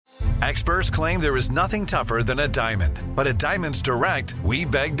Experts claim there is nothing tougher than a diamond. But at Diamonds Direct, we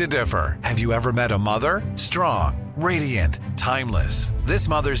beg to differ. Have you ever met a mother? Strong, radiant, timeless. This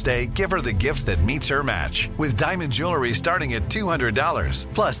Mother's Day, give her the gift that meets her match. With diamond jewelry starting at $200.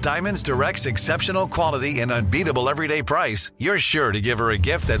 Plus Diamonds Direct's exceptional quality and unbeatable everyday price, you're sure to give her a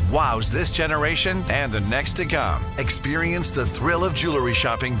gift that wows this generation and the next to come. Experience the thrill of jewelry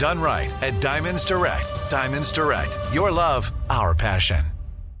shopping done right at Diamonds Direct. Diamonds Direct. Your love, our passion.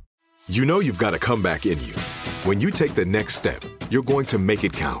 You know you've got a comeback in you. When you take the next step, you're going to make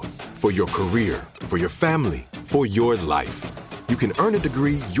it count. For your career, for your family, for your life. You can earn a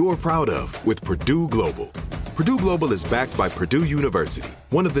degree you're proud of with Purdue Global. Purdue Global is backed by Purdue University,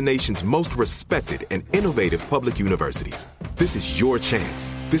 one of the nation's most respected and innovative public universities. This is your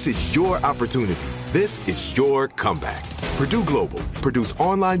chance. This is your opportunity. This is your comeback. Purdue Global, Purdue's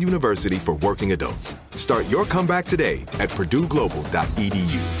online university for working adults. Start your comeback today at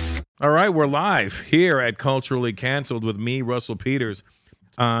purdueglobal.edu. All right, we're live here at Culturally Canceled with me, Russell Peters.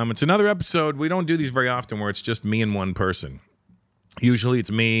 It's another episode. We don't do these very often where it's just me and one person. Usually it's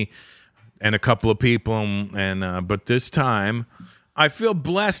me and a couple of people, but this time I feel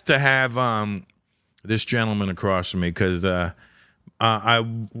blessed to have this gentleman across from me because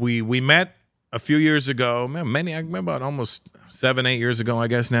we met a few years ago, about almost 7-8 years ago, I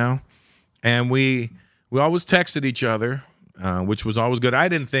guess now, and we always texted each other. Which was always good. I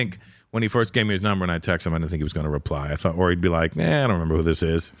didn't think when he first gave me his number and I texted him, I didn't think he was going to reply. I thought, or he'd be like, I don't remember who this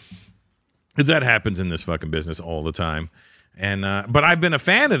is. Because that happens in this fucking business all the time. And but I've been a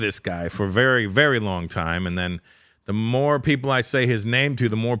fan of this guy for a very, very long time. And then the more people I say his name to,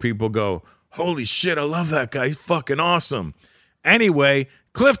 the more people go, holy shit, I love that guy. He's fucking awesome. Anyway,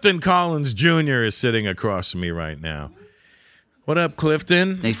 Clifton Collins Jr. is sitting across from me right now. What up,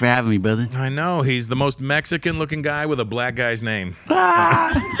 Clifton? Thanks for having me, brother. I know. He's the most Mexican-looking guy with a black guy's name.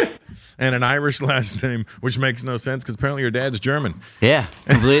 And an Irish last name, which makes no sense because apparently your dad's German. Yeah,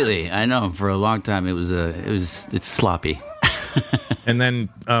 completely. I know. For a long time, it's sloppy. And then,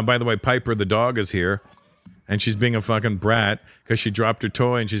 by the way, Piper the dog is here, and she's being a fucking brat because she dropped her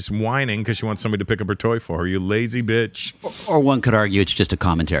toy and she's whining because she wants somebody to pick up her toy for her. You lazy bitch. Or one could argue it's just a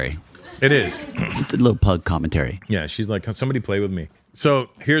commentary. It is. It's a little pug commentary. Yeah, she's like, somebody play with me. So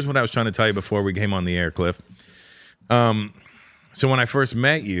here's what I was trying to tell you before we came on the air, Cliff. So when I first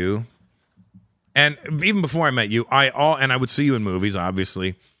met you, and even before I met you, and I would see you in movies,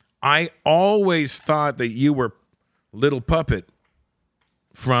 obviously, I always thought that you were Little Puppet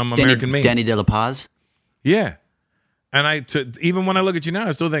from American Me. Danny De La Paz? Yeah. And even when I look at you now,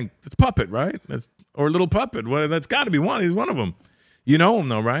 I still think, it's Puppet, right? Or Little Puppet. Well, that's got to be one. He's one of them. You know him,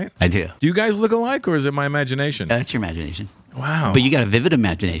 though, right? I do. Do you guys look alike, or is it my imagination? That's your imagination. Wow. But you got a vivid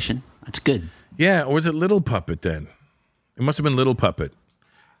imagination. That's good. Yeah, or was it Little Puppet then? It must have been Little Puppet.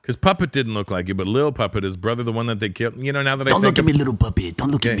 Because Puppet didn't look like you, but Little Puppet, his brother, the one that they killed. You know, now that Don't look at me, Little Puppet.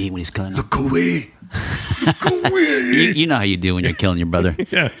 Don't look at me when he's killing him. Look away. Look away. You know how you do when you're killing your brother.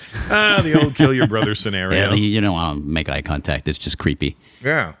 Yeah. The old kill your brother scenario. Yeah, you don't want to make eye contact. It's just creepy.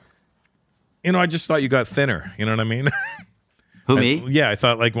 Yeah. You know, I just thought you got thinner. You know what I mean? Who, me? Yeah, I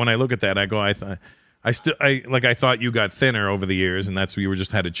thought, like, when I look at that, I go, I thought you got thinner over the years, and that's you were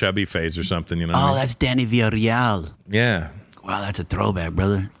just had a chubby phase or something, you know? Oh, that's Danny Villarreal. Yeah. Wow, that's a throwback,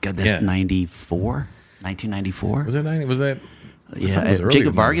 brother. God, that's 94? 1994? Was it 90? Was that? Yeah,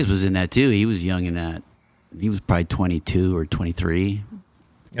 Jacob Vargas was in that, too. He was young in that. He was probably 22 or 23.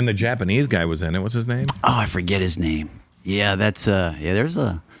 And the Japanese guy was in it. What's his name? Oh, I forget his name. Yeah, that's, there's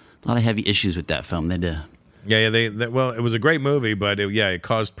a lot of heavy issues with that film. They did. Yeah, well, it was a great movie, but it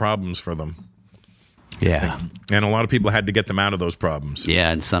caused problems for them. Yeah. And a lot of people had to get them out of those problems.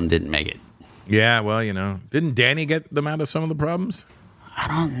 Yeah, and some didn't make it. Yeah, well, you know. Didn't Danny get them out of some of the problems? I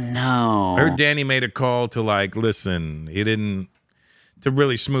don't know. I heard Danny made a call to, like, listen, he didn't, to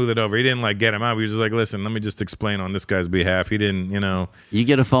really smooth it over. He didn't, like, get him out. He was just like, listen, let me just explain on this guy's behalf. He didn't, you know. You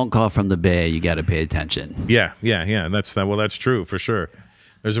get a phone call from the Bay, you got to pay attention. Yeah. That's true, for sure.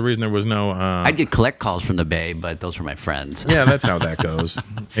 There's a reason there was no... I did collect calls from the Bay, but those were my friends. Yeah, that's how that goes.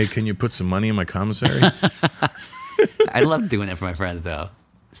 Hey, can you put some money in my commissary? I love doing it for my friends, though.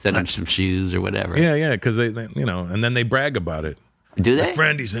 Send them some shoes or whatever. Yeah, because they, you know, and then they brag about it. Do they? My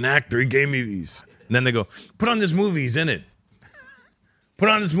friend, he's an actor. He gave me these. And then they go, put on this movie. He's in it. Put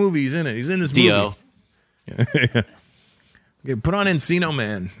on this movie. He's in it. He's in this movie. Dio. Okay, put on Encino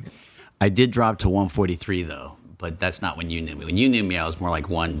Man. I did drop to 143, though. But that's not when you knew me. When you knew me, I was more like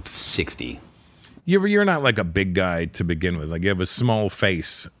 160. You're not like a big guy to begin with. Like, you have a small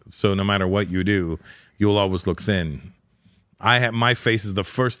face. So no matter what you do, you'll always look thin. My face is the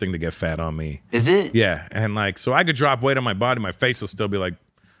first thing to get fat on me. Is it? Yeah. And like, so I could drop weight on my body. My face will still be like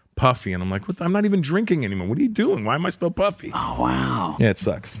puffy, and I'm like, I'm not even drinking anymore. What are you doing? Why am I still puffy? Oh, wow. Yeah, it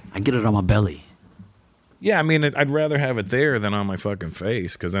sucks. I get it on my belly. Yeah, I mean, I'd rather have it there than on my fucking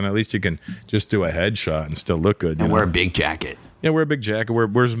face, because then at least you can just do a headshot and still look good. And wear a big jacket. Yeah, wear a big jacket.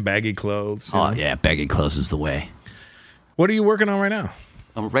 Wear some baggy clothes. Oh, yeah, baggy clothes is the way. What are you working on right now?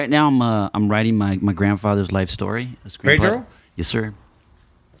 Right now, I'm writing my grandfather's life story. A screenplay. Pedro? Yes, sir.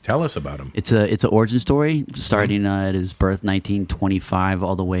 Tell us about him. It's an origin story starting at his birth, 1925,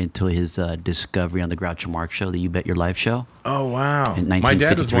 all the way until his discovery on the Groucho Marx show, the You Bet Your Life show. Oh, wow. In My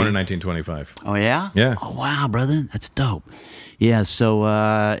dad was born in 1953. 1925. Oh, yeah? Yeah. Oh, wow, brother. That's dope. Yeah, so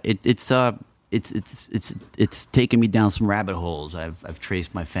it's taken me down some rabbit holes. I've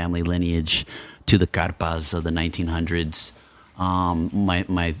traced my family lineage to the Carpas of the 1900s.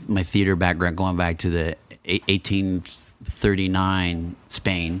 My theater background going back to the 1839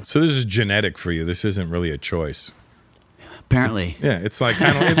 Spain. So this is genetic for you. This isn't really a choice. Apparently. Yeah, it's like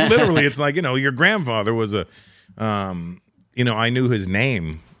literally, it's like, your grandfather was a, I knew his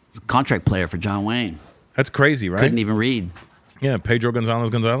name. Contract player for John Wayne. That's crazy, right? Couldn't even read. Yeah, Pedro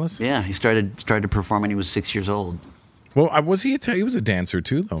Gonzalez. Yeah, he started to perform when he was 6 years old. Well, was he he was a dancer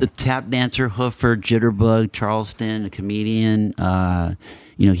too, though. The tap dancer, hoofer, jitterbug, Charleston, a comedian.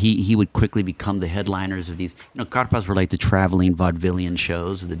 He would quickly become the headliners of these. Carpas were like the traveling vaudevillian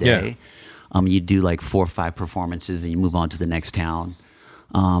shows of the day. Yeah. You do like 4 or 5 performances, and you move on to the next town.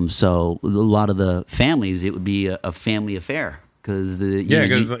 So a lot of the families, it would be a family affair because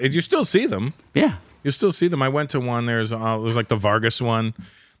you still see them. Yeah, you still see them. I went to one. There's like the Vargas one.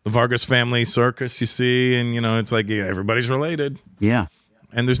 The Vargas family circus, you see, and it's like everybody's related. Yeah,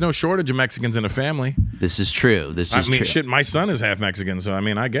 and there's no shortage of Mexicans in a family. This is true. I mean, shit. My son is half Mexican, so I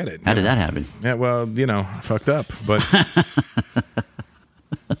mean, I get it. How did that happen? Yeah, well, fucked up, but.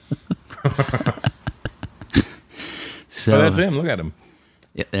 So that's him. Look at him.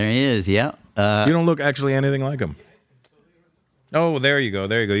 Yeah, there he is. Yeah. You don't look actually anything like him. Oh, there you go.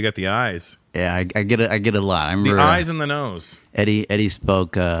 You got the eyes. Yeah, I get a lot. I remember the eyes and the nose. Eddie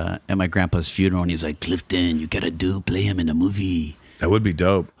spoke at my grandpa's funeral, and he was like, "Clifton, you gotta play him in a movie." That would be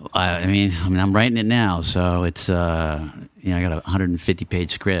dope. I mean, I'm writing it now, so it's I got a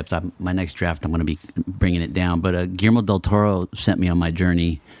 150-page script. My next draft, I'm going to be bringing it down. But Guillermo del Toro sent me on my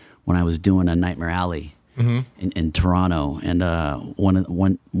journey when I was doing a Nightmare Alley in Toronto, and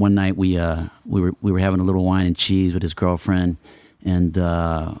one night we were having a little wine and cheese with his girlfriend, and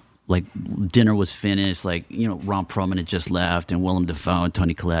like dinner was finished, like Ron Perlman had just left, and Willem Dafoe and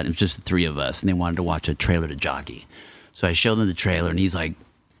Toni Collette. It was just the 3 of us, and they wanted to watch a trailer to Jockey. So I showed him the trailer, and he's like,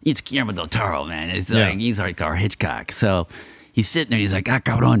 "It's Guillermo del Toro, man. It's like he's like our Hitchcock." So he's sitting there, and he's like, "Ah,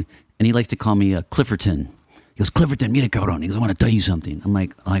 cabrón," and he likes to call me Clifferton. He goes, "Clifferton, mira, cabrón." He goes, "I want to tell you something." I'm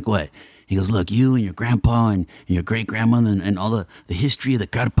like what? He goes, "Look, you and your grandpa and your great grandmother and all the history of the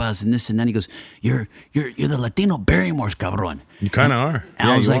Carpas and this and that." He goes, "You're the Latino Barrymores, cabrón." You kind of are. And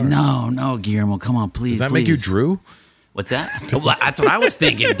I was like, "No, Guillermo, come on, please." Does that make you Drew? What's that? That's what I was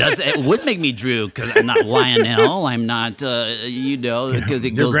thinking. It would make me Drew because I'm not Lionel. I'm not, because it goes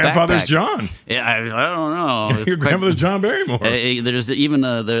Your grandfather's backpack. John. Yeah, I don't know. Your grandmother's John Barrymore. There's even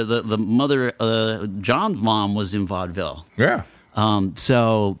the mother, John's mom was in vaudeville. Yeah.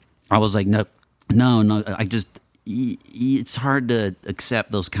 So I was like, no. I just, it's hard to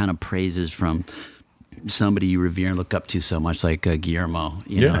accept those kind of praises from somebody you revere and look up to so much, like Guillermo.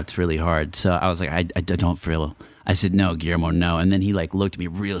 It's really hard. So I was like, I don't feel. I said, "No, Guillermo, no." And then he looked at me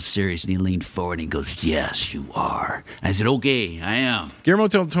real serious, and he leaned forward and he goes, "Yes, you are." I said, "Okay, I am." Guillermo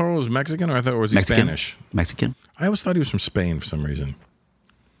del Toro was Mexican, or I thought, or was he Mexican. Spanish? Mexican. I always thought he was from Spain for some reason.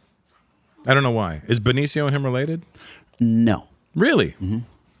 I don't know why. Is Benicio and him related? No. Really? Mm-hmm.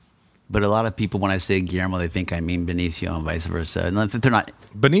 But a lot of people, when I say Guillermo, they think I mean Benicio and vice versa. No, they're not.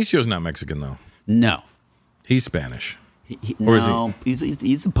 Benicio's not Mexican, though. No. He's Spanish. Or is he?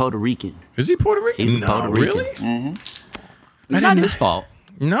 He's a Puerto Rican. Is he Puerto Rican? He's Puerto Rican. Really? Mm-hmm. It's not his fault.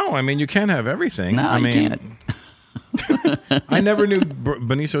 No, I mean, you can't have everything. No, you can't. I never knew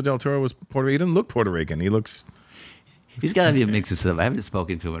Benicio del Toro was Puerto Rican. He doesn't look Puerto Rican. He's got to be a mix of stuff. I haven't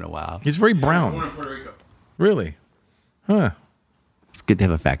spoken to him in a while. He's very brown. Born in Puerto Rico. Really? Huh. It's good to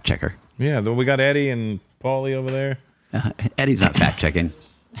have a fact checker. Yeah, we got Eddie and Paulie over there. Eddie's not fact checking.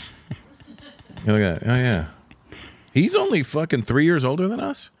 Look at that. Oh, yeah. He's only fucking 3 years older than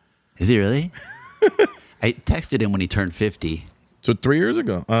us? Is he really? I texted him when he turned 50. So 3 years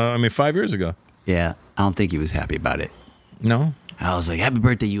ago. 5 years ago. Yeah, I don't think he was happy about it. No? I was like, "Happy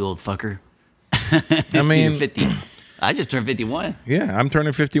birthday, you old fucker." I mean, You're 50. I just turned 51. Yeah, I'm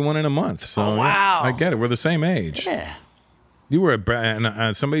turning 51 in a month. So Oh, wow. I get it. We're the same age. Yeah. You were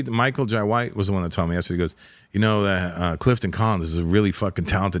somebody, Michael J. White was the one that told me yesterday. He goes, you know that Clifton Collins is a really fucking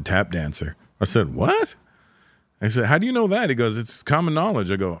talented tap dancer. I said, what? I said, how do you know that? He goes, it's common knowledge.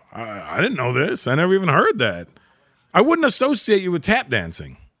 I go, I didn't know this. I never even heard that. I wouldn't associate you with tap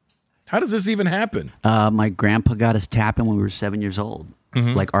dancing. How does this even happen? My grandpa got us tapping when we were 7 years old.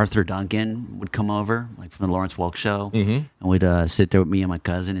 Like Arthur Duncan would come over, like from the Lawrence Welk Show, and we'd sit there with me and my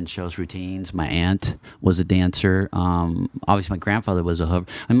cousin and show us routines. My aunt was a dancer. Obviously, my grandfather was a hoover.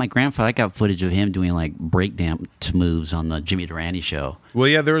 And my grandfather, I got footage of him doing like breakdance moves on the Jimmy Durante show. Well,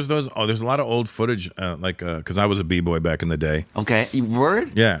 yeah, there was those. Oh, there's a lot of old footage, because I was a b-boy back in the day. Okay, you were?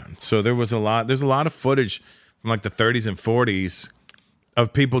 Yeah, so there's a lot of footage from like the 30s and 40s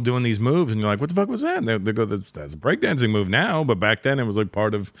of people doing these moves, and you're like, what the fuck was that? And they go, that's a breakdancing move now, but back then it was like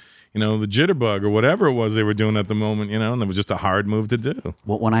part of, the jitterbug or whatever it was they were doing at the moment, and it was just a hard move to do.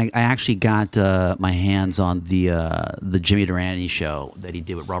 Well, when I actually got my hands on the Jimmy Durante show that he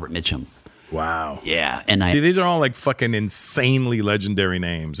did with Robert Mitchum. Wow. Yeah, and See, these are all like fucking insanely legendary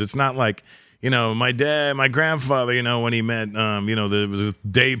names. It's not like, my grandfather, when he met, there was a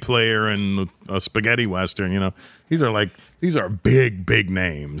day player in a spaghetti western, these are big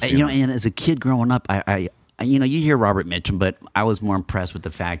names. And as a kid growing up, I you hear Robert Mitchum, but I was more impressed with the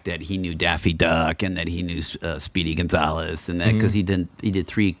fact that he knew Daffy Duck and that he knew Speedy Gonzales, and that because he did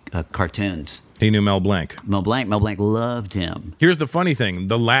 3 cartoons. He knew Mel Blanc. Mel Blanc loved him. Here's the funny thing: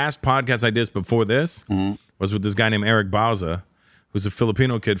 the last podcast I did before this was with this guy named Eric Bauza, who's a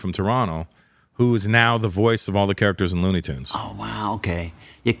Filipino kid from Toronto, who is now the voice of all the characters in Looney Tunes. Oh wow, okay,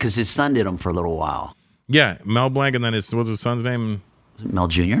 yeah, because his son did them for a little while. Yeah, Mel Blanc, and then what's his son's name? Was it Mel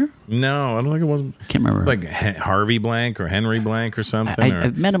Jr.? No, I don't think it was. Can't remember. It's like Harvey Blanc or Henry Blanc or something.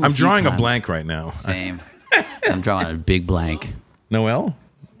 I've met him. I'm drawing a blank right now. Same. I'm drawing a big blank. Noel?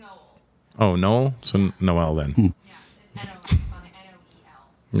 Oh, Noel? So Noel then. Yeah, N-O-E-L.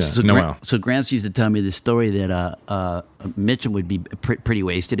 Yeah, So, Noel. so Gramps used to tell me the story that Mitchum would be pretty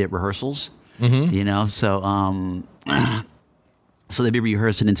wasted at rehearsals. So they'd be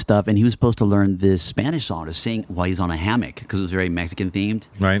rehearsing and stuff, and he was supposed to learn this Spanish song to sing while he's on a hammock because it was very Mexican themed.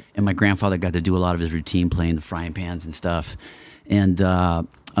 Right. And my grandfather got to do a lot of his routine playing the frying pans and stuff. And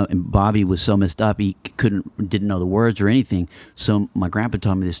Bobby was so messed up he didn't know the words or anything. So my grandpa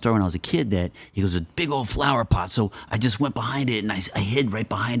told me this story when I was a kid that he goes, a big old flower pot. So I just went behind it and I hid right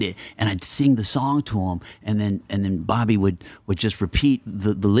behind it and I'd sing the song to him, and then Bobby would just repeat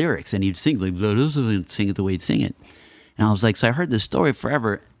the lyrics, and he'd sing sing it the way he'd sing it. And I was like, so I heard this story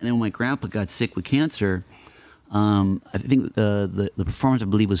forever. And then when my grandpa got sick with cancer, I think the performance, I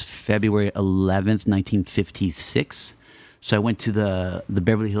believe, was February 11th, 1956. So I went to the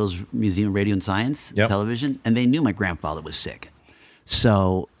Beverly Hills Museum of Radio and Science television, and they knew my grandfather was sick.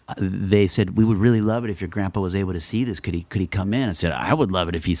 So they said, we would really love it if your grandpa was able to see this. Could he come in? I said, I would love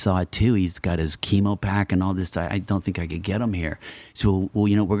it if he saw it too. He's got his chemo pack and all this. I don't think I could get him here. So,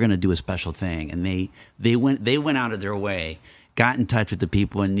 well, we're going to do a special thing. And they went out of their way, got in touch with the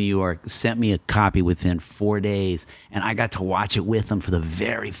people in New York, sent me a copy within 4 days, and I got to watch it with them for the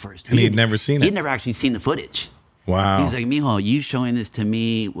very first time. And he'd never seen it? He'd never actually seen the footage. Wow. He's like, Mijo, you showing this to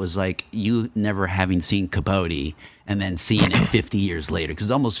me was like you never having seen Capote and then seeing it 50 years later.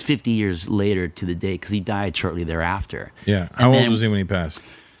 Because almost 50 years later to the day, because he died shortly thereafter. Yeah. How old was he when he passed?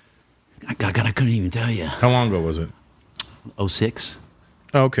 God, I couldn't even tell you. How long ago was it? 06.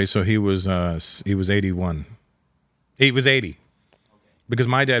 Oh, okay, so he was 81. He was 80. Because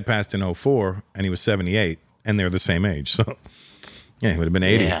my dad passed in 04 and he was 78, and they're the same age. So yeah, he would have been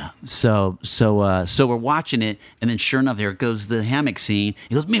 80. Yeah. So we're watching it, and then sure enough, there goes the hammock scene.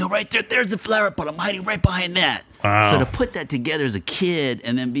 He goes, Mijo, right there, there's the flower pot. I'm hiding right behind that. Wow. So to put that together as a kid,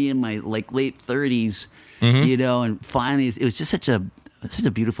 and then be in my late 30s, and finally, it was just such a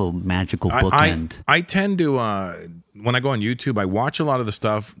beautiful, magical bookend. I tend to when I go on YouTube, I watch a lot of the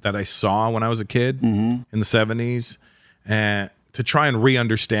stuff that I saw when I was a kid in the 70s, and to try and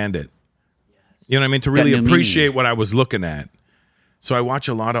re-understand it. You know what I mean? To really appreciate what I was looking at. So I watch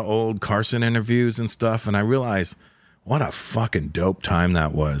a lot of old Carson interviews and stuff, and I realize what a fucking dope time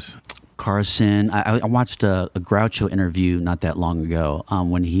that was. Carson, I watched a Groucho interview not that long ago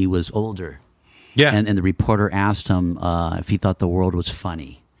when he was older. Yeah. And the reporter asked him if he thought the world was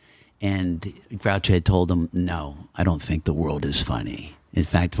funny. And Groucho had told him, no, I don't think the world is funny. In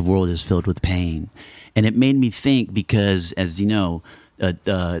fact, the world is filled with pain. And it made me think because, as you know,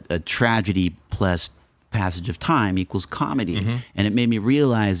 a tragedy plus passage of time equals comedy. Mm-hmm. And it made me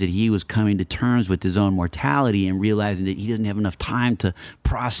realize that he was coming to terms with his own mortality and realizing that he doesn't have enough time to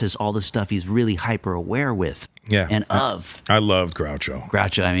process all the stuff he's really hyper aware with. Yeah. And of. I loved Groucho.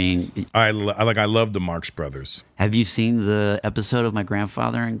 Groucho, I mean, I love the Marx Brothers. have you seen the episode of my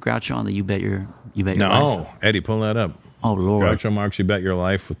grandfather and Groucho on the You Bet Your Life? No, Eddie, pull that up. Oh, Lord. Groucho Marx, You Bet Your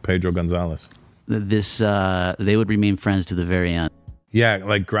Life with Pedro Gonzalez. This, they would remain friends to the very end. Yeah,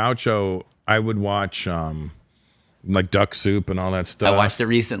 like Groucho, I would watch like Duck Soup and all that stuff. I watched it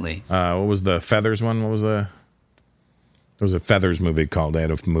recently. What was the Feathers one? What was the? There was a Feathers movie called. They had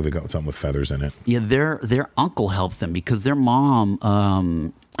a movie called something with feathers in it. Yeah, their uncle helped them because their mom,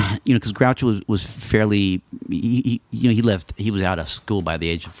 because Groucho was fairly, he left. He was out of school by the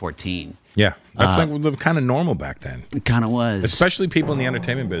age of 14. Yeah, that's like kind of normal back then. It kind of was, Especially people in the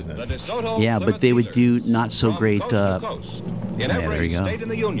entertainment business. Yeah, but they would do not so great. Yeah, there you go. State in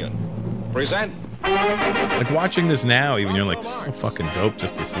the Union. Present. Like watching this now, even you're like, this is so fucking dope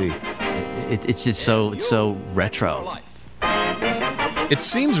just to see. It's just so retro. It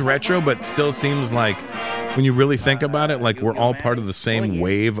seems retro, but still seems like when you really think about it, like we're all part of the same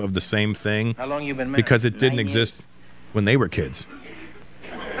wave of the same thing. How long you been married? Because it didn't exist when they were kids.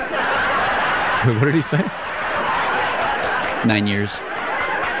 Wait, what did he say? 9 years.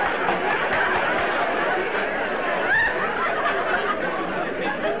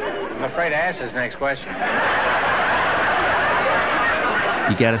 I'm afraid to ask this next question.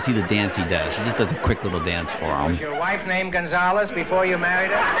 You got to see the dance he does. He just does a quick little dance for Was him. your wife named Gonzalez before you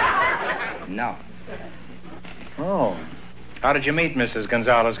married her? No. Oh. How did you meet Mrs.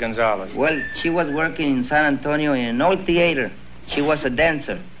 Gonzalez? Well, she was working in San Antonio in an old theater. She was a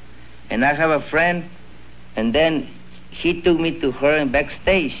dancer. And I have a friend, and then he took me to her in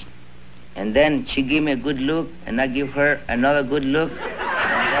backstage. And then she gave me a good look, and I give her another good look. And there we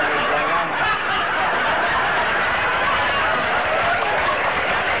go on.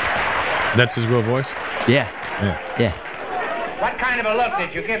 That's his real voice? Yeah. Yeah. What kind of a look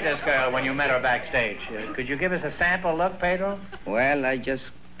did you give this girl when you met her backstage? Could you give us a sample look, Pedro? Well,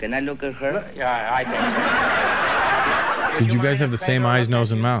 can I look at her? Yeah, I think so. Did you guys have the same eyes,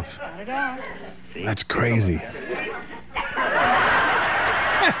 nose, and mouth? That's crazy.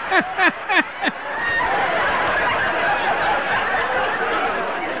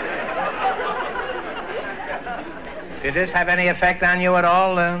 Did this have any effect on you at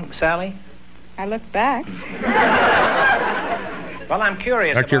all, Sally? I look back. Well, I'm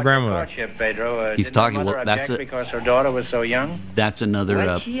curious Like about your grandmother. courtship, Pedro. He's did talking- your mother well, that's object a- because her daughter was so young? That's another.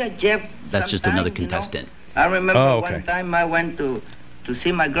 Well, she object That's just sometimes, another you know. contestant. I remember Oh, okay. one time I went to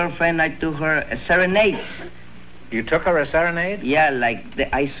see my girlfriend. I took her a serenade. You took her a serenade? Yeah, like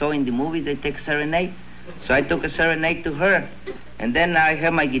I saw in the movie they take serenade. So I took a serenade to her. And then I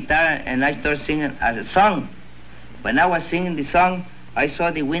had my guitar and I started singing a song. When I was singing the song, I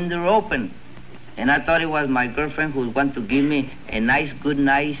saw the window open. And I thought it was my girlfriend who would want to give me a nice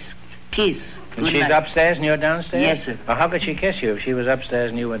kiss. And Good she's night. upstairs and you're downstairs? Yes, sir. Well, how could she kiss you if she was upstairs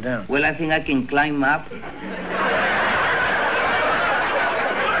and you were down? Well, I think I can climb up.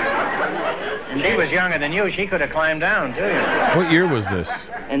 And She then- was younger than you. She could have climbed down, too. What year was this?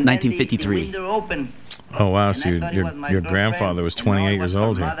 and then 1953. The window opened. Oh, wow. And So I thought it was my your girlfriend, grandfather was and 28 all years was her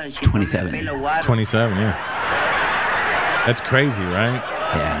old here. mother. She brought me a 27, pail yeah. of water. 27, yeah. That's crazy, right?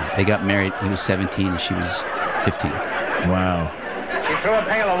 Yeah, they got married. He was 17 and she was 15. Wow. She threw a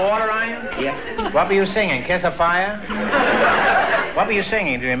pail of water on you? Yeah. What were you singing? Kiss a Fire? What were you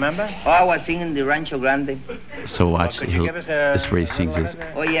singing? Do you remember? Oh, I was singing the Rancho Grande. So watch. Could you give us a... This is where he sings a his.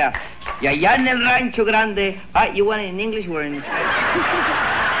 little Oh, yeah. Ya ya en el Rancho Grande. Ah, you want it in English or in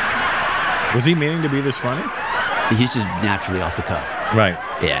Spanish? Was he meaning to be this funny? He's just naturally off the cuff. Right.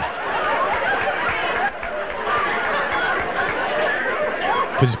 Yeah.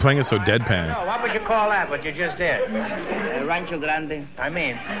 Because he's playing it so deadpan. Oh, what would you call that, what you just did? Rancho Grande. I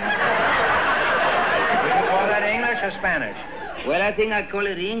mean... Would you call that English or Spanish? Well, I think I call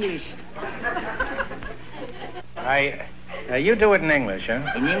it English. You do it in English, huh?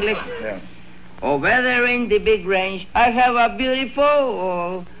 In English? Yeah. Over there in the big range, I have a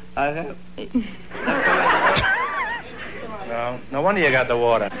beautiful... I have... No wonder you got the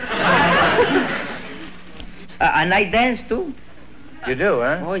water. And I dance, too. You do,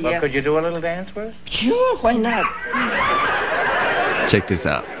 huh? Oh, Well, yeah. could you do a little dance for us? Sure, why not? Check this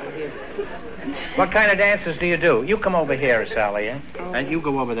out. What kind of dances do you do? You come over here, Sally, yeah? And you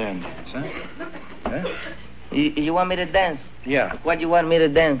go over there and dance, huh? Huh? You want me to dance? Yeah. What you want me to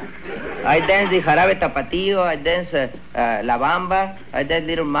dance? I dance the jarabe tapatío, I dance la bamba, I dance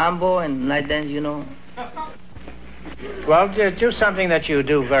little mambo, and I dance, Well, do something that you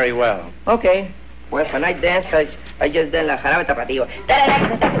do very well. Okay. Well, when I dance, I just dance la jarabe tapatío.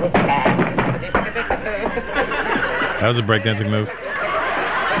 That was a breakdancing move.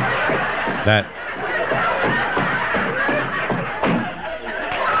 That.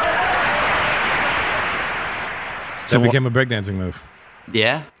 That became a breakdancing move.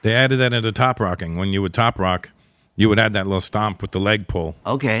 Yeah. They added that into top rocking. When you would top rock, you would add that little stomp with the leg pull.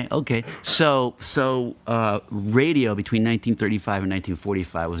 Okay. So, radio between 1935 and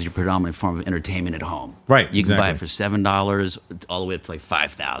 1945 was your predominant form of entertainment at home. Right, You can buy it exactly. for $7 all the way up to like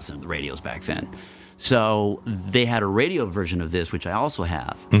 5,000. The radios back then. So they had a radio version of this, which I also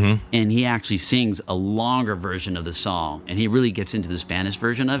have, Mm-hmm. and he actually sings a longer version of the song, and he really gets into the Spanish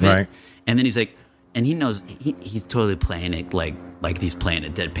version of it. Right. And then he's like, and he knows he's totally playing it like he's playing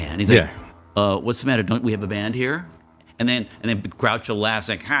it deadpan. He's like, what's the matter? Don't we have a band here? And then Groucho laughs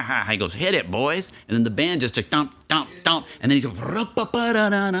like, ha ha. He goes, hit it, boys. And then the band just like, dump, dump, dump. And then he goes,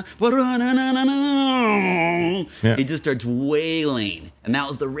 Yeah. he just starts wailing. And that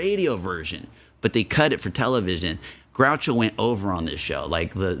was the radio version. But they cut it for television. Groucho went over on this show.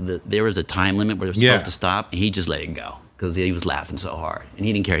 Like there was a time limit where they were supposed to stop, and he just let it go because he was laughing so hard. And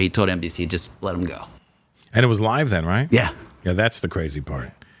he didn't care. He told NBC, just let him go. And it was live then, right? Yeah. Yeah, that's the crazy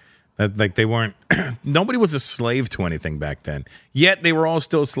part. That, like they weren't, nobody was a slave to anything back then. Yet they were all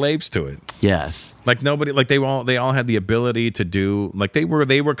still slaves to it. Yes. Like nobody, like they all had the ability to do, like they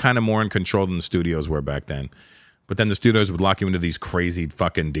were kind of more in control than the studios were back then. But then the studios would lock you into these crazy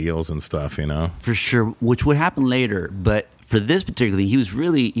fucking deals and stuff, you know? For sure, which would happen later. But for this particularly,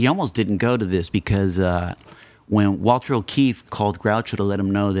 he almost didn't go to this because when Walter O'Keefe called Groucho to let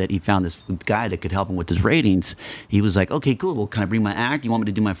him know that he found this guy that could help him with his ratings, he was like, okay, cool. Well, can I bring my act? You want me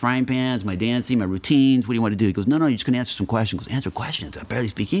to do my frying pans, my dancing, my routines? What do you want to do? He goes, no, you're just going to answer some questions. He goes, answer questions? I barely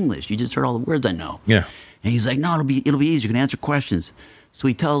speak English. You just heard all the words I know. Yeah. And he's like, no, it'll be easy. You can answer questions. So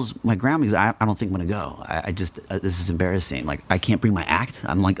he tells my grandma, he goes, I don't think I'm going to go. I just, this is embarrassing. Like, I can't bring my act.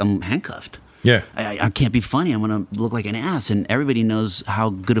 I'm handcuffed. Yeah. I can't be funny. I'm going to look like an ass. And everybody knows how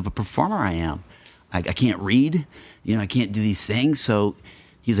good of a performer I am. I can't read. I can't do these things. So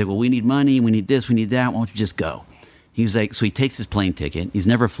he's like, well, we need money. We need this. We need that. Why don't you just go? He was like, so he takes his plane ticket. He's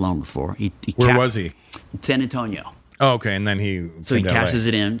never flown before. Where was he? San Antonio. Oh, okay. And then he cashes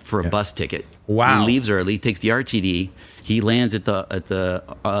it in for a bus ticket. Wow. He leaves early, takes the RTD. He lands at the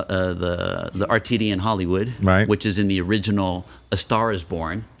RTD in Hollywood, right, which is in the original A Star Is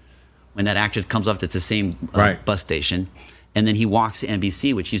Born. When that actress comes off, that's the same bus station. And then he walks to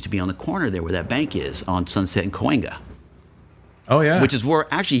NBC, which used to be on the corner there where that bank is, on Sunset and Cahuenga. Oh, yeah. Which is where,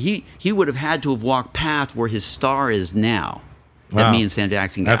 actually, he would have had to have walked past where his star is now. Wow. That me and Sam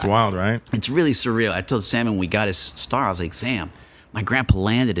Jackson got. That's wild, right? It's really surreal. I told Sam when we got his star, I was like, Sam, my grandpa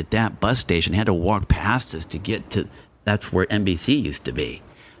landed at that bus station, had to walk past us to get to, that's where NBC used to be.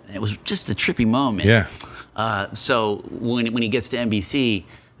 And it was just a trippy moment. Yeah. So when he gets to NBC,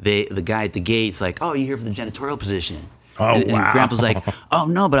 the guy at the gate's like, oh, you're here for the janitorial position. Oh, and wow. Grandpa's like, oh,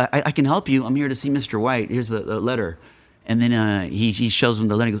 no, but I can help you. I'm here to see Mr. White. Here's the letter. And then he shows him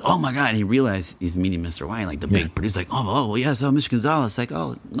the letter. He goes, oh, my God. And he realized he's meeting Mr. White, like the big producer. Like, oh, well, yes, Mr. Gonzalez. Like,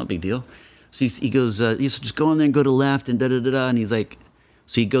 oh, no big deal. So he goes, just go in there and go to the left and da-da-da-da. And he's like,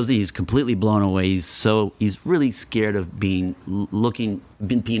 so he goes in. He's completely blown away. He's really scared of being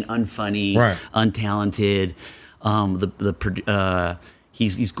unfunny, right, untalented.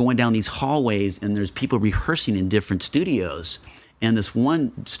 He's going down these hallways, and there's people rehearsing in different studios. And this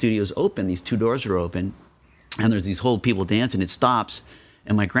one studio's open. These two doors are open. And there's these whole people dancing. It stops,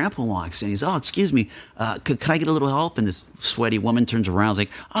 and my grandpa walks in. He's, oh, excuse me, could I get a little help? And this sweaty woman turns around, is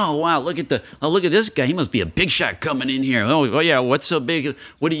like, oh wow, look at this guy. He must be a big shot coming in here. Oh yeah, what's so big?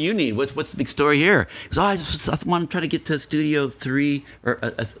 What do you need? What's the big story here? He goes, oh, I want to try to get to Studio 3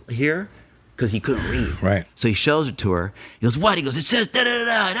 or here. Because he couldn't read. Right. So he shows it to her. He goes, what? He goes, it says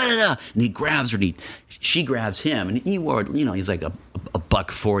da-da-da-da, da-da-da. And he grabs her, and she grabs him. And he wore, he's like a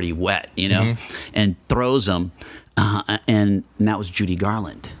 $140 wet, and throws him. And that was Judy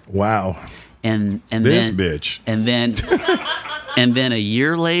Garland. Wow. And this then, bitch. And then a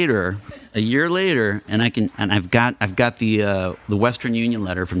year later, and I've got the Western Union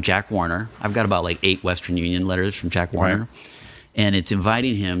letter from Jack Warner. I've got about like 8 Western Union letters from Jack Warner. Right. And it's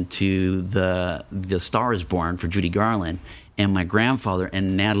inviting him to the Star Is Born for Judy Garland. And my grandfather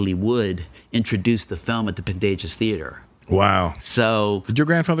and Natalie Wood introduced the film at the Pantages Theater. Wow. So did your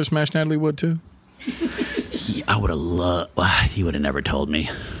grandfather smash Natalie Wood too? I would have loved. He would have never told me.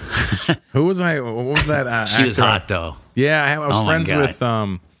 Who was I? What was that? She was hot though. Yeah, I was friends God. with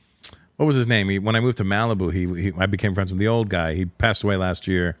what was his name? When I moved to Malibu, I became friends with the old guy. He passed away last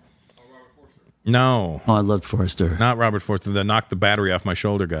year. No. Oh, I loved Forrester. Not Robert Forster, the knock the battery off my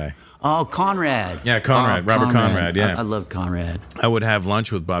shoulder guy. Oh, Conrad. Yeah, Conrad, Robert Conrad, yeah. I love Conrad. I would have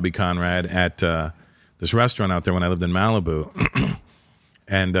lunch with Bobby Conrad at this restaurant out there when I lived in Malibu.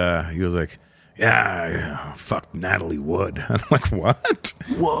 And he was like, yeah, fuck Natalie Wood. I'm like, what?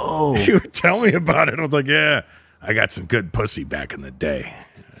 Whoa. He would tell me about it. I was like, yeah, I got some good pussy back in the day.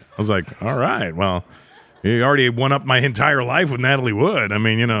 I was like, all right, well, you already won up my entire life with Natalie Wood. I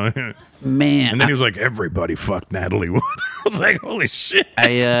mean, you know. Man. And then he was like, everybody fucked Natalie Wood. I was like, holy shit.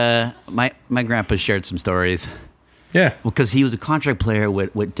 My grandpa shared some stories. Yeah. Because he was a contract player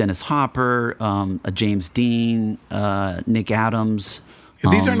with Dennis Hopper, James Dean, Nick Adams.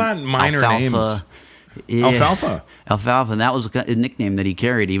 These are not minor Alfalfa. names. Alfalfa. Alfalfa. And that was a nickname that he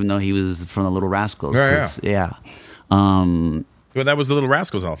carried, even though he was from the Little Rascals. Yeah. Well, that was the Little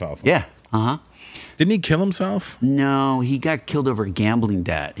Rascals Alfalfa. Yeah. Uh-huh. Didn't he kill himself? No, he got killed over a gambling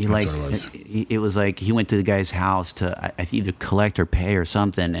debt. That's what it was. It was like he went to the guy's house to either collect or pay or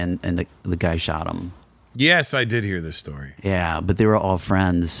something, and the guy shot him. Yes, I did hear this story. Yeah, but they were all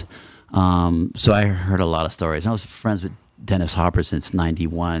friends. So I heard a lot of stories. I was friends with Dennis Hopper since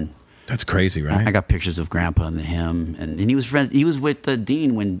 '91. That's crazy, right? I got pictures of Grandpa and him, and he was friends. He was with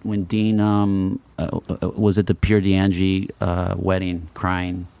Dean when Dean was at the Pierre D'Angie wedding,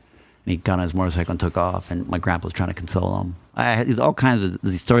 crying. And he got on his motorcycle and took off, and my grandpa was trying to console him. I had all kinds of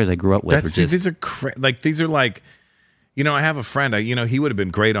these stories I grew up with. These are like, you know, I have a friend. He would have been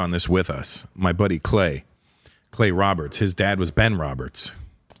great on this with us. My buddy Clay Roberts. His dad was Ben Roberts.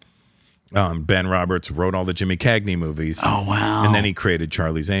 Ben Roberts wrote all the Jimmy Cagney movies. Oh wow! And then he created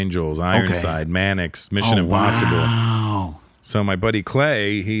Charlie's Angels, Ironside, Mannix, Mission Impossible. Wow! So my buddy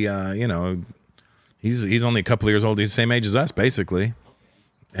Clay, he, he's only a couple of years old. He's the same age as us, basically.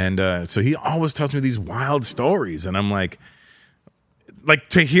 And so he always tells me these wild stories, and I'm like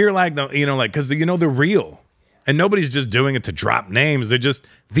to hear because they're real, and nobody's just doing it to drop names.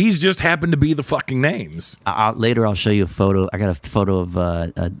 These just happen to be the fucking names. Later, I'll show you a photo. I got a photo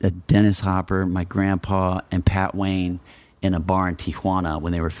of Dennis Hopper, my grandpa, and Pat Wayne in a bar in Tijuana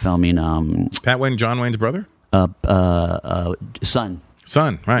when they were filming. Pat Wayne, John Wayne's brother, son,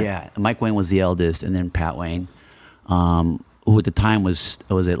 right? Yeah, Mike Wayne was the eldest, and then Pat Wayne. Who at the time was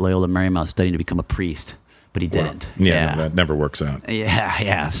at Loyola Marymount studying to become a priest, but he didn't. Yeah, that never works out.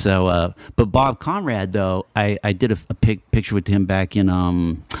 Yeah. So, but Bob Conrad, though, I did a picture with him back in,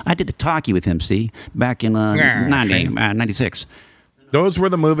 I did a talkie with him, back in 96. Those were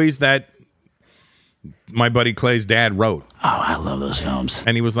the movies that my buddy Clay's dad wrote. Oh, I love those films.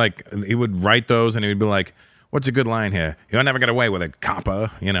 And he was like, he would write those, and he would be like, what's a good line here? You'll never get away with it, copper.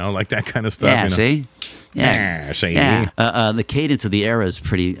 Like that kind of stuff. Yeah, see? Yeah. The cadence of the era is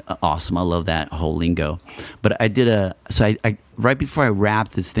pretty awesome. I love that whole lingo. But I did I right before I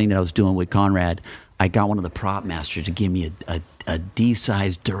wrapped this thing that I was doing with Conrad, I got one of the prop masters to give me a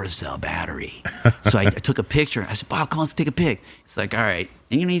D-sized Duracell battery. So I took a picture. I said, Bob, come on, let's take a pic. He's like, all right.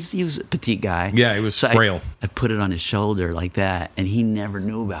 And he was a petite guy. Yeah, he was frail. I put it on his shoulder like that, and he never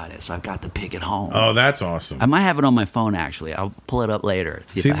knew about it. So I got the pic at home. Oh, that's awesome. I might have it on my phone, actually. I'll pull it up later.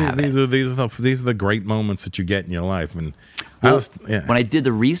 These are the great moments that you get in your life. And when I did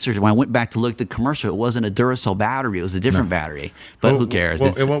the research, when I went back to look at the commercial, it wasn't a Duracell battery. It was a different battery. But who cares?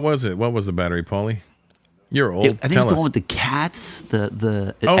 What was it? What was the battery, Paulie? You're old. I think it's the one with the cats.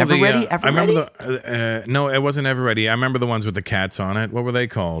 Everready. I remember no, it wasn't Everready. I remember the ones with the cats on it. What were they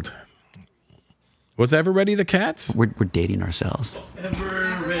called? Was Everready the cats? We're dating ourselves.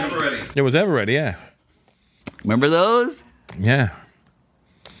 Everready. It was Everready. Yeah. Remember those? Yeah.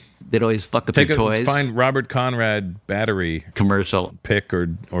 They'd always fuck up their toys. Find Robert Conrad battery commercial pick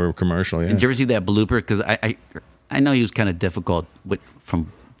or commercial. Yeah. Did you ever see that blooper? Because I know he was kind of difficult with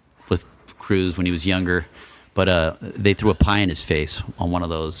Cruz when he was younger, but they threw a pie in his face on one of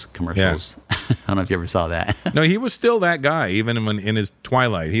those commercials. Yeah. I don't know if you ever saw that. No, he was still that guy, even when in his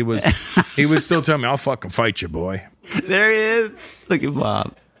twilight. He would still tell me, "I'll fucking fight you, boy." There he is. Look at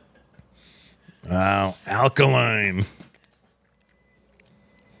Bob. Wow, alkaline.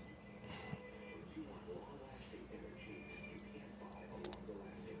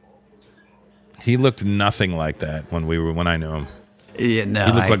 He looked nothing like that when I knew him. Yeah, no,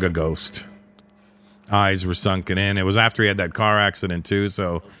 he looked like a ghost. Eyes were sunken in. It was after he had that car accident too,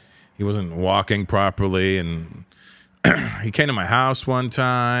 so he wasn't walking properly. And he came to my house one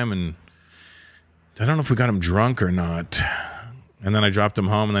time, and I don't know if we got him drunk or not. And then I dropped him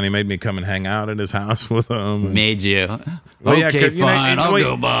home, and then he made me come and hang out at his house with him. Made you? Well, okay, fine. I'll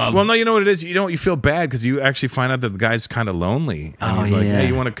go, Bob. Well, no, you know what it is? You feel bad because you actually find out that the guy's kind of lonely. And he's like, hey,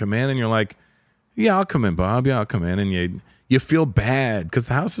 you want to come in? And you're like, yeah, I'll come in, Bob. Yeah, I'll come in. And you feel bad because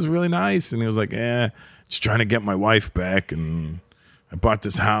the house is really nice. And he was like, just trying to get my wife back. And I bought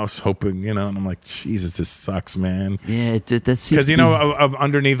this house hoping, and I'm like, Jesus, this sucks, man. Yeah, that's Because,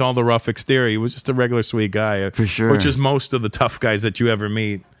 underneath all the rough exterior, he was just a regular sweet guy. For sure. Which is most of the tough guys that you ever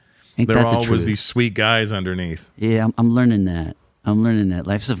meet. Ain't They're that the always truth? these sweet guys underneath. Yeah, I'm learning that.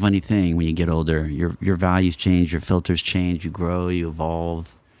 Life's a funny thing when you get older. Your values change, your filters change, you grow, you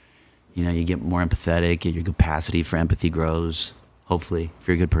evolve. You get more empathetic, and your capacity for empathy grows. Hopefully, if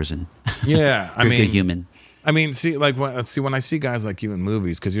you're a good person. Yeah, You're a good human. I mean, when I see guys like you in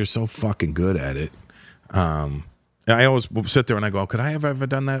movies, because you're so fucking good at it. I always sit there and I go, could I have ever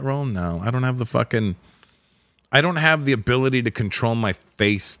done that role? No, I don't have the ability to control my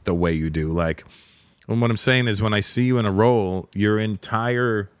face the way you do. Like, what I'm saying is, when I see you in a role, your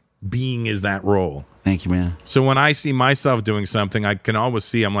entire being is that role. Thank you, man. So when I see myself doing something, I can always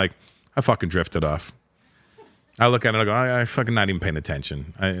see, I'm like, I fucking drifted off. I look at it and I go, I fucking not even paying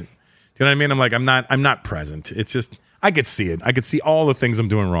attention. Do you know what I mean? I'm like, I'm not present. It's just, I could see it. I could see all the things I'm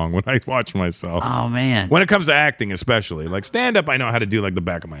doing wrong when I watch myself. Oh, man. When it comes to acting, especially. Like stand-up, I know how to do like the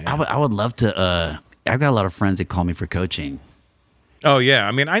back of my hand. I would love to, I've got a lot of friends that call me for coaching. Oh, yeah.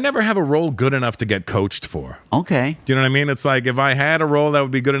 I mean, I never have a role good enough to get coached for. Okay. Do you know what I mean? It's like, if I had a role that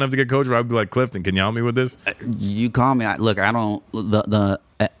would be good enough to get coached for, I'd be like, Clifton, can you help me with this? You call me. Look, I don't,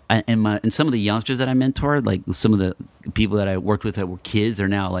 in some of the youngsters that I mentored, like some of the people that I worked with that were kids, they're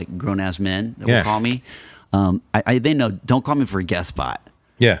now like grown-ass men that will call me. They know, don't call me for a guest spot.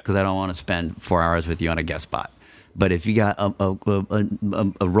 Yeah. Because I don't want to spend 4 hours with you on a guest spot. But if you got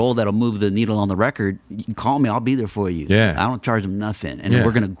a role that'll move the needle on the record, you can call me. I'll be there for you. Yeah. I don't charge them nothing. And Yeah.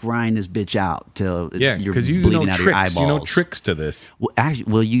 we're going to grind this bitch out till you're because you bleeding know out of your tricks. eyeballs. You know tricks to this. Well,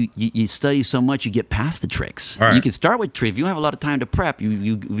 actually, you study so much, you get past the tricks. All right. You can start with tricks. If you don't have a lot of time to prep,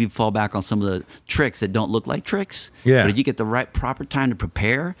 you fall back on some of the tricks that don't look like tricks. Yeah. But if you get the right proper time to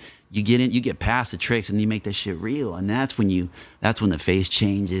prepare, you get past the tricks and you make that shit real. And that's when the face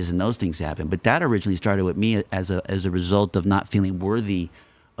changes and those things happen. But that originally started with me as a result of not feeling worthy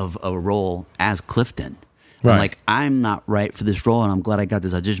of a role as Clifton. Right. I'm like, I'm not right for this role, and I'm glad I got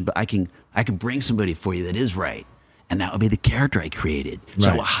this audition, but I can bring somebody for you that is right. And that would be the character I created. So I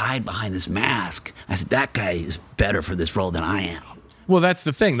Right. would hide behind this mask. I said, that guy is better for this role than I am. Well, that's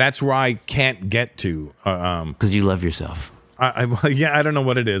the thing. That's where I can't get to. Because you love yourself. I don't know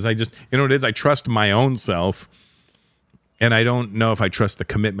what it is. I just, what it is? I trust my own self, and I don't know if I trust the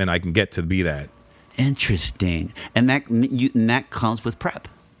commitment I can get to be that. Interesting. And that comes with prep.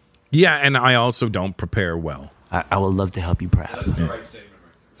 Yeah, and I also don't prepare well. I would love to help you prep.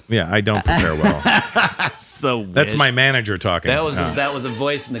 Yeah, I don't prepare well. So That's my manager talking. That was a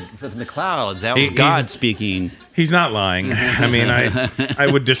voice from the clouds. That was He's- God speaking. He's not lying. I mean, I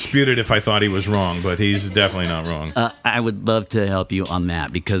would dispute it if I thought he was wrong, but he's definitely not wrong. I would love to help you on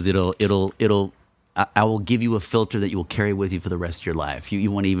that because I will give you a filter that you will carry with you for the rest of your life. You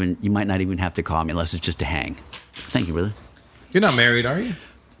might not even have to call me unless it's just to hang. Thank you, brother. You're not married, are you?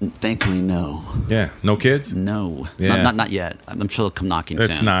 Thankfully, no. Yeah. No kids? No. Yeah. Not yet. I'm sure they'll come knocking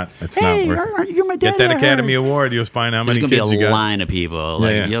It's soon. not worth it. You're my dad. Get that Academy Award, you'll find how There's many going to kids be you a got. line of people.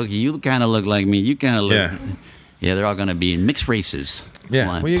 Like, Yeah. Yogi, you kind of look like me. You kind of look. Yeah. Yeah, they're all going to be mixed races. Yeah.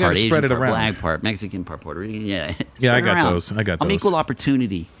 One, Well, you part gotta spread Asian, it part around. Black, part Mexican, part Puerto Rican. Yeah. Yeah, I Spread got around. those. I got I'm those. equal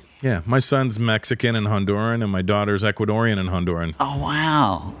opportunity. Yeah, my son's Mexican and Honduran, and my daughter's Ecuadorian and Honduran. Oh,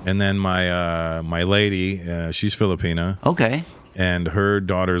 wow. And then my lady, she's Filipina, Okay. and her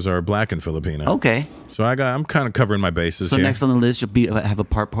daughters are black and Filipino. Okay. So I'm kind of covering my bases So here. next on the list, you'll have a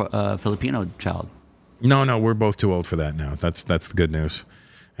part Filipino child. No, we're both too old for that now. That's the good news,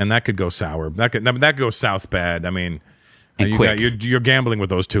 and that could go sour. That could go south bad. I mean, And quick. you're gambling with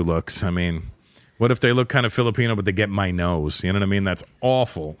those two looks. I mean, what if they look kind of Filipino but they get my nose? You know what I mean? That's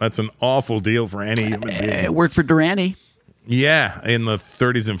awful. That's an awful deal for any human being. It worked for Durante. Yeah, in the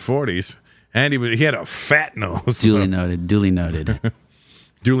 30s and 40s, and he had a fat nose. Duly noted. Duly noted.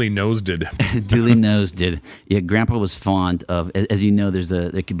 Duly nosed it. Duly nosed it. Yeah, Grandpa was fond of. As you know,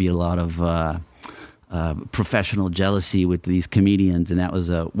 there could be a lot of professional jealousy with these comedians, and that was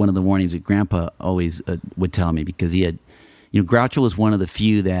one of the warnings that Grandpa always would tell me because he had, Groucho was one of the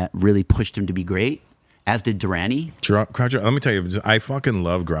few that really pushed him to be great, as did Durante. Groucho, let me tell you, I fucking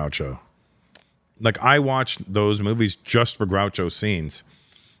love Groucho. Like, I watched those movies just for Groucho scenes.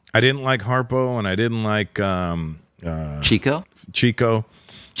 I didn't like Harpo, and I didn't like Chico. Chico.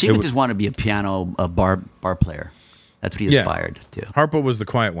 Chico just wanted to be a piano bar player. That's what he aspired to. Harpo was the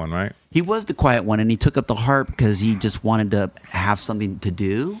quiet one, right? He was the quiet one, and he took up the harp because he just wanted to have something to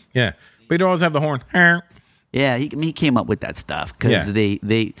do. Yeah. But he'd always have the horn. Yeah, he came up with that stuff because Yeah.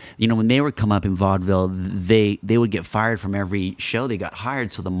 they when they would come up in vaudeville, they would get fired from every show they got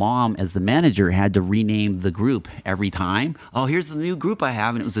hired. So the mom, as the manager, had to rename the group every time. Oh, here's the new group I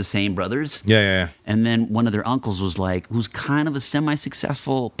have, and it was the same brothers. Yeah. And then one of their uncles was like, who's kind of a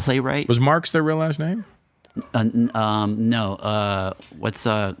semi-successful playwright. Was Marx their real last name? No. What's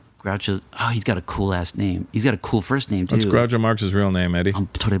Groucho? Oh, he's got a cool last name. He's got a cool first name too. What's Groucho Marx's real name, Eddie? I'm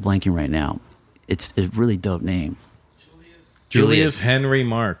totally blanking right now. It's a really dope name. Julius Henry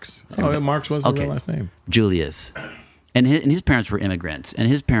Marx. Oh, Marx was the real last name. Julius. And his parents were immigrants, and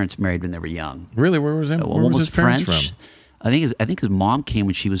his parents married when they were young. Really? Where was him? Where was his parents from? I think his mom came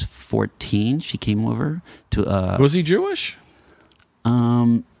when she was 14. She came over to. Was he Jewish?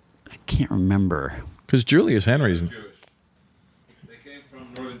 I can't remember. Because Julius Henry's. Jewish. They came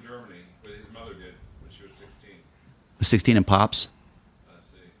from northern Germany, but his mother did when she was 16. 16 and Pops.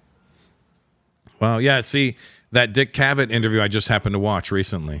 Well, yeah. See, that Dick Cavett interview I just happened to watch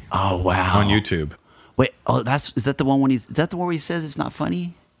recently. Oh wow! On YouTube. Wait, is that the one when is that the one where he says it's not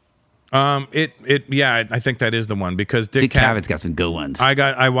funny? Yeah, I think that is the one because Dick Cavett's got some good ones.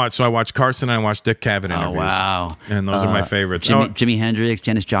 I watched Carson and I watched Dick Cavett interviews. Oh wow! And those are my favorites. Jimi Hendrix,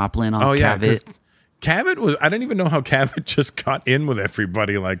 Janis Joplin on Cavett. Cavett was. I didn't even know how Cavett just got in with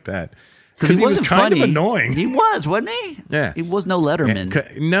everybody like that. Because he was kind of annoying. He was, wasn't he? Yeah. He was no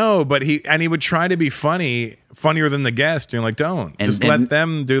Letterman. No, but he would try to be funnier than the guest. You're like, don't. Just let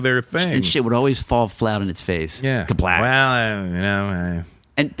them do their thing. And shit would always fall flat on its face. Yeah. Kablack. Well,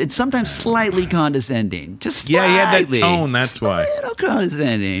 and sometimes slightly condescending. Just slightly. Yeah, he had that tone, that's why. A little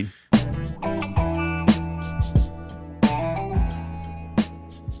condescending.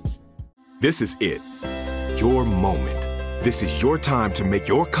 This is it. Your moment. This is your time to make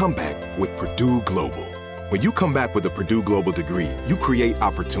your comeback with Purdue Global. When you come back with a Purdue Global degree, you create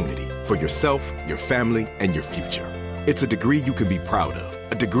opportunity for yourself, your family, and your future. It's a degree you can be proud of,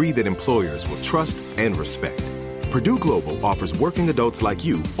 a degree that employers will trust and respect. Purdue Global offers working adults like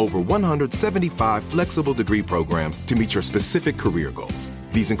you over 175 flexible degree programs to meet your specific career goals.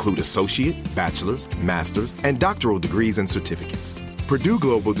 These include associate, bachelor's, master's, and doctoral degrees and certificates. Purdue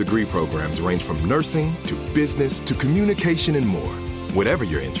Global degree programs range from nursing to business to communication and more. Whatever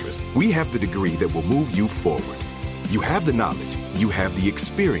your interest, we have the degree that will move you forward. You have the knowledge, you have the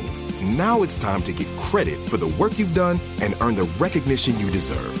experience. Now it's time to get credit for the work you've done and earn the recognition you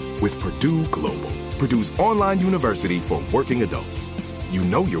deserve with Purdue Global, Purdue's online university for working adults. You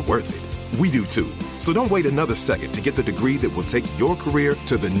know you're worth it. We do too. So don't wait another second to get the degree that will take your career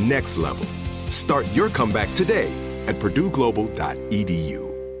to the next level. Start your comeback today at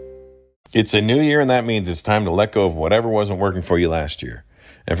purdueglobal.edu. It's a new year, and that means it's time to let go of whatever wasn't working for you last year.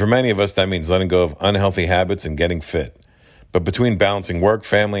 And for many of us, that means letting go of unhealthy habits and getting fit. But between balancing work,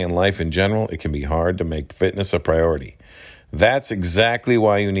 family, and life in general, it can be hard to make fitness a priority. That's exactly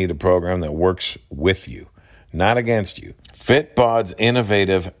why you need a program that works with you, not against you. Fitbod's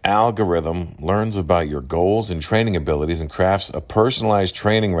innovative algorithm learns about your goals and training abilities and crafts a personalized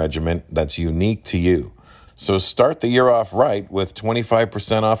training regimen that's unique to you. So start the year off right with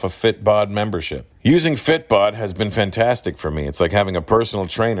 25% off a Fitbod membership. Using Fitbod has been fantastic for me. It's like having a personal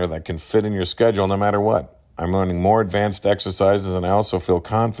trainer that can fit in your schedule no matter what. I'm learning more advanced exercises, and I also feel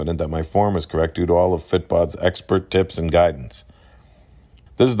confident that my form is correct due to all of Fitbod's expert tips and guidance.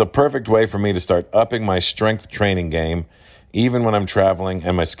 This is the perfect way for me to start upping my strength training game, even when I'm traveling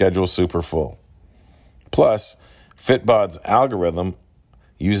and my schedule's super full. Plus, Fitbod's algorithm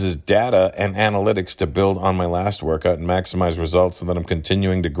uses data and analytics to build on my last workout and maximize results so that I'm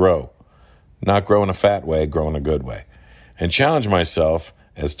continuing to grow. Not grow in a fat way, grow in a good way. And challenge myself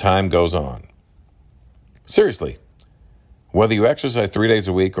as time goes on. Seriously, whether you exercise 3 days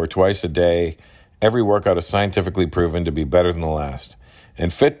a week or twice a day, every workout is scientifically proven to be better than the last.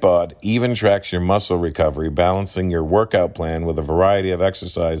 And Fitbod even tracks your muscle recovery, balancing your workout plan with a variety of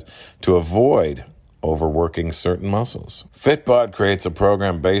exercise to avoid overworking certain muscles. Fitbod creates a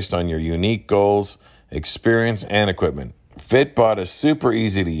program based on your unique goals, experience, and equipment. Fitbod is super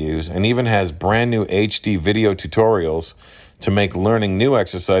easy to use and even has brand new HD video tutorials to make learning new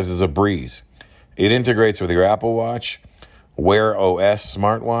exercises a breeze. It integrates with your Apple Watch, Wear OS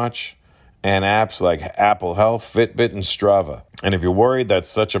smartwatch, and apps like Apple Health, Fitbit, and Strava. And if you're worried that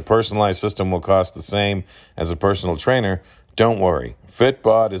such a personalized system will cost the same as a personal trainer, don't worry.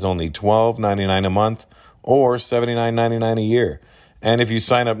 Fitbod is only $12.99 a month or $79.99 a year. And if you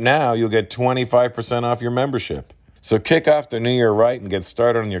sign up now, you'll get 25% off your membership. So kick off the new year right and get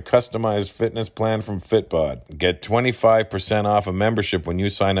started on your customized fitness plan from Fitbod. Get 25% off a membership when you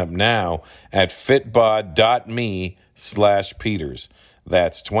sign up now at fitbod.me/Peters.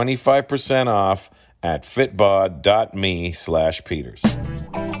 That's 25% off at fitbod.me/Peters.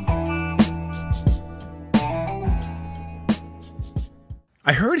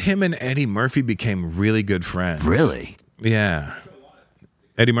 I heard him and Eddie Murphy became really good friends. Really? Yeah.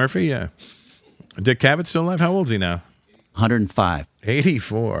 Eddie Murphy, yeah. Dick Cavett still alive? How old is he now? 105.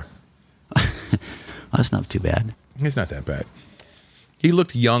 84. Well, that's not too bad. He's not that bad. He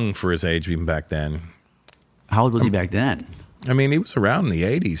looked young for his age even back then. How old was he back then? I mean, he was around in the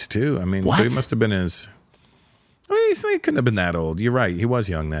 80s, too. I mean, What? so he must have been his... I mean, he couldn't have been that old. You're right. He was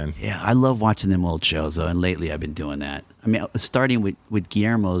young then. Yeah, I love watching them old shows, though, and lately I've been doing that. I mean, starting with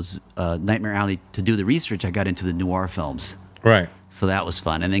Guillermo's Nightmare Alley, to do the research, I got into the noir films. Right. So that was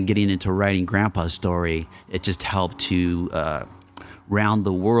fun. And then getting into writing Grandpa's story, it just helped to round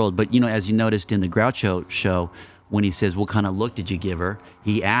the world. But, as you noticed in the Groucho show, when he says, what kind of look did you give her?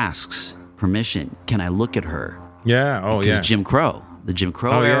 He asks permission. Can I look at her? Yeah. Oh, Because yeah. Jim Crow. The Jim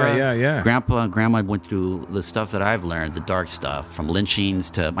Crow Oh, era. yeah. Grandpa and Grandma went through the stuff that I've learned, the dark stuff, from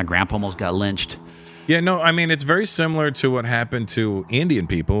lynchings to my grandpa almost got lynched. Yeah, no, I mean, it's very similar to what happened to Indian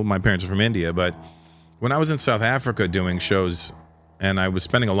people. My parents are from India, but when I was in South Africa doing shows, and I was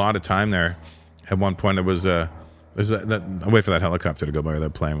spending a lot of time there, at one point I wait for that helicopter to go by, or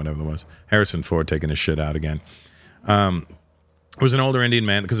that plane, whatever it was. Harrison Ford taking his shit out again. It was an older Indian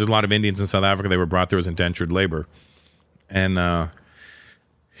man, because there's a lot of Indians in South Africa. They were brought there as indentured labor. And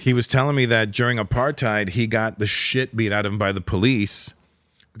he was telling me that during apartheid, he got the shit beat out of him by the police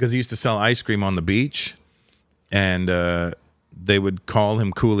because he used to sell ice cream on the beach. And they would call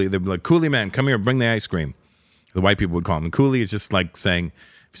him Coolie. They'd be like, Coolie man, come here, bring the ice cream. The white people would call him. And Coolie is just like saying,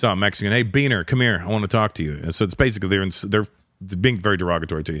 if you saw a Mexican, hey, Beaner, come here, I want to talk to you. And so it's basically they're being very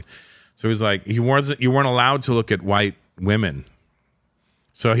derogatory to you. So he's like, you weren't allowed to look at white women.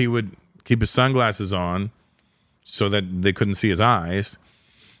 So he would keep his sunglasses on so that they couldn't see his eyes.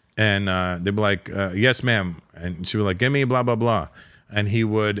 And they'd be like, yes, ma'am. And she'd be like, give me blah, blah, blah. And he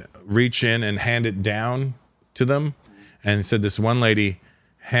would reach in and hand it down to them. And said this one lady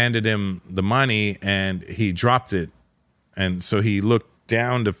handed him the money and he dropped it. And so he looked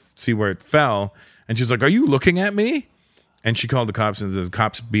down to see where it fell. And she's like, are you looking at me? And she called the cops, and the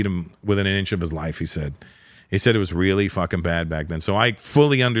cops beat him within an inch of his life, he said. He said it was really fucking bad back then. So I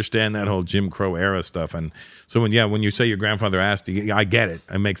fully understand that whole Jim Crow era stuff. And so when you say your grandfather asked, I get it.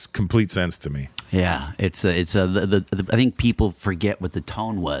 It makes complete sense to me. Yeah, I think people forget what the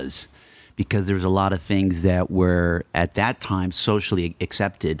tone was, because there was a lot of things that were at that time socially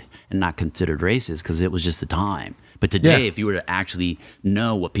accepted and not considered racist because it was just the time. But today, if you were to actually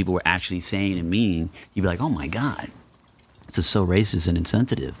know what people were actually saying and meaning, you'd be like, oh my God, this is so racist and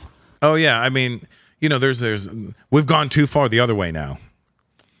insensitive. Oh yeah, I mean, we've gone too far the other way now.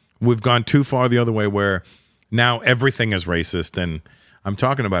 We've gone too far the other way where now everything is racist. And I'm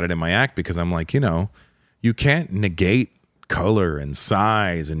talking about it in my act because I'm like, you can't negate color and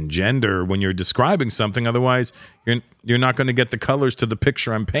size and gender when you're describing something. Otherwise, you're not going to get the colors to the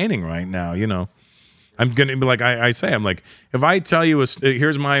picture I'm painting right now, I'm going to be like, I'm like, if I tell you,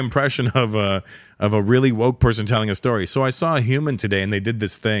 here's my impression of a really woke person telling a story. So I saw a human today and they did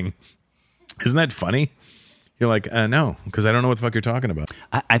this thing. Isn't that funny? You're like, no, because I don't know what the fuck you're talking about.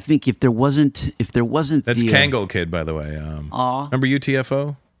 I think if there wasn't That's Kangol Kid, by the way. Remember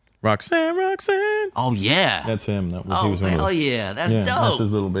UTFO? Roxanne. Oh yeah, That's him. He oh was one of hell those. yeah, that's dope. That's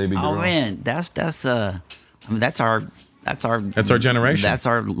his little baby girl. Oh man, that's our That's our generation. That's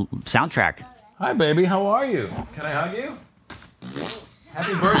our soundtrack. Hi, baby. How are you? Can I hug you?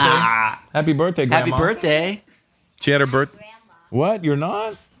 Happy birthday. Happy birthday, Grandma. Happy birthday. She had her birthday. What? You're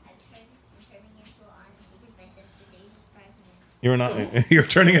not? You're not. You're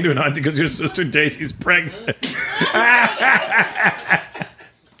turning into an auntie because your sister Daisy's pregnant.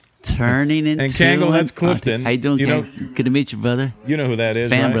 Turning into And Kangol, that's Clifton. How you doing, Kang? Good to meet you, brother. You know who that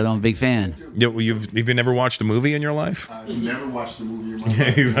is, Fan, right? brother. I'm a big fan. Have you never watched a movie in your life? I've never watched a movie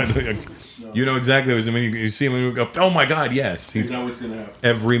in my life. You know exactly what it is. I mean, you see him and you go, oh my God, yes. You know what's going to happen.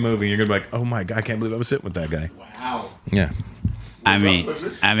 Every movie, you're going to be like, oh my God, I can't believe I was sitting with that guy. Wow. Yeah. I mean,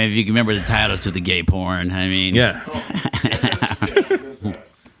 if you can remember the titles to the gay porn, I mean, Yeah.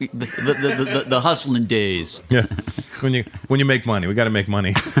 the hustling days. Yeah. When you make money, we got to make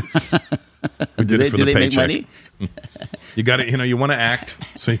money. We did it for do the they make paycheck. money? You got to, you want to act,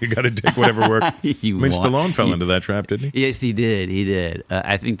 so you got to take whatever work. Stallone fell into that trap, didn't he? Yes, he did. He did.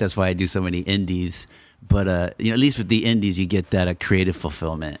 I think that's why I do so many indies. But at least with the indies, you get that creative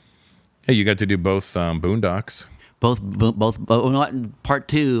fulfillment. Hey, you got to do both Boondocks. Both. Part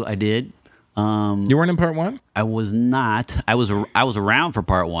 2, I did. You weren't in part 1? I was not. I was around for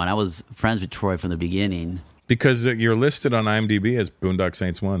part 1. I was friends with Troy from the beginning. Because you're listed on IMDb as Boondock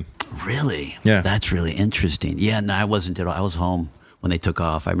Saints 1. Really? Yeah. That's really interesting. Yeah, no, I wasn't at all. I was home when they took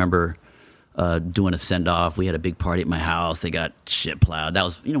off. I remember doing a send-off. We had a big party at my house. They got shit plowed. That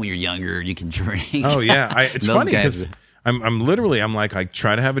was, when you're younger, you can drink. Oh, yeah. It's Those funny guys- because I'm like, I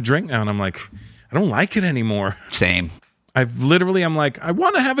try to have a drink now, and I'm like, I don't like it anymore. Same. I'm like, I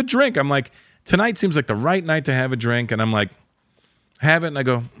want to have a drink. I'm like, tonight seems like the right night to have a drink. And I'm like, have it. And I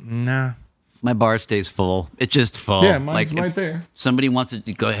go, nah. My bar stays full. It's just full. Yeah, mine's if right there. Somebody wants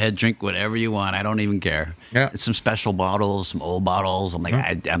to go ahead, drink whatever you want. I don't even care. Yeah. It's some special bottles, some old bottles. I'm like,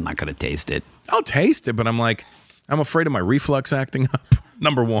 I'm not going to taste it. I'll taste it, but I'm like, I'm afraid of my reflux acting up,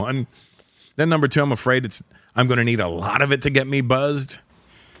 number one. Then number two, I'm afraid I'm going to need a lot of it to get me buzzed.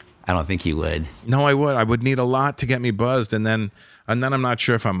 I don't think you would. No, I would. I would need a lot to get me buzzed, and then I'm not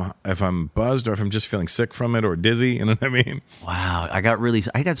sure if I'm buzzed or if I'm just feeling sick from it or dizzy. You know what I mean? Wow, I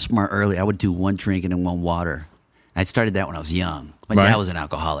got smart early. I would do one drink and then one water. I started that when I was young. My dad was an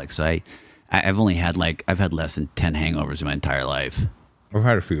alcoholic, so I've only had I've had less than 10 hangovers in my entire life. I've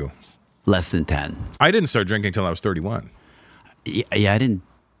had a few. Less than 10. I didn't start drinking until I was 31. Yeah, I didn't.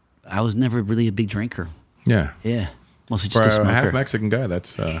 I was never really a big drinker. Yeah. Yeah. Mostly For just a a smoker. half Mexican guy,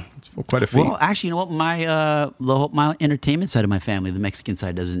 that's quite a feat. Well, actually, you know what? My entertainment side of my family, the Mexican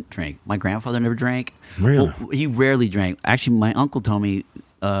side, doesn't drink. My grandfather never drank. Really? Well, he rarely drank. Actually, my uncle told me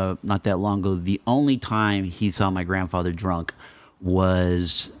not that long ago, the only time he saw my grandfather drunk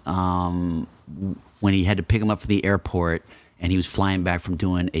was when he had to pick him up from the airport, and he was flying back from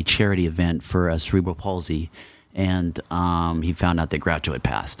doing a charity event for cerebral palsy, and he found out that Groucho had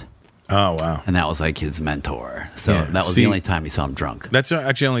passed. Oh, wow. And that was like his mentor. So Yeah. that was the only time he saw him drunk. That's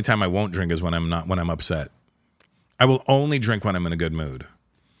actually the only time I won't drink is when I'm upset. I will only drink when I'm in a good mood.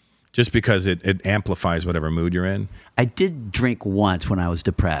 Just because it amplifies whatever mood you're in. I did drink once when I was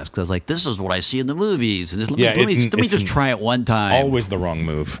depressed because I was like, "This is what I see in the movies." And let me just try it one time. Always the wrong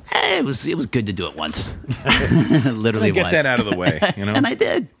move. It was good to do it once. Let Literally me get once. that out of the way, you know. And I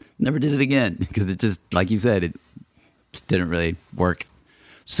did. Never did it again because it just, like you said, it just didn't really work.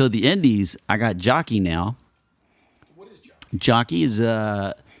 So the Indies, I got Jockey now. What is Jockey? Jockey is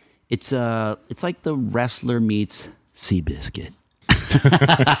it's like the wrestler meets Seabiscuit.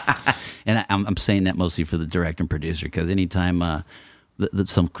 And I'm saying that mostly for the director and producer because anytime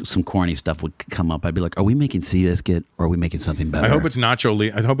some corny stuff would come up, I'd be like, "Are we making Seabiscuit or are we making something better?" I hope it's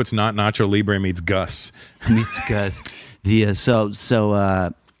I hope it's not Nacho Libre meets Gus. Meets Gus. It's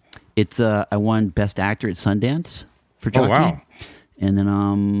I won Best Actor at Sundance for Jockey. Oh, wow. And then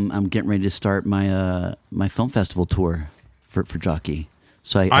I'm getting ready to start my my film festival tour for Jockey.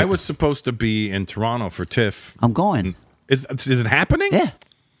 So I was supposed to be in Toronto for TIFF. I'm going. Is it happening? Yeah.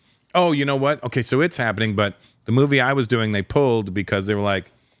 Oh, you know what? Okay, so it's happening, but the movie I was doing, they pulled because they were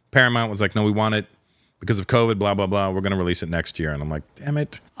like, Paramount was like, no, we want it because of COVID, blah, blah, blah. We're going to release it next year. And I'm like, damn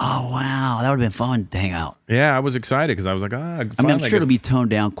it. Oh, wow. That would have been fun to hang out. Yeah, I was excited because I was like, I'm sure it'll be toned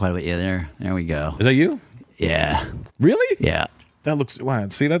down quite a bit. Yeah, there we go. Is that you? Yeah. Really? Yeah. That looks, wow.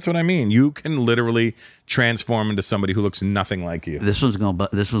 See, that's what I mean. You can literally transform into somebody who looks nothing like you. This one's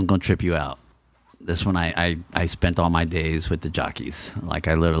gonna trip you out. This one, I spent all my days with the jockeys. Like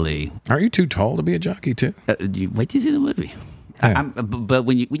I literally. Aren't you too tall to be a jockey too? You wait till you see the movie. Yeah. But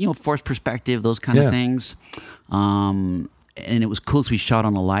when you force perspective, those kind of things, and it was cool because we shot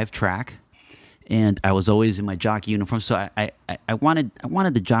on a live track, and I was always in my jockey uniform. So I wanted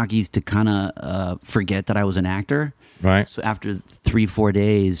the jockeys to kind of forget that I was an actor. Right. So after 3-4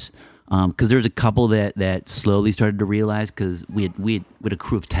 days, because there was a couple that slowly started to realize because we had a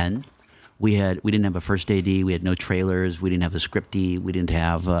crew of 10. We didn't have a first AD. We had no trailers. We didn't have a scripty. We didn't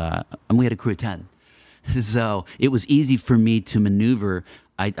have, and we had a crew of 10. So it was easy for me to maneuver.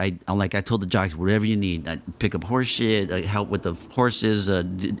 I told the jockeys, whatever you need. I'd pick up horse shit, I'd help with the horses,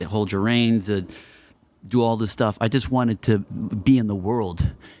 hold your reins, do all this stuff. I just wanted to be in the world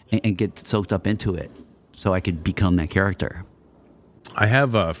and get soaked up into it so I could become that character. I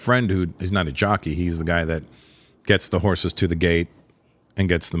have a friend who is not a jockey. He's the guy that gets the horses to the gate and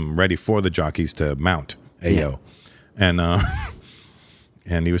gets them ready for the jockeys to mount. Ayo. Yeah.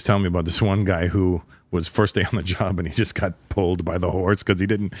 And he was telling me about this one guy who was first day on the job and he just got pulled by the horse because he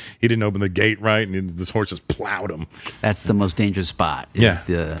didn't open the gate right and this horse just plowed him. That's the most dangerous spot. Is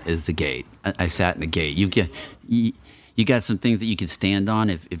the gate. I sat in the gate. You got some things that you can stand on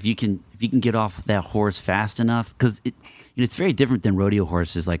if you can get off that horse fast enough because it's very different than rodeo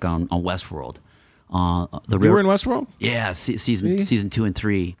horses like on Westworld. You were in Westworld? Yeah, season 2 and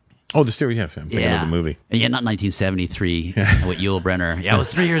 3. Oh, the series, yeah. I'm thinking of the movie. Yeah, not 1973 with Yul Brynner. Yeah, I was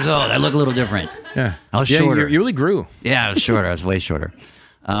 3 years old. I look a little different. Yeah. I was shorter. You really grew. Yeah, I was shorter. I was way shorter.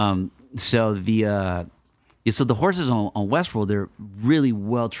 So the Yeah, so the horses on Westworld, they're really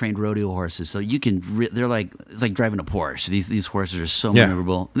well trained rodeo horses. So you can, they're like, it's like driving a Porsche. These horses are so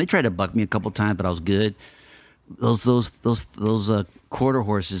maneuverable. And they tried to buck me a couple times, but I was good. Those quarter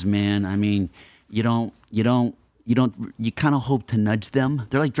horses, man. I mean, you kind of hope to nudge them.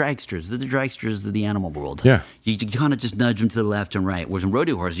 They're like dragsters. They're the dragsters of the animal world. Yeah. You kind of just nudge them to the left and right. Whereas in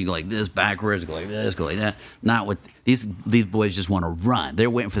rodeo horses, you go like this, backwards, go like this, go like that. Not with these boys just want to run.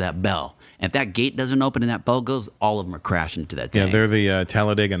 They're waiting for that bell. And if that gate doesn't open and that bell goes, all of them are crashing into that thing. Yeah, they're the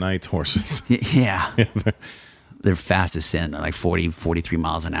Talladega Nights horses. Yeah. They're fast as sin. They're like 40, 43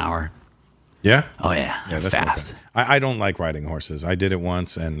 miles an hour. Yeah? Oh, yeah. Yeah, that's fast. I don't like riding horses. I did it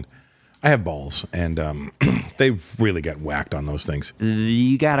once, and I have balls, and they really get whacked on those things.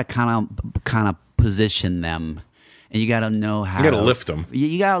 You got to kind of position them. And you got to know how. You got to lift them.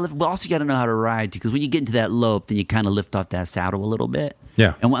 You got to lift, but also you got to know how to ride, because when you get into that lope, then you kind of lift off that saddle a little bit.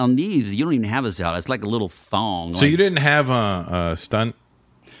 Yeah. And on these, you don't even have a saddle. It's like a little thong. So you didn't have a stunt?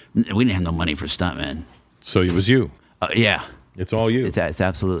 We didn't have no money for stuntmen. So it was you? Yeah. It's all you? It's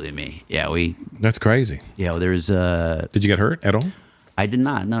absolutely me. Yeah, That's crazy. Yeah, there's. Did you get hurt at all? I did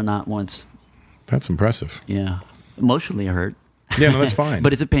not. No, not once. That's impressive. Yeah. Emotionally hurt. Yeah, no, that's fine.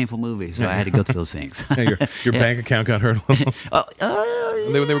 But it's a painful movie, so I had to go through those things. Yeah, your bank account got hurt a little.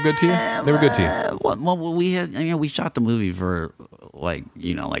 They were good to you? They were good to you? Well, we shot the movie for like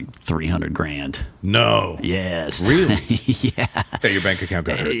 $300,000. No. Yes. Really? Yeah. Yeah, your bank account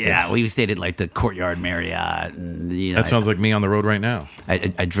got hurt. Yeah, we stayed at like the Courtyard Marriott. And, that sounds like me on the road right now.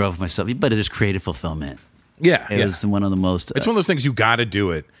 I drove myself, but it is creative fulfillment. Yeah. It was one of the most. It's one of those things you got to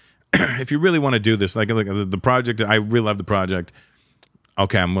do it. If you really want to do this, like the project, I really love the project.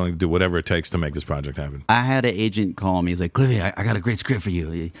 Okay, I'm willing to do whatever it takes to make this project happen. I had an agent call me. He's like, Cliffy, I got a great script for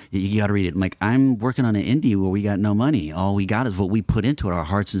you. You got to read it. I'm like, I'm working on an indie where we got no money. All we got is what we put into it, our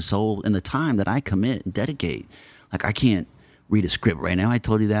hearts and soul, and the time that I commit and dedicate. Like, I can't read a script right now. I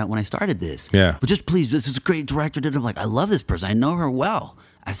told you that when I started this. Yeah. But just please, this is a great director. I'm like, I love this person. I know her well.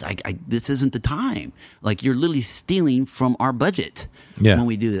 This isn't the time. Like, you're literally stealing from our budget when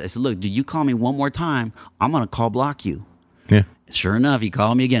we do this. I said, look, do you call me one more time, I'm going to call block you. Yeah. Sure enough, he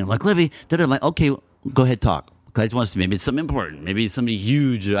called me again. I'm like, Livy, they're like, okay, go ahead, talk. I just want to see, maybe it's something important. Maybe it's something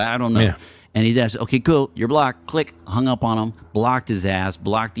huge. I don't know. Yeah. And he does, okay, cool, you're blocked. Click, hung up on him, blocked his ass,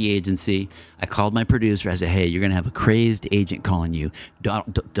 blocked the agency. I called my producer. I said, hey, you're going to have a crazy agent calling you.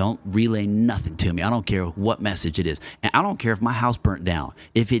 Don't relay nothing to me. I don't care what message it is. And I don't care if my house burnt down.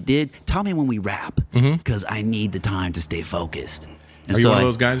 If it did, tell me when we wrap, because I need the time to stay focused. And Are you one of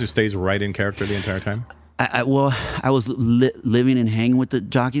those guys who stays right in character the entire time? I was living and hanging with the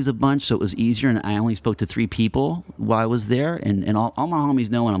jockeys a bunch, so it was easier, and I only spoke to 3 people while I was there, and all my homies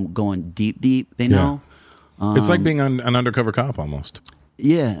know when I'm going deep, they know. It's like being an undercover cop almost.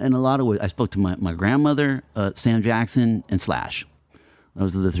 Yeah, in a lot of ways. I spoke to my grandmother, Sam Jackson, and Slash.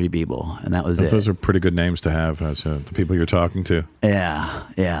 Those are the 3 people, and that was it. Those are pretty good names to have as the people you're talking to.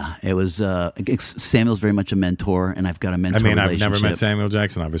 Yeah. It was Samuel's very much a mentor, and I've got a mentor relationship. I've never met Samuel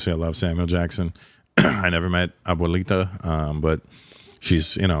Jackson. Obviously, I love Samuel Jackson. I never met Abuelita, but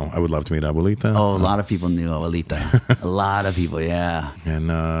she's, I would love to meet Abuelita. Oh, a lot of people knew Abuelita. A lot of people, yeah.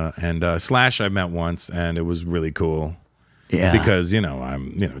 And Slash I met once, and it was really cool. Yeah. Because,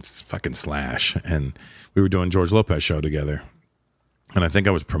 it's fucking Slash. And we were doing George Lopez show together. And I think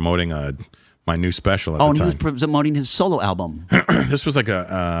I was promoting my new special at the time. Oh, and he was promoting his solo album. This was like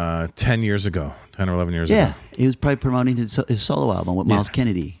 10 years ago, 10 or 11 years ago. Yeah, he was probably promoting his solo album with Miles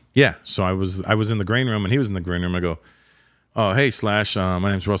Kennedy. Yeah, so I was in the green room, and he was in the green room. I go, oh, hey, Slash, my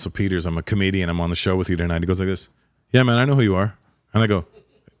name's Russell Peters. I'm a comedian. I'm on the show with you tonight. He goes like this, yeah, man, I know who you are. And I go,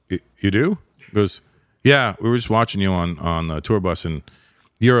 you do? He goes, yeah, we were just watching you on the tour bus in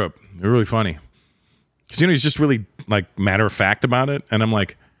Europe. You're really funny. Because, he's just really, like, matter-of-fact about it. And I'm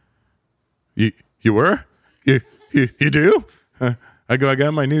like, you were? You do? I go, I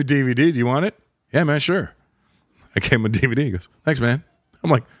got my new DVD. Do you want it? Yeah, man, sure. I gave him a DVD. He goes, thanks, man. I'm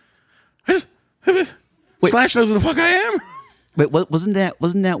like, wait, Slash knows who the fuck I am? Wait, wasn't that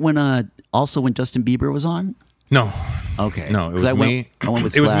when Justin Bieber was on? No. Okay. No, it was me. I went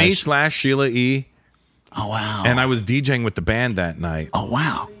with it was me, Slash, Sheila E. Oh, wow. And I was DJing with the band that night. Oh,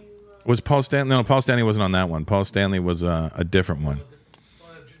 wow. Was Paul Stanley? No, Paul Stanley wasn't on that one. Paul Stanley was a different one.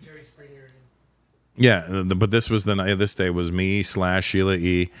 Yeah, but this was this day was me, Slash, Sheila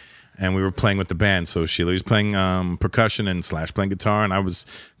E., and we were playing with the band. So Sheila was playing percussion and Slash playing guitar, and I was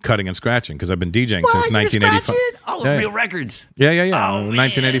cutting and scratching because I've been DJing since 1985. Oh, yeah, Real Records. Yeah. Oh,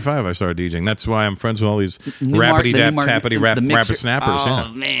 1985, I started DJing. That's why I'm friends with all these rappity dap tappity rap rapper snappers. Oh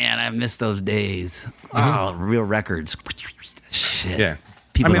man, I miss those days. Oh, Real Records. Shit. Yeah.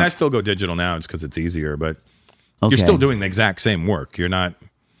 I still go digital now. It's because it's easier, but You're Okay. still doing the exact same work. You're not.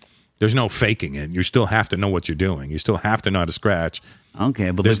 There's no faking it. You still have to know what you're doing. You still have to know how to scratch.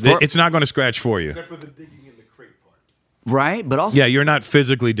 Okay, but It's not going to scratch for you. Except for the digging in the crate part. right, but also Yeah, you're not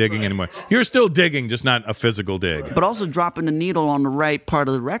physically digging anymore. You're still digging, just not a physical dig. but also dropping the needle on the right part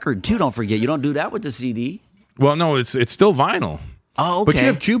of the record too. Don't forget, you don't do that with the CD. Well, no, it's still vinyl. Oh, okay. But you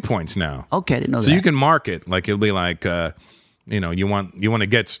have cue points now. Okay, I didn't know So that. you can mark it. Like it'll be like, you want to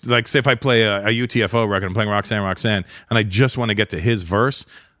get like say if I play a UTFO record, I'm playing Roxanne, and I just want to get to his verse,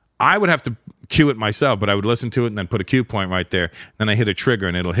 I would have to cue it myself, but I would listen to it and then put a cue point right there. Then I hit a trigger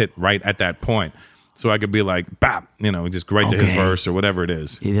and it'll hit right at that point. So I could be like, bap, just right to his Okay. verse or whatever it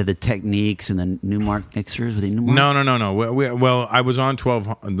is. You had the techniques and the Newmark mixers. Were they Newmark? No. Well, I was on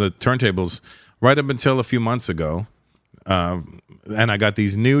the turntables right up until a few months ago, and I got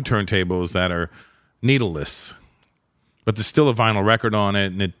these new turntables that are needleless, but there's still a vinyl record on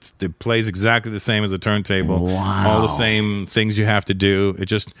it, and it plays exactly the same as a turntable. Wow. All the same things you have to do. It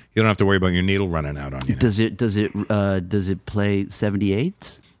just you don't have to worry about your needle running out on you. Does it play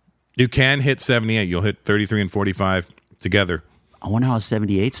 78s? You can hit 78. You'll hit 33 and 45 together. I wonder how a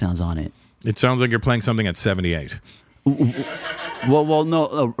 78 sounds on it. It sounds like you're playing something at 78. Well,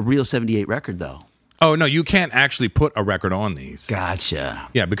 no, a real 78 record though. Oh no, you can't actually put a record on these. Gotcha.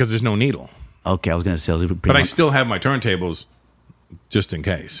 Yeah, because there's no needle. Okay, I was gonna say, But I still have my turntables just in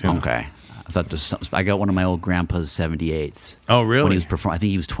case. you know. Okay, I thought I got one of my old grandpa's 78s. Oh, really? When he was performing, I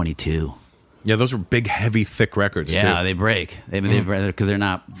think he was 22. Yeah, those are big, heavy, thick records Yeah, too. they break. They break because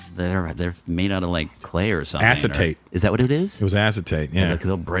they're made out of like clay or something. Acetate. Is that what it is? It was acetate. Yeah,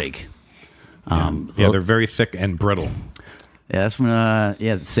 They'll break. yeah, they're very thick and brittle. Yeah, that's when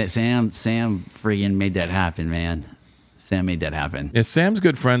Sam friggin' made that happen, man. Sam made that happen. Yeah, Sam's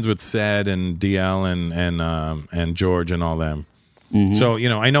good friends with Sed and DL and George and all them. Mm-hmm. So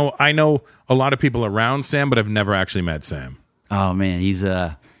I know a lot of people around Sam, but I've never actually met Sam. Oh man, he's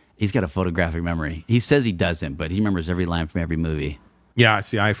got a photographic memory. He says he doesn't, but he remembers every line from every movie. Yeah,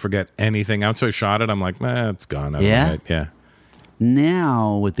 see, I forget anything. Once I shot it, I'm like, it's gone. Out Yeah? of my head. Yeah.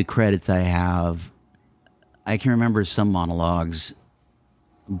 Now with the credits I have, I can remember some monologues,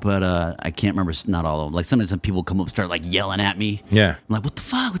 but I can't remember not all of them. Like sometimes some people come up and start like yelling at me. Yeah. I'm like, what the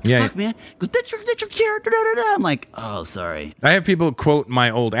fuck? What the Yeah. fuck, man? He goes, that's your character. Da, da, da. I'm like, oh, sorry. I have people quote my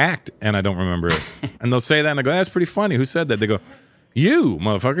old act, and I don't remember it. And they'll say that, and I go, that's pretty funny. Who said that? They go, you,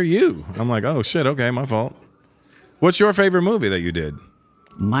 motherfucker, you. I'm like, oh, shit, okay, my fault. What's your favorite movie that you did?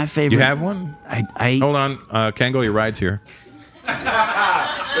 My favorite. You have one? I Hold on. Kango, your ride's here. Thank you.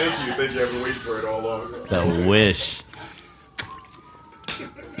 I've been waiting for it all along. The wish.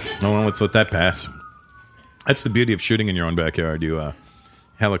 No, well, let's let that pass. That's the beauty of shooting in your own backyard. You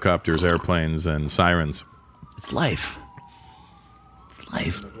helicopters, airplanes, and sirens. It's life. It's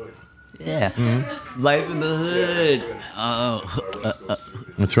life. Yeah. Life in the hood. Oh,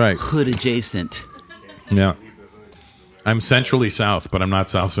 That's right. hood adjacent. Yeah. I'm centrally south, but I'm not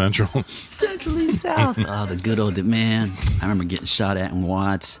south central. Centrally south. Oh, the good old man. I remember getting shot at in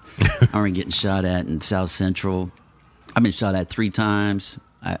Watts. I remember getting shot at in South Central. I've been shot at 3 times.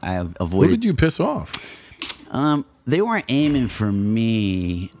 I have Who avoided. did you piss off? They weren't aiming for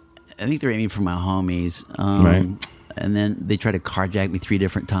me. I think they were aiming for my homies. Right. And then they tried to carjack me 3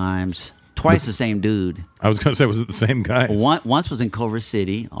 different times. Twice the same dude. I was going to say, was it the same guys? Once was in Culver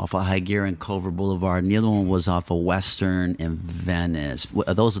City, off of High Gear and Culver Boulevard, and the other one was off of Western and Venice.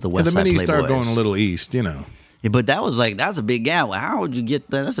 Those are the Yeah, West the Side minute you Playboys. start going a little east, Yeah, but that's a big gap. How would you get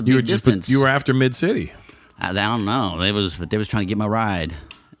that? That's a big distance. You were after Mid-City. I don't know. They was trying to get my ride,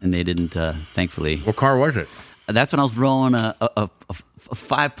 and they didn't. Thankfully, What car was it? that's when I was rolling a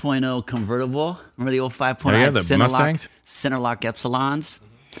 5.0 convertible. Remember the old 5.0? Yeah, I had the Mustangs? Center lock Epsilons,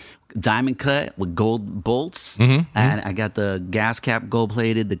 diamond cut with gold bolts. Mm-hmm, And I got the gas cap gold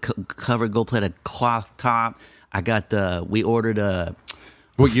plated, the cover gold plated, cloth top. I got we ordered a.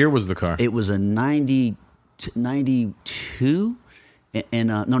 What year was the car? It was a 92. And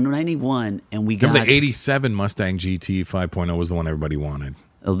no, 91, and we got Remember the 87 Mustang GT 5.0 was the one everybody wanted.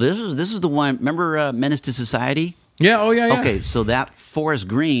 Oh, this is the one. Remember Menace to Society? Yeah, oh yeah. Okay, so that forest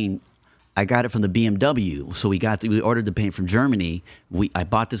green, I got it from the BMW. So we ordered the paint from Germany. I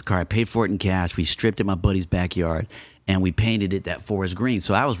bought this car. I paid for it in cash. We stripped it in my buddy's backyard, and we painted it that forest green.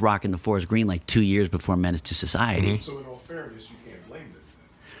 So I was rocking the forest green like 2 years before Menace to Society. So in all fairness, you can't blame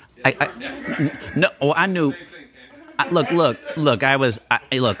them. No, well, I knew. Look. I was.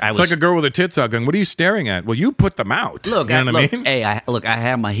 It's like a girl with her tits out going, what are you staring at? Well, you put them out. Look, you know what I mean? Hey, I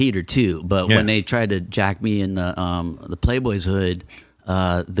had my heater too, but Yeah. when they tried to jack me in the Playboy's hood,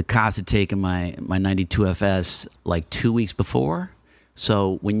 the cops had taken my 92 FS like 2 weeks before.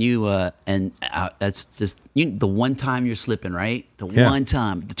 So when you that's just the one time you're slipping, right? The Yeah. one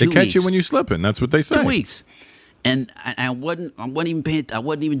time. The They 2 catch weeks. you when you slipping. That's what they say. 2 weeks, and I wasn't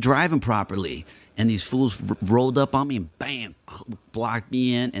even driving properly, and these fools rolled up on me and bam, blocked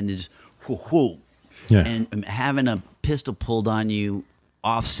me in, and just whoo. Yeah. And having a pistol pulled on you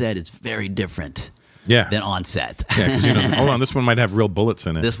offset is very different. Yeah. Than on set. Yeah, 'cause, hold on, this one might have real bullets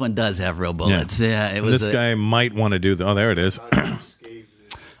in it. This one does have real bullets. Yeah, it was. This guy might want to do the. Oh, there it is.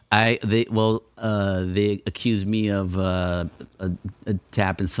 They accused me of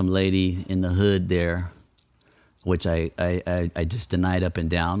tapping some lady in the hood there, which I just denied up and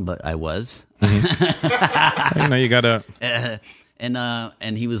down, but I was. You gotta.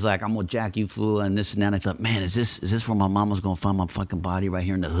 And he was like, "I'm gonna jack you, fool," and this and that. And I thought, man, is this where my mom was gonna find my fucking body right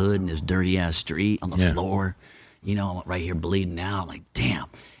here in the hood in this dirty ass street on the floor, right here bleeding out? I'm like, damn.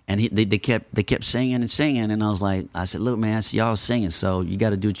 And they kept singing and singing, and I said, look, man, I see y'all singing, so you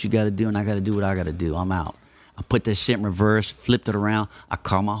got to do what you got to do, and I got to do what I got to do. I'm out. I put that shit in reverse, flipped it around. I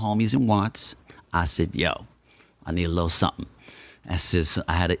called my homies in Watts. I said, yo, I need a little something. I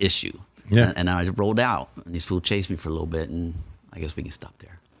had an issue. Yeah. And I just rolled out, and these fools chased me for a little bit, and I guess we can stop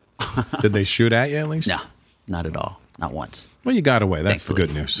there. Did they shoot at you at least? No, not at all. Not once. Well, you got away. That's Thankfully.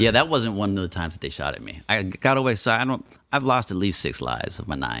 the good news. Yeah, that wasn't one of the times that they shot at me. I got away, so I've lost at least 6 lives of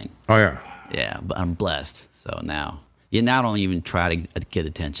my 9. Oh, yeah. Yeah, but I'm blessed. So now I don't even try to get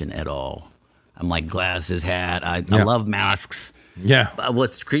attention at all. I'm like glasses, hat. I love masks. Yeah. But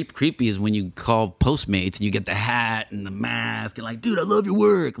what's creepy is when you call Postmates and you get the hat and the mask and like, dude, I love your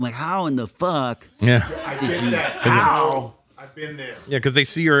work. I'm like, how in the fuck? Yeah. How? I've been there. Yeah, because they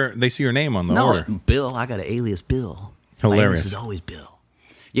see your name on the No, order. Bill. I got an alias Bill. Hilarious. My alias is always Bill.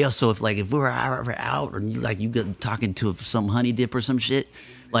 Yeah, so if we're ever out or you get talking to some honey dip or some shit,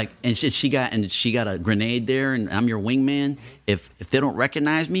 she got a grenade there and I'm your wingman. If they don't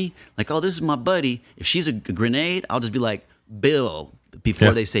recognize me, like, oh, this is my buddy. If she's a grenade, I'll just be like, Bill,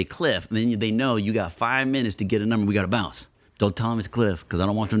 before they say Cliff, and then they know you got 5 minutes to get a number. We got to bounce. Don't tell them it's Cliff because I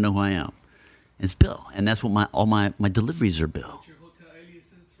don't want them to know who I am. It's Bill, and that's what all my deliveries are. Bill.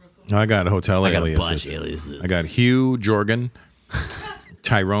 I got hotel I got aliases. a bunch of aliases. I got Hugh Jorgen,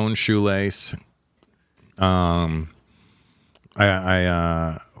 Tyrone Shoelace. What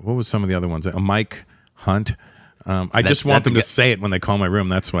was some of the other ones? Mike Hunt. I just want them to say it when they call my room.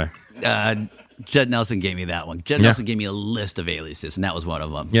 That's why. Judd Nelson gave me that one. Judd Nelson gave me a list of aliases, and that was one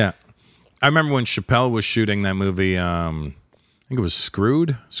of them. Yeah, I remember when Chappelle was shooting that movie. I think it was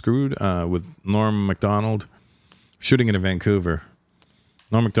Screwed with Norm Macdonald, shooting it in Vancouver.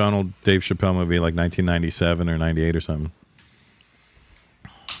 Norm Macdonald, Dave Chappelle movie, like 1997 or 98 or something.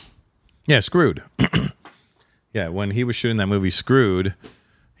 Yeah, Screwed. Yeah, when he was shooting that movie, Screwed,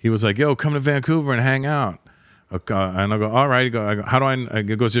 he was like, "Yo, come to Vancouver and hang out." And I go, "All right." I go, "How do I?"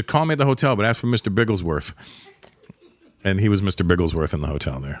 He goes, "Just call me at the hotel, but ask for Mr. Bigglesworth." And he was Mr. Bigglesworth in the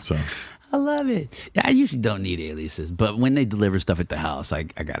hotel there. So I love it. Yeah, I usually don't need aliases, but when they deliver stuff at the house, I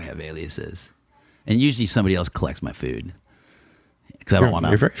gotta have aliases. And usually somebody else collects my food because I don't want to.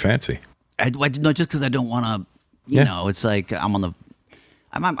 You're very fancy. No, just because I don't want to. You know, it's like I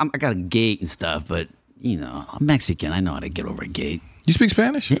got a gate and stuff, but I'm Mexican. I know how to get over a gate. You speak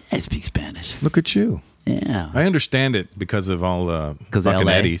Spanish? Yeah, I speak Spanish. Look at you. Yeah, I understand it because of all fucking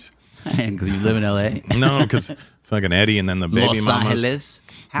LA? Eddies. Because you live in L.A. No, because fucking Eddie and then the baby Los mamas. Angeles.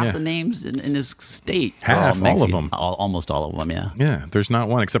 Half the names in this state. Half, all of them. Almost all of them, yeah. Yeah, there's not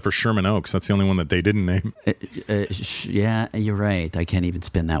one except for Sherman Oaks. That's the only one that they didn't name. Yeah, you're right. I can't even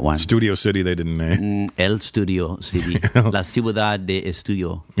spin that one. Studio City, they didn't name. El Studio City. La Ciudad de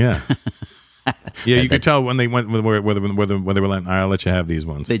Estudio. Yeah. Yeah, you could tell when they went where they were like, I'll let you have these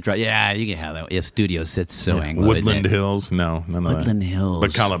ones. They try, yeah, you can have that. Yeah, Studio sits sewing. Yeah. Woodland Hills, no, none of that. Woodland Hills.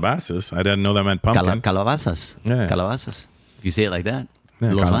 But Calabasas, I didn't know that meant pumpkin. Calabasas. Yeah. Calabasas. If you say it like that.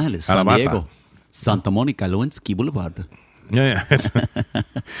 Yeah, Los Angeles, San Calabasa. Diego, Santa Monica, Lewinsky Boulevard. Yeah.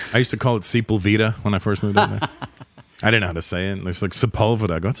 I used to call it Sepulveda when I first moved out there. I didn't know how to say it. There's like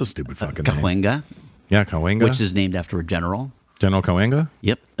Sepulveda. I go, that's a stupid fucking name. Cahuenga. Yeah, Cahuenga. Which is named after a general. General Cahuenga?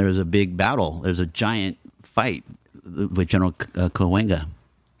 Yep. There was a big battle. There's a giant fight with General Cahuenga.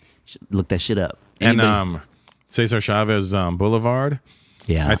 Look that shit up. Anybody? And Cesar Chavez Boulevard.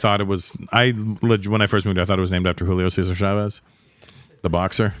 Yeah. I thought it was, when I first moved, I thought it was named after Julio Cesar Chavez, the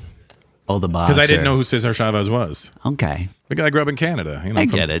boxer. Oh, the boxer. Because I didn't know who Cesar Chavez was. Okay. Because I grew up in Canada. I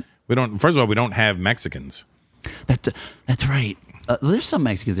get it. First of all, we don't have Mexicans. That's right. There's some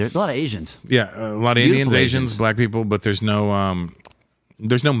Mexicans there. A lot of Asians. Yeah, a lot of Indians, Asians, black people, but there's no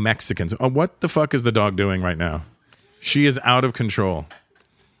Mexicans. Oh, what the fuck is the dog doing right now? She is out of control.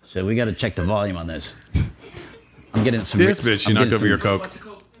 So we got to check the volume on this. I'm getting some. This bitch, she knocked over your Coke.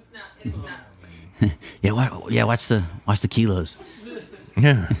 Yeah, watch the kilos.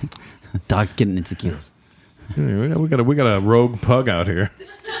 Yeah. Dog's getting into the kilos. Yeah, we got a rogue pug out here.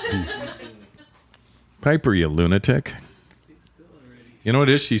 Piper, you lunatic. You know what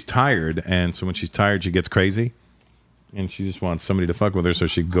it is? She's tired, and so when she's tired, she gets crazy, and she just wants somebody to fuck with her so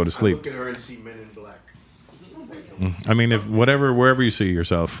she can go to sleep. Look at her and see Men in Black. I mean, if wherever you see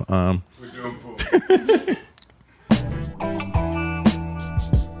yourself. We're doing pool.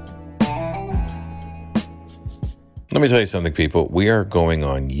 Let me tell you something, people. We are going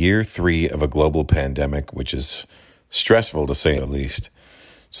on year 3 of a global pandemic, which is stressful to say the least.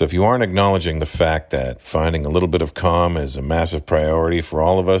 So if you aren't acknowledging the fact that finding a little bit of calm is a massive priority for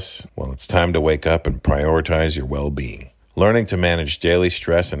all of us, well, it's time to wake up and prioritize your well-being. Learning to manage daily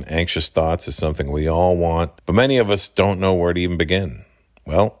stress and anxious thoughts is something we all want, but many of us don't know where to even begin.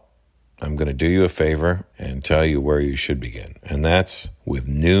 Well, I'm going to do you a favor and tell you where you should begin. And that's with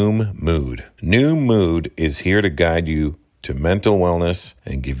Noom Mood. Noom Mood is here to guide you to mental wellness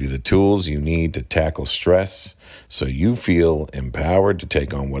and give you the tools you need to tackle stress so you feel empowered to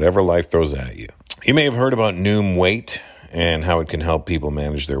take on whatever life throws at you. You may have heard about Noom Weight and how it can help people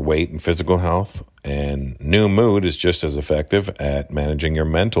manage their weight and physical health. And Noom Mood is just as effective at managing your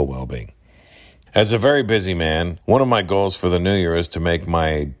mental well-being. As a very busy man, one of my goals for the new year is to make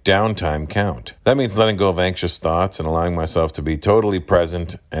my downtime count. That means letting go of anxious thoughts and allowing myself to be totally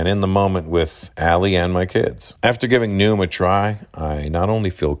present and in the moment with Allie and my kids. After giving Noom a try, I not only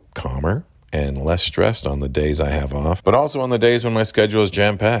feel calmer and less stressed on the days I have off, but also on the days when my schedule is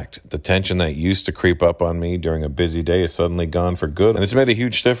jam-packed. The tension that used to creep up on me during a busy day is suddenly gone for good, and it's made a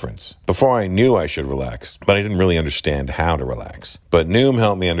huge difference. Before I knew I should relax, but I didn't really understand how to relax. But Noom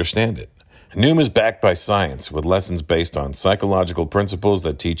helped me understand it. Noom is backed by science with lessons based on psychological principles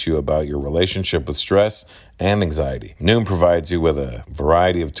that teach you about your relationship with stress and anxiety. Noom provides you with a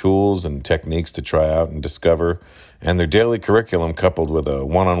variety of tools and techniques to try out and discover, and their daily curriculum coupled with a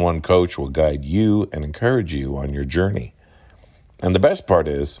one-on-one coach will guide you and encourage you on your journey. And the best part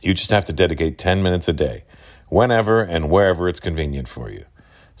is, you just have to dedicate 10 minutes a day, whenever and wherever it's convenient for you.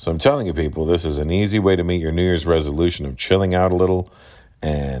 So I'm telling you people, this is an easy way to meet your New Year's resolution of chilling out a little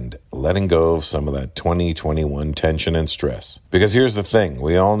and letting go of some of that 2021 tension and stress. Because here's the thing,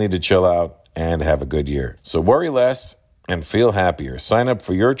 we all need to chill out and have a good year. So worry less and feel happier. Sign up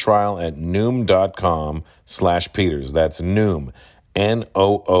for your trial at Noom.com/Peters. That's Noom,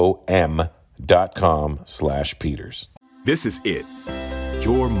 NOOM.com/Peters. This is it.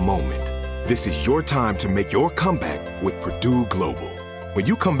 Your moment. This is your time to make your comeback with Purdue Global. When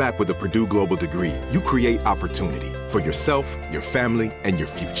you come back with a Purdue Global degree, you create opportunity for yourself, your family, and your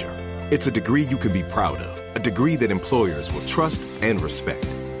future. It's a degree you can be proud of, a degree that employers will trust and respect.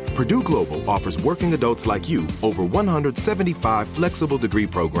 Purdue Global offers working adults like you over 175 flexible degree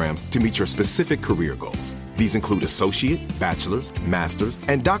programs to meet your specific career goals. These include associate, bachelor's, master's,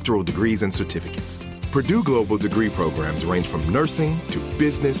 and doctoral degrees and certificates. Purdue Global degree programs range from nursing to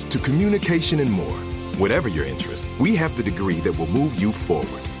business to communication and more. Whatever your interest, we have the degree that will move you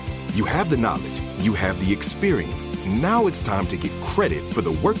forward. You have the knowledge, you have the experience. Now it's time to get credit for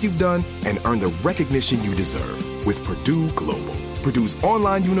the work you've done and earn the recognition you deserve with Purdue Global, Purdue's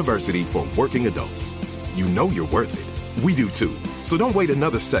online university for working adults. You know you're worth it. We do too. So don't wait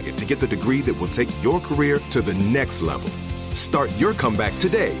another second to get the degree that will take your career to the next level. Start your comeback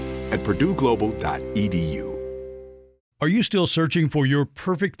today at purdueglobal.edu. Are you still searching for your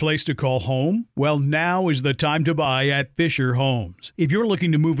perfect place to call home? Well, now is the time to buy at Fisher Homes. If you're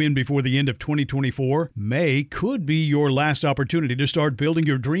looking to move in before the end of 2024, May could be your last opportunity to start building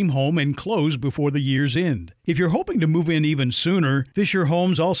your dream home and close before the year's end. If you're hoping to move in even sooner, Fisher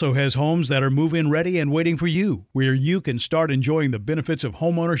Homes also has homes that are move-in ready and waiting for you, where you can start enjoying the benefits of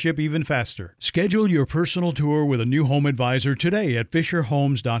homeownership even faster. Schedule your personal tour with a new home advisor today at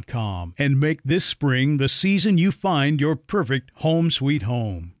FisherHomes.com and make this spring the season you find your perfect home sweet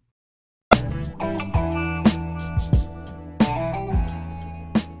home.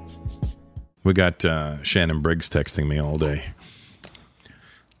 We got Shannon Briggs texting me all day.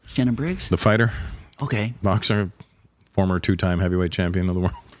 Shannon Briggs? The fighter. Okay. Boxer, former 2-time heavyweight champion of the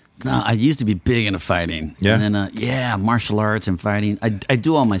world. No, I used to be big into fighting. Yeah? And then, martial arts and fighting. I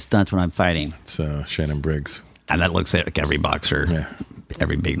do all my stunts when I'm fighting. It's Shannon Briggs. And that looks like every boxer. Yeah.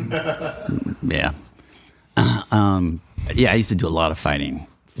 Every big. Yeah. Yeah, I used to do a lot of fighting.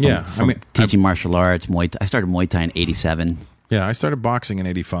 From teaching martial arts, Muay Thai. I started Muay Thai in 87. Yeah, I started boxing in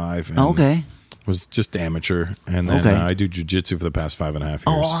 85. Oh, okay. Was just amateur. And then I do jiu-jitsu for the past 5.5 years.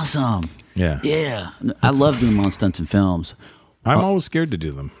 Oh, awesome. Yeah. Yeah. I love doing my own stunts and films. I'm always scared to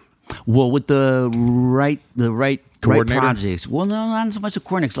do them. Well, with the right Coordinator? projects. Well, no, not so much the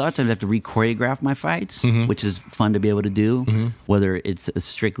coordinates. A lot of times I have to re-choreograph my fights, which is fun to be able to do, whether it's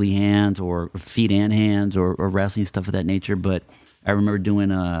strictly hands or feet and hands or wrestling, stuff of that nature. But I remember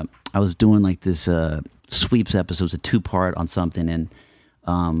doing I was doing like this sweeps episodes, a 2-part on something, and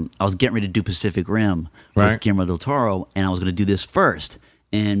I was getting ready to do Pacific Rim with Guillermo del Toro, and I was going to do this first.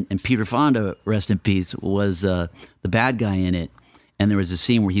 And Peter Fonda, rest in peace, was the bad guy in it. And there was a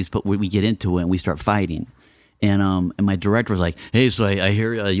scene where we get into it and we start fighting. And my director was like, "Hey, so I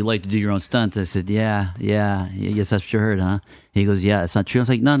hear you like to do your own stunts." I said, "Yeah, yes, that's what you heard, huh?" He goes, "Yeah, it's not true." I was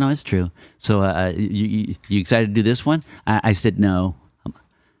like, "No, it's true." So you excited to do this one? I said, "No."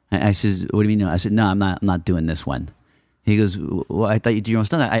 I said, "What do you mean no?" I said, "No, I'm not doing this one." He goes, "Well, I thought you do your own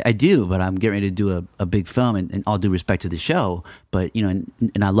stunt." I do, but I'm getting ready to do a big film, and all due respect to the show, but and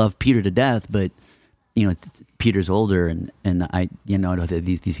I love Peter to death, but Peter's older, and I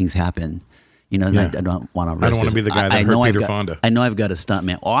these things happen. I don't want to. I don't want to be the guy that hurt Peter Fonda. I know I've got a stunt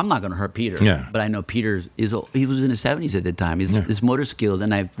man. Oh, I'm not going to hurt Peter. Yeah. But I know Peter he was in his 70s at the time. His motor skills,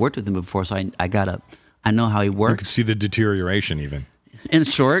 and I've worked with him before, so I know how he works. You could see the deterioration even. In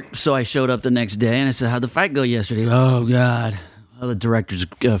short, so I showed up the next day and I said, "How'd the fight go yesterday?" "Oh, God." Well, the director's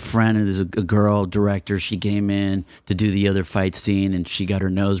friend, and there's a girl director. She came in to do the other fight scene, and she got her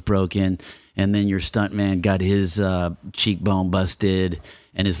nose broken. And then your stuntman got his cheekbone busted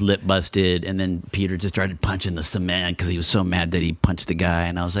and his lip busted. And then Peter just started punching the cement because he was so mad that he punched the guy.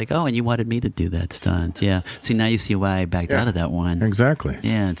 And I was like, "Oh, and you wanted me to do that stunt." Yeah. See, now you see why I backed out of that one. Exactly.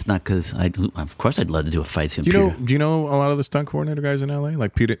 Yeah, it's not because of course I'd love to do a fight scene. Do you know a lot of the stunt coordinator guys in LA?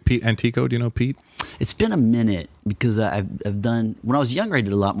 Like Pete Antico? Do you know Pete? It's been a minute because I've done, when I was younger, I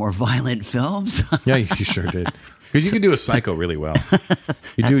did a lot more violent films. Yeah, you sure did. Because you can do a psycho really well.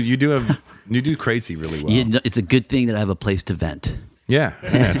 You do crazy really well. It's a good thing that I have a place to vent. Yeah,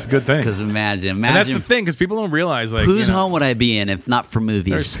 it's a good thing. Because imagine. And that's the thing, because people don't realize, like, whose home would I be in if not for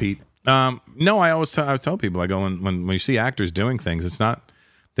movies? There's Pete. No, I always tell people, I go, when you see actors doing things, it's not,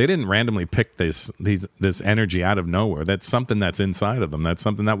 they didn't randomly pick this energy out of nowhere. That's something that's inside of them. That's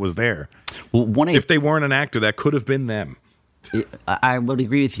something that was there. Well, if they weren't an actor, that could have been them. I would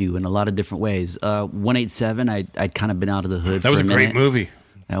agree with you in a lot of different ways. 187, I'd kind of been out of the hood. That was a great movie.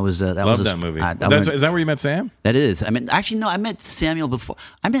 Love that movie. Is that where you met Sam? That is. I mean, actually, no. I met Samuel before.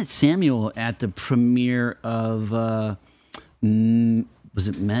 I met Samuel at the premiere of was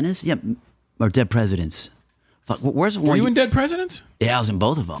it Menace? Yeah, or Dead Presidents. Fuck, were you in Dead Presidents? Yeah, I was in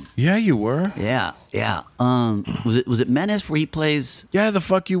both of them. Yeah, you were. Yeah. Was it Menace where he plays? Yeah, the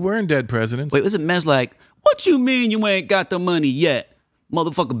fuck you were in Dead Presidents. Wait, was it Menace like, "What you mean you ain't got the money yet?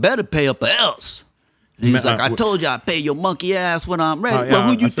 Motherfucker better pay up or else." And he's like, "I told you I'd pay your monkey ass when I'm ready." Well,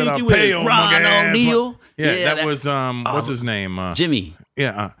 who you think you is? Ron O'Neal? Yeah, that was, what's his name? Jimmy.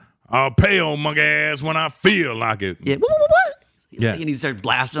 Yeah, I'll pay your monkey ass when I feel like it. Yeah, what? Yeah. And he started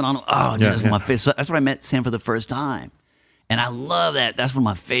blasting on him. Oh, dude, that's my favorite. So that's where I met Sam for the first time. And I love that. That's one of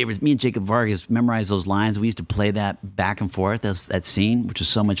my favorites. Me and Jacob Vargas memorized those lines. We used to play that back and forth, that scene, which was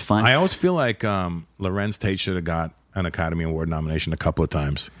so much fun. I always feel like Lorenz Tate should have got an Academy Award nomination a couple of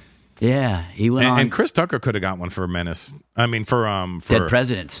times. Yeah, he went on. And Chris Tucker could have got one for Menace. I mean, for Dead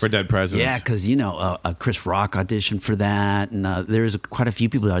Presidents. For Dead Presidents. Yeah, because Chris Rock auditioned for that, and there's quite a few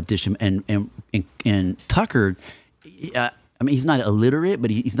people that auditioned. And Tucker, I mean, he's not illiterate,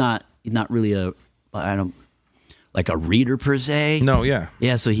 but he's not really a reader per se. No, yeah.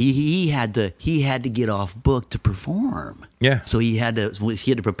 Yeah, so he had to get off book to perform. Yeah. So he had to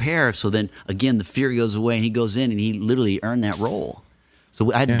prepare. So then again, the fear goes away, and he goes in, and he literally earned that role.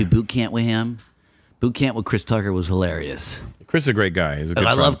 So I had to do boot camp with him. Boot camp with Chris Tucker was hilarious. Chris is a great guy. He's a good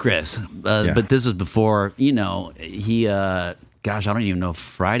I friend. love Chris, but this was before he. I don't even know if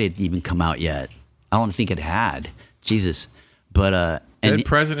Friday had even come out yet. I don't think it had. Jesus, but Dead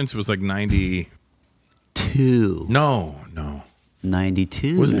Presidents was like 92. No.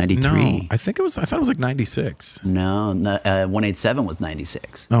 92, was it? 93. No, I thought it was like 96. No, 187 was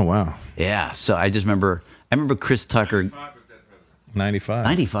 96. Oh wow. Yeah, so I remember Chris Tucker. 95.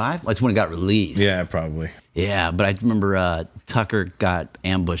 95? That's when it got released. Yeah, probably. Yeah, but I remember Tucker got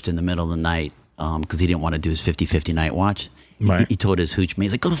ambushed in the middle of the night because he didn't want to do his 50-50 night watch. Right. He told his hooch mate,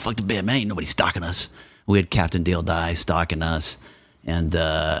 he's like, "Go the fuck to bed, man. Ain't nobody stalking us." We had Captain Dale Dye stalking us. And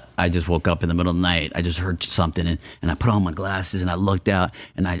I just woke up in the middle of the night. I just heard something, and I put on my glasses, and I looked out,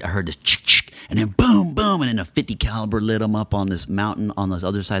 and I heard this chick, and then boom, boom, and then a 50 caliber lit them up on this mountain on this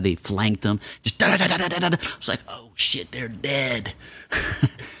other side. They flanked them. Just da-da-da-da-da-da. I was like, oh, shit, they're dead.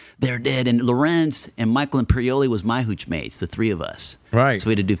 They're dead. And Lorenz and Michael Imperioli was my hooch mates, the three of us. Right. So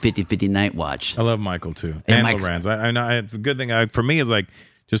we had to do 50-50 night watch. I love Michael, too. And Lorenz. I know it's a good thing. For me, it's like,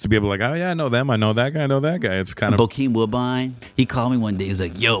 just to be able to like, oh yeah, I know them, I know that guy, I know that guy. It's kind of Bokeem Woodbine. He called me one day. He was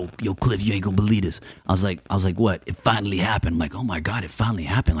like, yo, Cliff, you ain't gonna believe this. I was like, what? It finally happened. I'm like, oh my God, it finally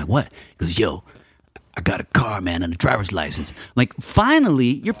happened. Like, what? He goes, yo, I got a car, man, and a driver's license. I'm like, finally?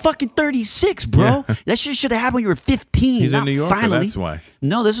 You're fucking 36, bro. Yeah. That shit should have happened when you were 15. He's in New York, finally. that's why.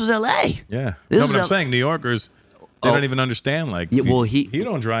 No, this was LA. Yeah. This No, was but I'm saying New Yorkers, they don't even understand. Like, Yeah, well, you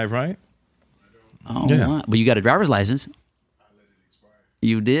don't drive, right? Oh, Yeah. wow. But you got a driver's license.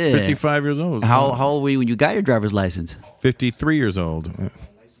 You did. 55 years old. How old were you when you got your driver's license? 53 years old.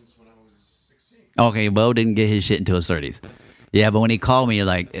 Okay, Bo didn't get his shit until his 30s. Yeah, but when he called me, I'm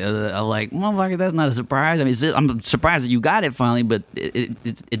like, motherfucker, that's not a surprise. I mean, I'm surprised that you got it finally, but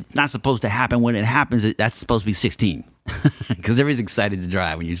it's not supposed to happen when it happens. That's supposed to be 16, because everybody's excited to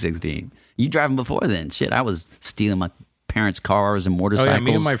drive when you're 16. You driving before then? Shit, I was stealing my parents' cars and motorcycles. Oh yeah,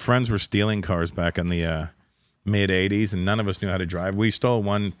 me and my friends were stealing cars back in the mid 80s, and none of us knew how to drive. We stole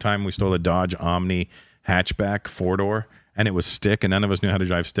a Dodge Omni hatchback 4-door, and it was stick, and none of us knew how to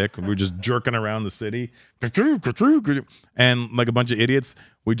drive stick. We were just jerking around the city, and like a bunch of idiots,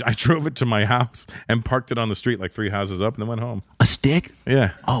 I drove it to my house and parked it on the street like 3 houses up, and then went home. A stick?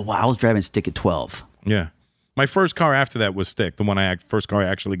 Yeah. Oh wow, I was driving stick at 12. Yeah. My first car after that was stick. The first car I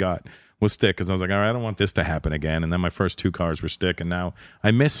actually got was stick, because I was like, all right, I don't want this to happen again. And then my first 2 cars were stick, and now I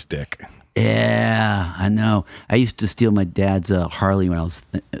miss stick. Yeah, I know. I used to steal my dad's Harley when I was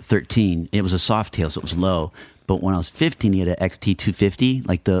 13. It was a soft tail, so it was low. But when I was 15, he had an XT250,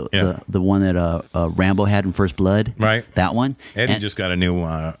 like the one that Rambo had in First Blood. Right. That one. Eddie just got a new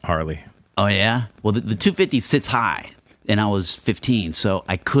Harley. Oh, yeah? Well, the 250 sits high, and I was 15, so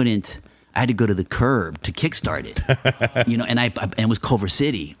I had to go to the curb to kickstart it, and and it was Culver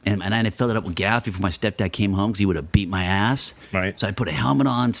City, and I filled it up with gas before my stepdad came home because he would have beat my ass. Right. So I put a helmet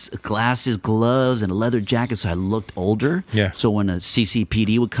on, glasses, gloves, and a leather jacket so I looked older. Yeah. So when a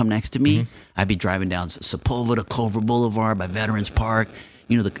CCPD would come next to me, I'd be driving down Sepulveda to Culver Boulevard by Veterans Park,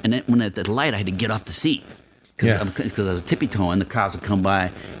 and then when at the light I had to get off the seat because I was tippy-toeing. The cops would come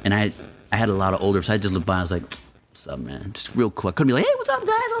by, and I had a lot of older, so I just looked by. I was like, what's up, man? Just real quick. I couldn't be like, hey, what's up,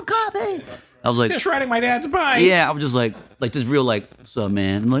 guys? I'm cop, hey. I was like, just riding my dad's bike. Yeah, I was just like just real like, what's up,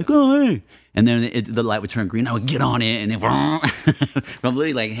 man? I'm like, oh, hey. And then the light would turn green. I would get on it, and then I'm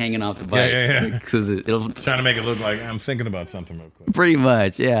literally like hanging off the bike. Yeah. Because it'll trying to make it look like I'm thinking about something real quick. Pretty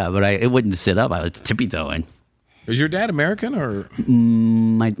much, yeah. But it wouldn't sit up. I was tippy-toeing. Is your dad American or?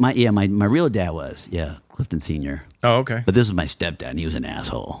 My real dad was, Clifton Sr. Oh, okay. But this was my stepdad, and he was an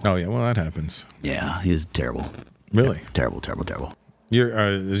asshole. Oh, yeah. Well, that happens. Yeah, he was terrible. Really? Yeah, terrible.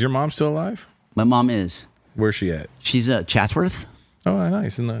 Is your mom still alive? My mom is. Where's she at? She's at Chatsworth. Oh,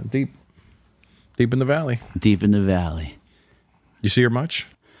 nice. In the deep in the valley. Deep in the valley. You see her much?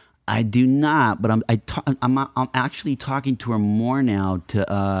 I do not, but I'm actually talking to her more now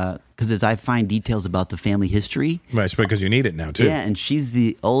because as I find details about the family history. Right, it's because you need it now too. Yeah, and she's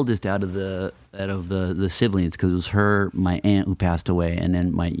the oldest out of the siblings, because it was her, my aunt who passed away, and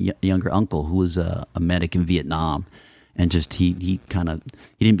then my younger uncle who was a medic in Vietnam, and just he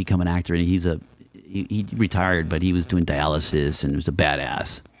didn't become an actor, and he retired, but he was doing dialysis and was a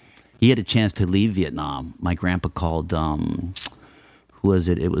badass. He had a chance to leave Vietnam. My grandpa called. Who was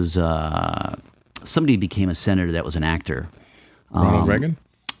it? It was somebody who became a senator that was an actor. Ronald Reagan?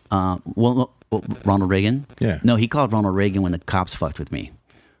 Ronald Reagan? Yeah. No, he called Ronald Reagan when the cops fucked with me.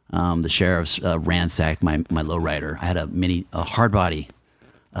 The sheriffs ransacked my lowrider. I had a hard body,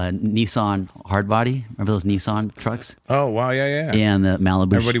 Nissan hard body. Remember those Nissan trucks? Oh, wow, yeah. Yeah, and the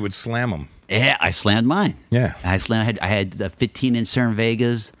Malibu. Everybody would slam them. Yeah, I slammed mine. Yeah. I had the 15-inch Cern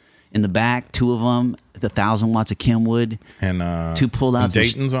Vegas in the back, 2 of them, the 1,000 watts of Kenwood, and 2 pull-outs.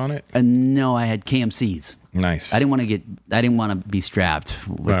 Dayton's on it? No, I had KMCs. Nice. I didn't want to be strapped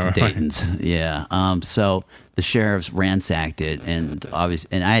with the Daytons. Right. Yeah. So the sheriffs ransacked it, and I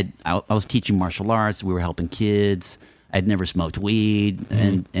was teaching martial arts. We were helping kids. I'd never smoked weed,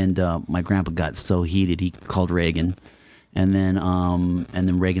 and my grandpa got so heated he called Reagan, and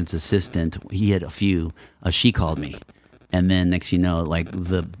then Reagan's assistant, he had a few. She called me, and then next you know, like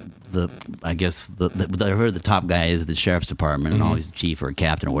I guess I heard the top guy is the sheriff's department, and always chief or a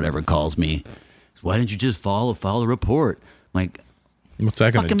captain or whatever calls me. Why didn't you just file a report? I'm like, what's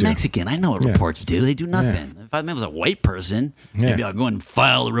that going to do? Fucking Mexican. I know what reports do. They do nothing. Yeah. If I was a white person, maybe I'll go and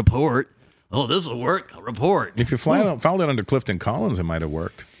file a report. Oh, this will work. A report. If you filed it under Clifton Collins, it might have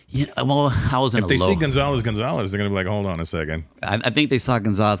worked. Yeah, well, I was in if they see Gonzalez, they're going to be like, hold on a second. I think they saw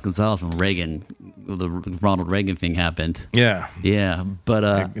Gonzalez when Reagan, the Ronald Reagan thing happened. Yeah, yeah, but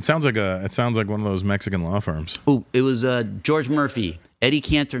it sounds like one of those Mexican law firms. Oh, it was George Murphy, Eddie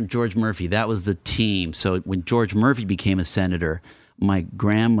Cantor, and George Murphy. That was the team. So when George Murphy became a senator, my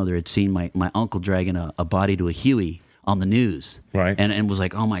grandmother had seen my uncle dragging a body to a Huey on the news, right? And was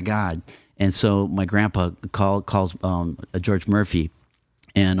like, oh my God. And so my grandpa calls George Murphy,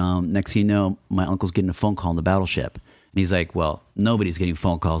 and next thing you know, my uncle's getting a phone call on the battleship. And he's like, well, nobody's getting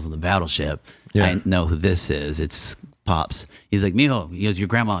phone calls on the battleship. Yeah. I know who this is. It's Pops. He's like, Mijo, he goes, your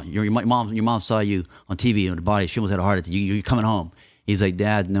grandma, your mom saw you on TV on the body. She almost had a heart attack. You're coming home. He's like,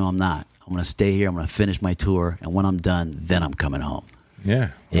 Dad, no, I'm not. I'm going to stay here. I'm going to finish my tour. And when I'm done, then I'm coming home.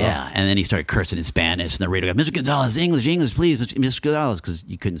 Yeah. Yeah. And then he started cursing in Spanish. And the radio guy, Mr. Gonzalez, English, please, Mr. Gonzalez, because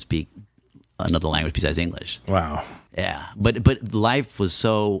you couldn't speak another language besides English. Wow. Yeah. But life was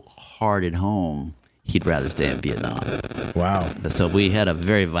so hard at home, he'd rather stay in Vietnam. Wow. So we had a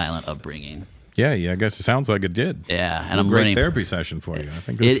very violent upbringing. Yeah, I guess it sounds like it did. Yeah, and a I'm great running therapy session for you. I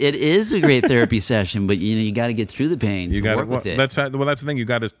think it is a great therapy session, but you got to get through the pain. You got work with it. That's the thing. You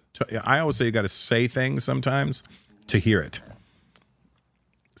got to. I always say you got to say things sometimes to hear it.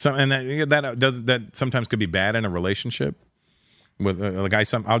 So and that sometimes could be bad in a relationship. With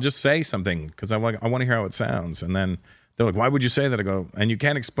I'll just say something because I want to hear how it sounds, and then they're like, "Why would you say that?" I go, and you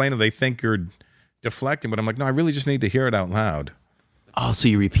can't explain it. They think you're deflecting, but I'm like, "No, I really just need to hear it out loud." Oh, so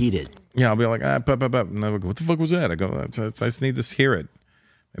you repeat it? Yeah, I'll be like, and they'll go, what the fuck was that? I go, I just need to hear it.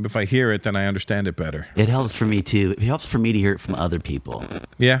 Maybe if I hear it, then I understand it better. It helps for me too. It helps for me to hear it from other people.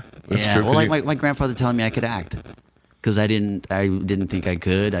 Yeah, that's true. Well, like my grandfather telling me I could act. Because I didn't think I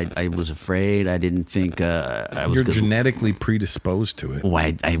could. I was afraid. I didn't think I was. You're good. Genetically predisposed to it.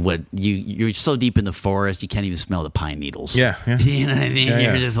 Why? You're so deep in the forest, you can't even smell the pine needles. Yeah. You know what I mean? Yeah,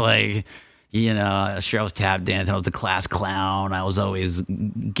 You're just like, sure, I was tap dancing. I was the class clown. I was always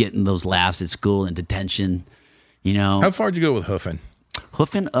getting those laughs at school and detention. How far did you go with hoofing?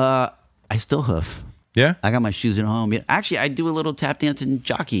 Hoofing? I still hoof. Yeah. I got my shoes at home. Actually, I do a little tap dance and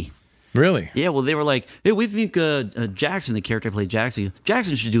jockey. Really? Yeah, well, they were like, hey, we think Jackson, the character I played Jackson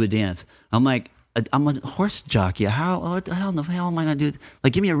should do a dance. I'm like, I'm a horse jockey. How the hell am I going to do it?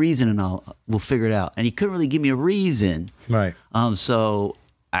 Like, give me a reason and we'll figure it out. And he couldn't really give me a reason. Right. So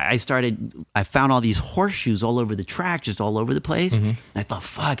I found all these horseshoes all over the track, just all over the place. Mm-hmm. And I thought,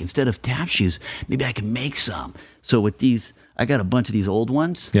 fuck, instead of tap shoes, maybe I can make some. So with these, I got a bunch of these old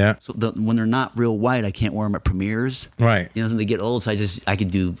ones. Yeah. So when they're not real white, I can't wear them at premieres. Right. When they get old, so I could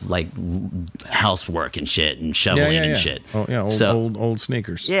do like housework and shit and shoveling and shit. Oh yeah, old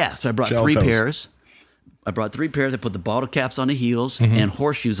sneakers. Yeah. So I brought Shell three toes. pairs. I put the bottle caps on the heels and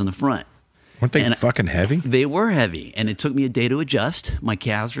horseshoes on the front. Weren't they fucking heavy? They were heavy, and it took me a day to adjust. My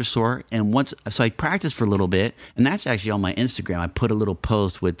calves were sore, and so I practiced for a little bit, and that's actually on my Instagram. I put a little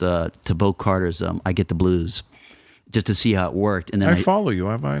post with Tebow Carter's "I Get the Blues," just to see how it worked. And then I follow you.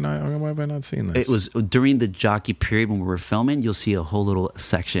 Why have I not seen this? It was during the jockey period when we were filming. You'll see a whole little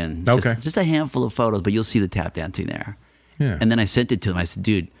section. Okay. Just a handful of photos, but you'll see the tap dancing there. Yeah. And then I sent it to them. I said,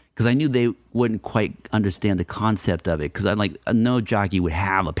 dude, because I knew they wouldn't quite understand the concept of it, because no jockey would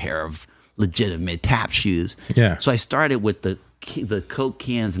have a pair of legitimate tap shoes. Yeah. So I started with the Coke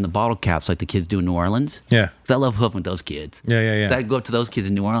cans and the bottle caps like the kids do in New Orleans. Yeah. Because I love hoofing with those kids. Yeah. So I'd go up to those kids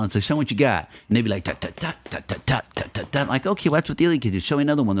in New Orleans and say, show me what you got. And they'd be like, tut, tut, tut, tut, tut, tut, tut, tut, tut. I'm like, okay, well, that's what the other kids do. Show me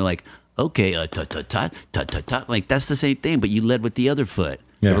another one. They're like, okay, tut, tut, tut, tut, tut, tut. Like, that's the same thing, but you led with the other foot.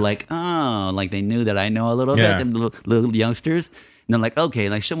 Yeah. They were like, oh, like they knew that I know a little bit, them little youngsters. And they're like, okay,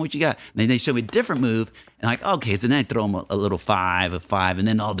 like, show me what you got. And then they show me a different move. And I'm like, okay. So then I throw them a little five. And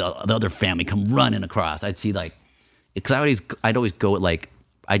then all the other family come running across. I'd see because I'd always go with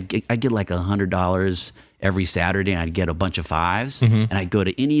I'd get like $100 every Saturday, and I'd get a bunch of fives. And I'd go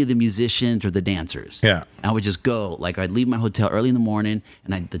to any of the musicians or the dancers. Yeah. I would just go, I'd leave my hotel early in the morning,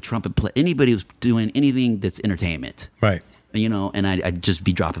 and the trumpet play, anybody who's doing anything that's entertainment. Right. And I'd just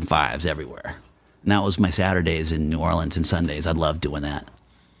be dropping fives everywhere. And that was my Saturdays in New Orleans and Sundays. I loved doing that.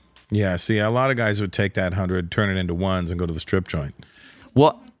 Yeah, see, a lot of guys would take that 100, turn it into ones, and go to the strip joint.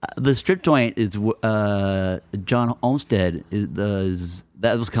 Well, the strip joint is John Olmsted.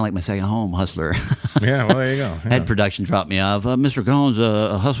 That was kind of like my second home, Hustler. Yeah, well, there you go. Yeah. Had production drop me off. Mr. Cohen's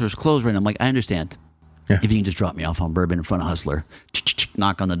Hustler's closed right now. I'm like, I understand. Yeah. If you can just drop me off on Bourbon in front of Hustler.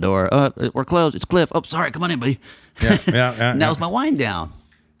 Knock on the door. We're closed. It's Cliff. Oh, sorry. Come on in, buddy. Yeah. And that was my wind down.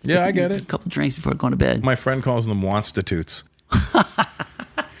 Yeah, I get it. A couple drinks before going to bed. My friend calls them wanstitutes.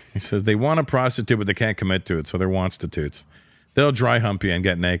 He says they want a prostitute, but they can't commit to it, so they're wanstitutes. They'll dry hump you and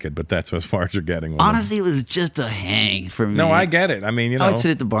get naked, but that's as far as you're getting. Honestly, it was just a hang for me. No, I get it. I mean, I'd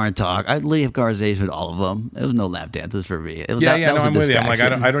sit at the bar and talk. I'd leave conversations with all of them. There was no lap dances for me. I'm with you. I'm like,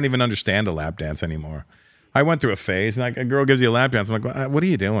 I don't even understand a lap dance anymore. I went through a phase, and a girl gives you a lap dance. I'm like, what are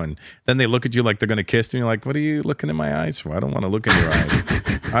you doing? Then they look at you like they're going to kiss you, and you're like, what are you looking in my eyes for? I don't want to look in your eyes.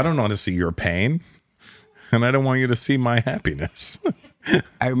 I don't want to see your pain. and I don't want you to see my happiness.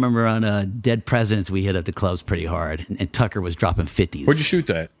 I remember on Dead Presidents, we hit at the clubs pretty hard, and Tucker was dropping 50s. Where'd you shoot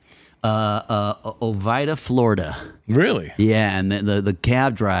that? Ovida, Florida. Really? Yeah, and the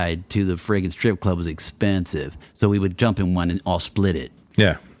cab ride to the friggin' strip club was expensive, so we would jump in one and all split it.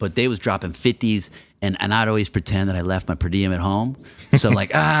 Yeah. But they was dropping 50s, and I'd always pretend that I left my per diem at home. So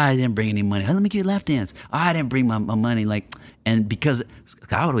like, I didn't bring any money. Oh, let me give you a lap dance. I didn't bring my money. Like, and because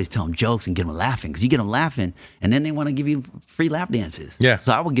I would always tell them jokes and get them laughing, because you get them laughing, and then they want to give you free lap dances. Yeah.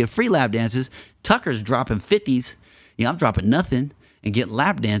 So I would give free lap dances. Tucker's dropping 50s. I'm dropping nothing and getting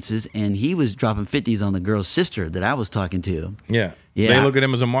lap dances, and he was dropping 50s on the girl's sister that I was talking to. Yeah. Yeah. They look at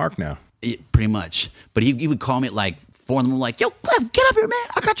him as a mark now. Pretty much. But he would call me at like 4 in the morning, like, yo, Cliff, get up here, man.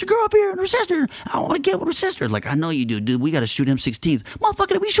 I got your girl up here and her sister. I want to get with her sister. Like, I know you do, dude. We got to shoot M16s.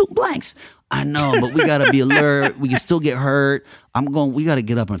 Motherfucker, we shooting blanks. I know, but we got to be alert. We can still get hurt. We got to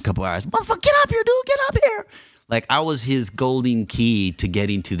get up in a couple hours. Motherfucker, get up here, dude. Get up here. Like, I was his golden key to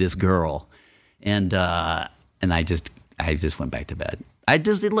getting to this girl. And I just went back to bed.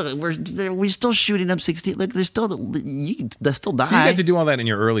 Look, we're still shooting M16. Look, they still die. So you got to do all that in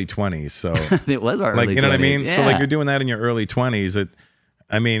your early 20s. So it was our like, early 20s. You know what I mean? Yeah. So like you're doing that in your early 20s.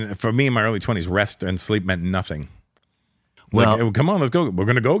 I mean, for me in my early 20s, rest and sleep meant nothing. Like, Well, come on, let's go. We're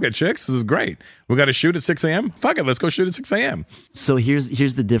gonna go get chicks. This is great. We got to shoot at 6 a.m. Fuck it, let's go shoot at 6 a.m. So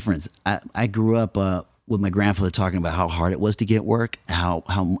here's the difference. I grew up with my grandfather talking about how hard it was to get work, how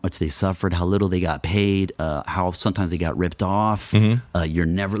much they suffered, how little they got paid, how sometimes they got ripped off. You're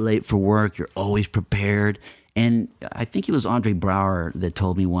never late for work. You're always prepared. And I think it was Andre Braugher that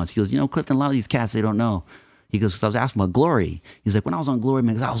told me once. He goes, Clifton, a lot of these cats, they don't know. He goes, because I was asking about Glory. He's like, when I was on Glory,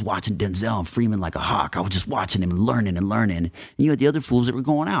 man, because I was watching Denzel and Freeman like a hawk. I was just watching him and learning. And you had the other fools that were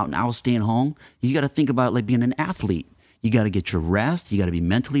going out, and I was staying home. You got to think about like being an athlete. You got to get your rest. You got to be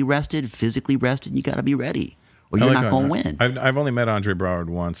mentally rested, physically rested. And you got to be ready, or you're not going to win. I've only met Andre Braugher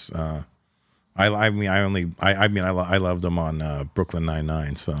once. I loved him on Brooklyn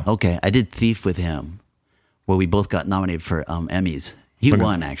Nine-Nine. So okay, I did Thief with him, where we both got nominated for Emmys. He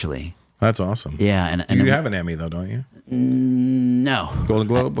won actually. That's awesome. Yeah, and you have an Emmy though, don't you? No. Golden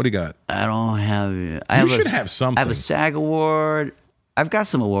Globe. What do you got? I don't have. You should have something. I have a SAG award. I've got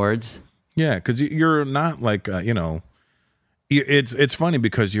some awards. Yeah, because you're not like It's funny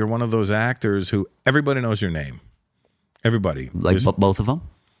because you're one of those actors who everybody knows your name. Everybody, like both of them.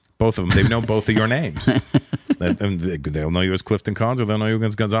 Both of them. They know both of your names. They'll know you as Clifton Collins, or they'll know you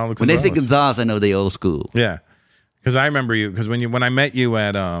as Gonzalez. When they say Gonzalez, I know they old school. Yeah, because I remember you. Because when I met you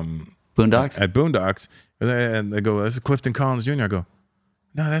at Boondocks, and they go, "This is Clifton Collins Jr." I go,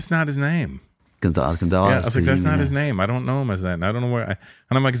 "No, that's not his name." Gonzalez. Yeah, I was like, "That's not his name. I don't know him as that." And I don't know where. And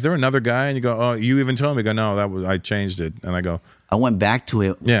I'm like, "Is there another guy?" And you go, "Oh, you even told me." I go, "No, I changed it." And I go, I went back to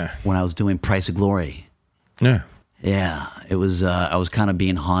it. Yeah. When I was doing Price of Glory. Yeah. Yeah, it was. I was kind of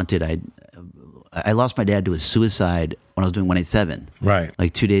being haunted. I lost my dad to a suicide when I was doing 187. Right.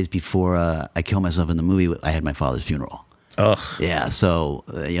 Like 2 days before I killed myself in the movie, I had my father's funeral. Ugh. Yeah. So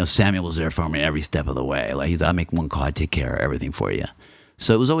Samuel was there for me every step of the way. Like I make one call, I take care of everything for you.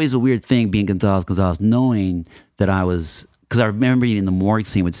 So it was always a weird thing being Gonzalez, knowing that I was, because I remember being in the morgue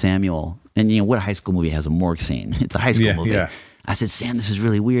scene with Samuel, and what high school movie has a morgue scene? It's a high school movie. Yeah. I said, Sam, this is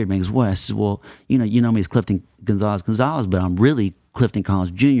really weird, man. He goes, what? I said, well, you know me as Clifton Gonzalez, but I'm really Clifton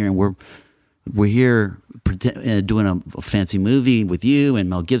Collins Jr., and we're here doing a fancy movie with you and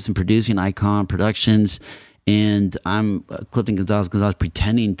Mel Gibson producing Icon Productions, and I'm Clifton Gonzalez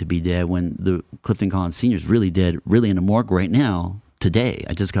pretending to be dead when the Clifton Collins Sr. is really dead, really in the morgue right now, today.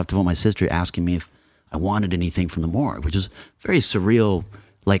 I just got to phone my sister asking me if I wanted anything from the morgue, which is very surreal,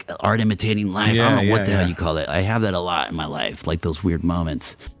 like art imitating life. I don't know what the hell you call it. I have that a lot in my life, like those weird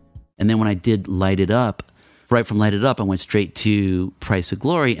moments. And then when I did Light It Up, right from Light It Up, I went straight to Price of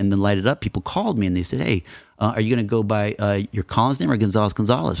Glory, and then Light It Up, people called me and they said, hey, are you going to go by your Collins name or Gonzalez?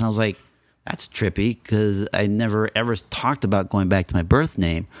 And I was like, that's trippy, because I never ever talked about going back to my birth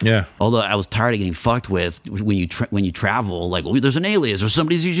name. Yeah. Although I was tired of getting fucked with when you travel, like, oh, there's an alias, or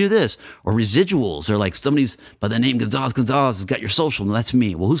somebody's usually this, or residuals, or like somebody's by the name Gonzalez has got your social, and that's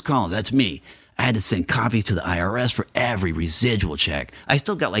me. Well, who's Collins? That's me. I had to send copies to the IRS for every residual check. I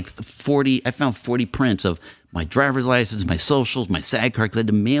still got like 40, I found 40 prints of my driver's license, my socials, my SAG card, because I had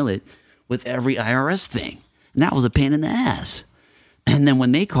to mail it with every IRS thing. And that was a pain in the ass. And then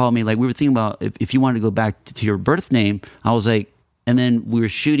when they called me, like we were thinking about if you wanted to go back to your birth name, I was like, and then we were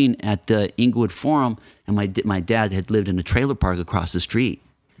shooting at the Inglewood Forum, and my dad had lived in a trailer park across the street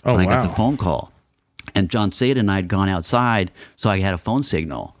when I got the phone call. And John Seda and I had gone outside, so I had a phone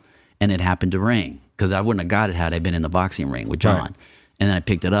signal, and it happened to ring, because I wouldn't have got it had I been in the boxing ring with John. Right. And then I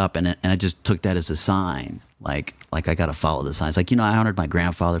picked it up, and I just took that as a sign. Like I got to follow the signs. Like, I honored my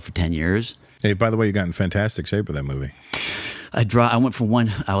grandfather for 10 years. Hey, by the way, you got in fantastic shape with that movie. I went from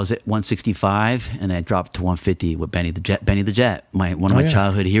I was at 165, and I dropped to 150 with Benny the Jet, one of my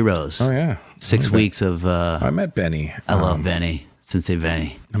childhood heroes. Oh, yeah. 6 weeks of... I met Benny. I love Benny. Sensei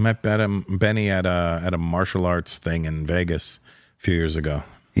Benny. I met Benny at a martial arts thing in Vegas a few years ago.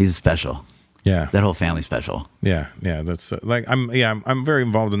 He's special. Yeah, that whole family's special. Yeah. That's I'm very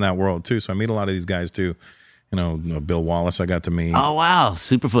involved in that world too. So I meet a lot of these guys too. Bill Wallace I got to meet. Oh wow,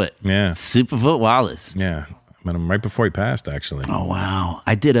 Superfoot. Yeah, Superfoot Wallace. Yeah, I met him right before he passed actually. Oh wow,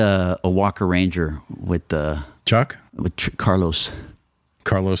 I did a Walker Ranger with Chuck with Carlos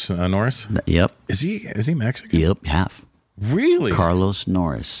Norris. Yep. Is he Mexican? Yep, half. Really? Carlos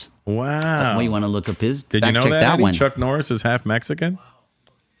Norris. Wow. Well, you want to look up his? Did you know that one? Chuck Norris is half Mexican?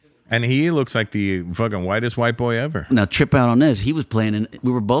 And he looks like the fucking whitest white boy ever. Now, trip out on this. We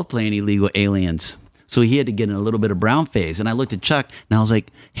were both playing Illegal Aliens. So he had to get in a little bit of brown face. And I looked at Chuck, and I was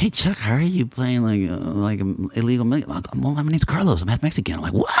like, hey, Chuck, how are you playing like an illegal... Well, my name's Carlos. I'm half Mexican. I'm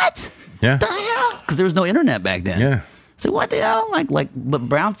like, what? Yeah. What the hell? Because there was no internet back then. Yeah. So what the hell? But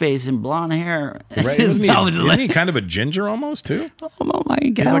brown face and blonde hair. Right. Isn't he kind of a ginger almost, too? Oh, my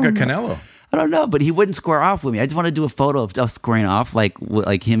God. He's like a Canelo. I don't know, but he wouldn't square off with me. I just want to do a photo of us squaring off, like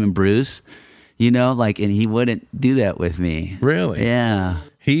him and Bruce, and he wouldn't do that with me. Really? Yeah.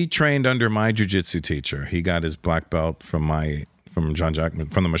 He trained under my jiu-jitsu teacher. He got his black belt from Jean-Jacques,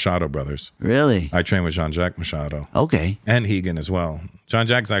 from the Machado brothers. Really? I trained with Jean-Jacques Machado. Okay. And Hegan as well.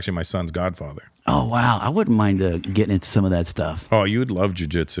 Jean-Jacques is actually my son's godfather. Oh, wow. I wouldn't mind getting into some of that stuff. Oh, you would love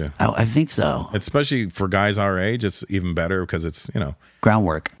jiu-jitsu. I think so. Especially for guys our age, it's even better because it's,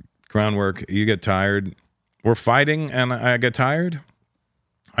 Groundwork. You get tired. We're fighting and I get tired.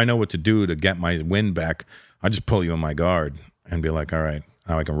 I know what to do to get my wind back. I just pull you in my guard and be like, all right,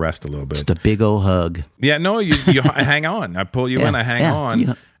 now I can rest a little bit. Just a big old hug. Yeah, no, you hang on. I pull you in, I hang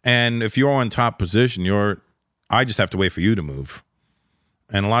on. And if you're on top position, I just have to wait for you to move.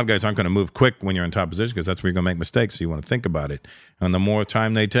 And a lot of guys aren't going to move quick when you're in top position because that's where you're going to make mistakes. So you want to think about it. And the more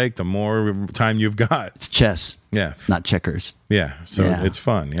time they take, the more time you've got. It's chess. Yeah. Not checkers. Yeah. So it's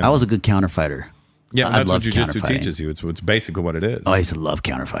fun. I was a good counter fighter. Yeah, that's what jiu-jitsu teaches you. It's basically what it is. Oh, I used to love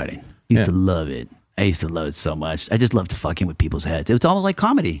counter fighting. I used to love it. I used to love it so much. I just loved fucking with people's heads. It was almost like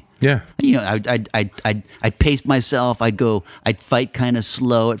comedy. Yeah. I'd pace myself. I'd fight kind of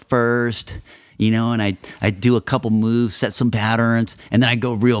slow at first. And I'd do a couple moves, set some patterns, and then I'd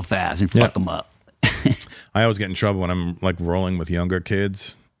go real fast and fuck them up. I always get in trouble when I'm like rolling with younger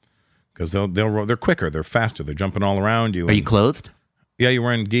kids because they'll roll. They're quicker, they're faster, they're jumping all around you. Are you clothed? Yeah, you're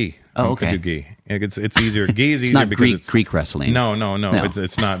wearing gi. Oh, okay. I do gi. It's easier. Gi is easier not because it's Greek wrestling. No.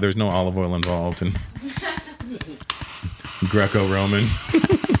 It's not. There's no olive oil involved and Greco-Roman.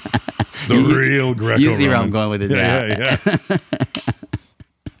 Real Greco-Roman. You see where I'm going with it. Yeah.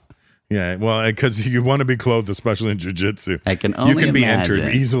 Yeah, well, because you want to be clothed, especially in jiu-jitsu. I can only imagine. You can be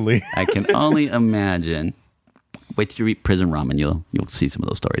entered easily. I can only imagine. Wait till you read Prison Ramen. You'll see some of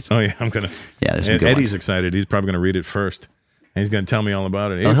those stories. Oh, yeah, I'm going to. Yeah, there's some good Eddie's ones. excited. He's probably going to read it first. And he's going to tell me all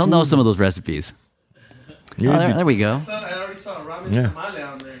about it. Oh, he'll know some of those recipes. There we go. I already saw ramen tamale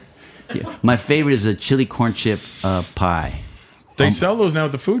on there. Yeah. My favorite is a chili corn chip pie. They sell those now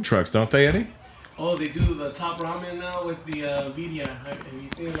at the food trucks, don't they, Eddie? Oh, they do the top ramen now with the birria. Have you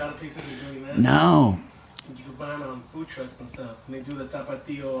seen a lot of places are doing that? No. You can buy them on food trucks and stuff. And they do the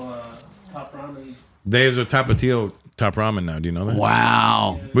tapatio top ramens. There's a Tapatio top ramen now. Do you know that?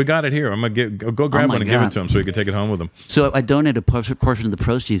 Wow. We got it here. I'm going to go grab one and give it to him so he can take it home with him. So I donated a portion of the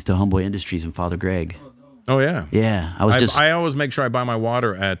proceeds to Homeboy Industries and Father Greg. Oh, yeah. Yeah. I always make sure I buy my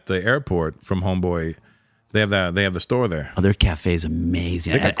water at the airport from Homeboy. They have the store there. Oh, their cafe is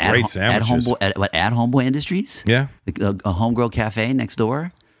amazing. They got great sandwiches. At Homeboy Industries? Yeah. A homegirl cafe next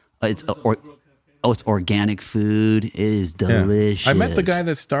door. It's organic food. It is delicious. Yeah. I met the guy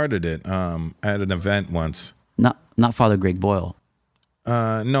that started it at an event once. Not Father Greg Boyle.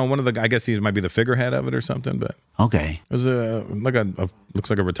 No, one of the. I guess he might be the figurehead of it or something. But okay, it was looks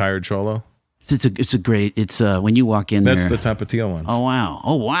like a retired cholo. It's a great. It's when you walk in. That's the Tapatio one. Oh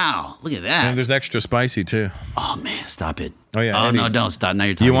wow! Look at that. And there's extra spicy too. Oh man, stop it. Oh yeah. Oh Eddie, no, don't stop. Now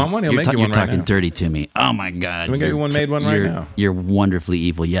you're talking. You want one? He'll make you one right now. You're talking dirty to me. Oh my God. Let me get you one made one right now. You're wonderfully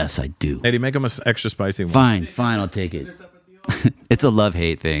evil. Yes, I do. Eddie, make him an extra spicy one. Fine. I'll take it. It's a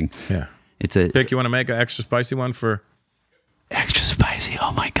love-hate thing. Yeah. It's a. Pick. You want to make an extra spicy one for? Extra spicy.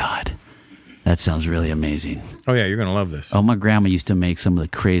 Oh my God. That sounds really amazing. Oh yeah, you're gonna love this. Oh, my grandma used to make some of the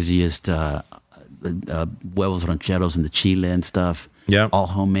craziest huevos rancheros and the chile and stuff. Yeah. All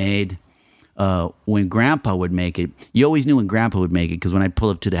homemade. when Grandpa would make it, you always knew when Grandpa would make it because when I'd pull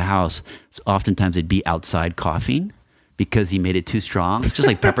up to the house, oftentimes they'd be outside coughing because he made it too strong. It's just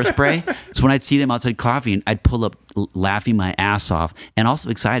like pepper spray. So when I'd see them outside coughing, I'd pull up laughing my ass off and also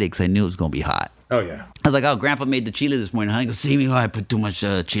excited because I knew it was going to be hot. Oh, yeah. I was like, oh, Grandpa made the chile this morning. I go, see me, I put too much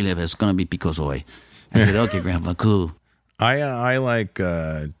chile, but it's going to be pico soy. I said, okay, Grandpa, cool. I like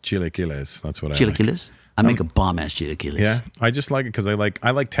chilaquiles. That's what I like. Chilaquiles? I make a bomb-ass chilaquiles. Yeah, I just like it because I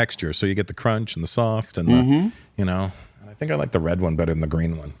like texture. So you get the crunch and the soft and the, I think I like the red one better than the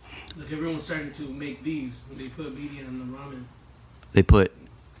green one. Like everyone's starting to make these. They put media in the ramen. They put?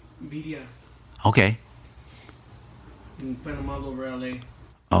 Media. Okay. You can find them all over LA.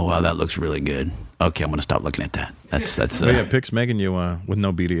 Oh, wow, that looks really good. Okay, I'm going to stop looking at that. That's. Yeah, Pick's making you with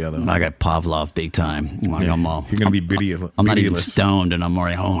no birria, though. I got Pavlov big time. Like, You're going to be birria. I'm not even stoned, and I'm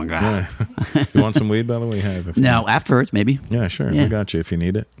already, oh, my God. Yeah. You want some weed, by the way? Have no, afterwards, maybe. Yeah, sure. Yeah. We got you if you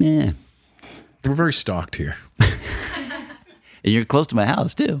need it. Yeah. We're very stocked here. And you're close to my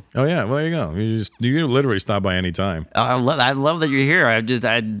house, too. Oh, yeah. Well, there you go. You can literally stop by any time. I love that you're here.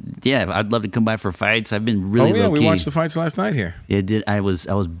 I'd love to come by for fights. I've been really low-key. We watched the fights last night here. Yeah, I was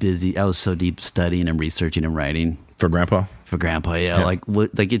busy. I was so deep studying and researching and writing. For Grandpa? For Grandpa, yeah. Like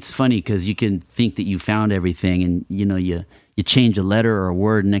it's funny because you can think that you found everything and, you change a letter or a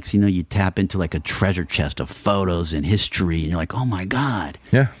word. Next thing you know, you tap into like a treasure chest of photos and history. And you're like, oh, my God.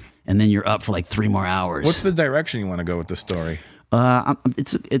 Yeah. And then you're up for like 3 more hours. What's the direction you want to go with the story? I'm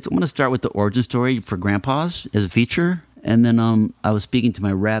going to start with the origin story for Grandpa's as a feature, and then I was speaking to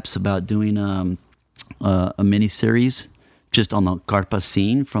my reps about doing a mini series just on the Carpa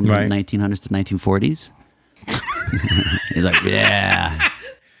scene from the 1900s to 1940s. He's like, yeah.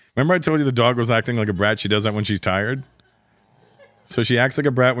 Remember I told you the dog was acting like a brat? She does that when she's tired. So she acts like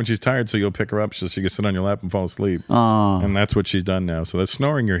a brat when she's tired, so you'll pick her up so she can sit on your lap and fall asleep. Oh. And that's what she's done now. So the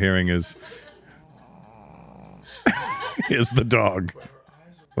snoring you're hearing is the dog.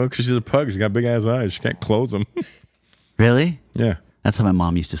 Well, because she's a pug. She's got big-ass eyes. She can't close them. Really? Yeah. That's how my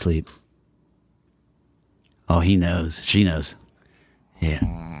mom used to sleep. Oh, he knows. She knows. Yeah.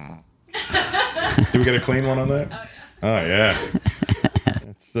 Did we get a clean one on that? Oh, yeah.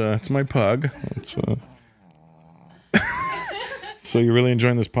 It's my pug. So you're really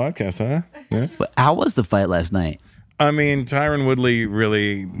enjoying this podcast, huh? Yeah. But how was the fight last night? I mean, Tyron Woodley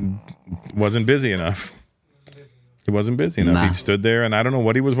really wasn't busy enough. He wasn't busy enough. Nah. He stood there, and I don't know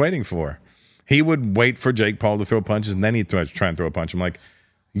what he was waiting for. He would wait for Jake Paul to throw punches, and then he'd try and throw a punch. I'm like,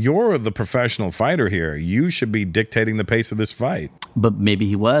 you're the professional fighter here. You should be dictating the pace of this fight. But maybe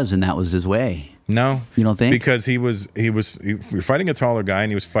he was, and that was his way. No. You don't think? Because you're fighting a taller guy,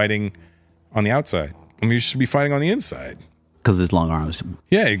 and he was fighting on the outside. I mean, you should be fighting on the inside. Because of his long arms.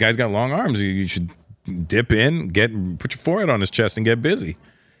 Yeah, you guys got long arms. You should dip in, put your forehead on his chest, and get busy.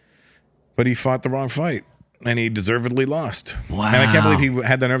 But he fought the wrong fight. And he deservedly lost. Wow. And I can't believe he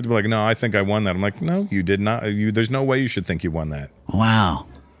had the nerve to be like, no, I think I won that. I'm like, no, you did not. There's no way you should think you won that. Wow.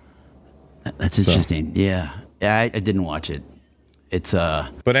 That's interesting. Yeah. I didn't watch it. It's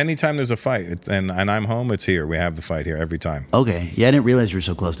But anytime there's a fight, and I'm home, it's here. We have the fight here every time. Okay. Yeah, I didn't realize you were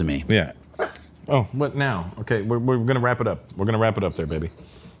so close to me. Yeah. Oh, what now? Okay, we're going to wrap it up. We're going to wrap it up there, baby.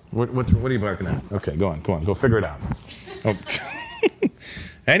 What are you barking at? Okay, go on. Go figure it out. Oh.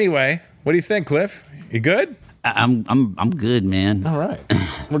 Anyway, what do you think, Cliff? You good? I'm good, man. All right.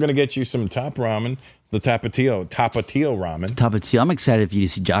 We're going to get you some top ramen, the Tapatio ramen. Tapatio. I'm excited for you to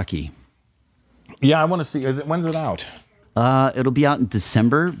see Jockey. Yeah, I want to see. When's it out? It'll be out in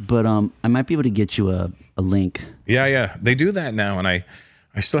December, but I might be able to get you a link. Yeah. They do that now, and I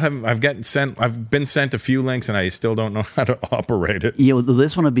still haven't. I've been sent a few links, and I still don't know how to operate it. Yeah, well,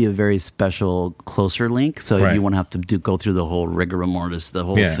 this one will be a very special, closer link, so Right. you won't have to go through the whole rigor mortis, the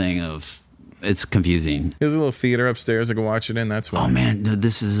whole thing of. It's confusing. There's a little theater upstairs I can watch it in. That's why. Oh man, no,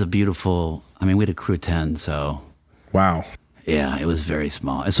 this is a beautiful. I mean, we had a crew of 10, so. Wow. Yeah, it was very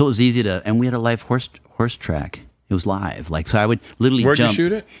small, so it was easy to. And we had a live horse track. It was live, so I would literally. Where'd jump you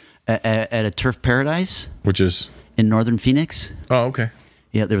shoot it? At a Turf Paradise, which is in northern Phoenix. Oh, okay.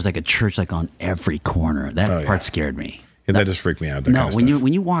 Yeah, there was like a church on every corner. That part scared me. Yeah, that just freaked me out. That kind of when stuff.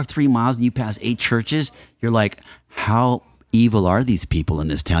 you walk 3 miles and you pass 8 churches, you're like, how evil are these people in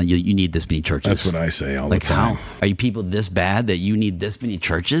this town? You need this many churches. That's what I say all the time. How are you people this bad that you need this many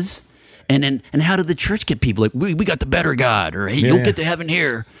churches? And how did the church get people? Like, we got the better God, or hey, you'll get to heaven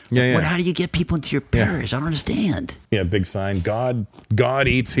here. Yeah, How do you get people into your parish? I don't understand. Yeah, big sign. God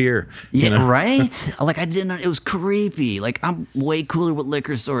eats here. Yeah, you know? Right? Like, I didn't know. It was creepy. Like, I'm way cooler with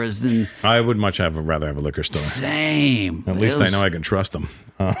liquor stores than... I would much rather have a liquor store. Same. At least I know I can trust them.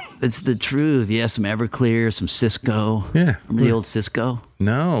 It's the truth. Yeah, some Everclear, some Cisco. Yeah. Remember the old Cisco?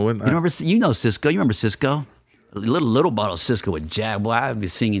 No. You know Cisco. You remember Cisco? A little bottle of Cisco with Jack. Boy, I'd be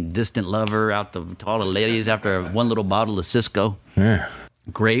singing Distant Lover out to all the ladies after one little bottle of Cisco. Yeah.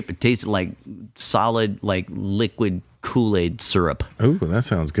 Grape. It tasted like solid, like liquid Kool-Aid syrup. Ooh, that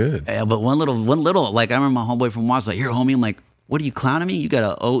sounds good. Yeah, but one little, like I remember my homeboy from Watts, like, here, homie, I'm like, what are you clowning me? You got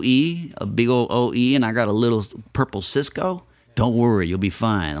a OE, a big old OE, and I got a little purple Cisco? Don't worry, you'll be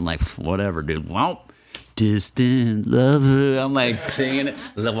fine. I'm like, whatever, dude. Well, distant lover. I'm like singing it,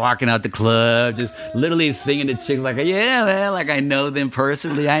 walking out the club, just literally singing to chicks like, yeah, man, like I know them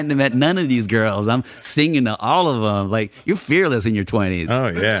personally. I ain't met none of these girls. I'm singing to all of them. Like, you're fearless in your 20s. Oh,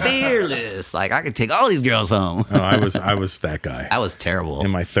 yeah. Fearless. Like, I could take all these girls home. Oh, I was that guy. I was terrible. In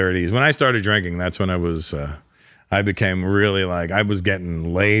my 30s. When I started drinking, that's when I became really like, I was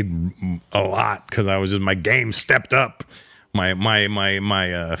getting laid a lot because my game stepped up.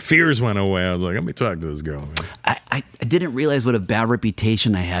 My fears went away. I was like, let me talk to this girl, man. I didn't realize what a bad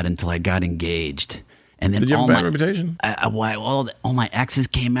reputation I had until I got engaged. And then did you have a bad reputation? All my exes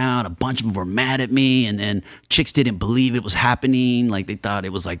came out. A bunch of them were mad at me, and then chicks didn't believe it was happening. Like, they thought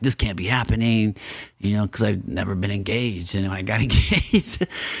it was like, this can't be happening, because I've never been engaged, and I got engaged.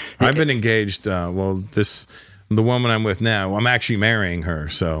 I've been engaged. The woman I'm with now, I'm actually marrying her.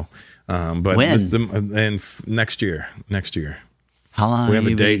 So. But when? Next year. How long? We have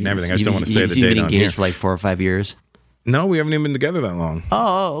a date and everything. I just don't want to say the date on here. You've been engaged for like 4 or 5 years? No, we haven't even been together that long.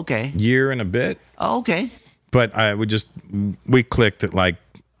 Oh, okay. Year and a bit. Oh, okay. But we clicked at like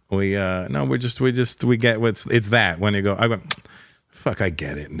we get what's it's that when you go. I went, fuck, I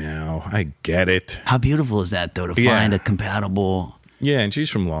get it now. I get it. How beautiful is that though to find a compatible. Yeah, and she's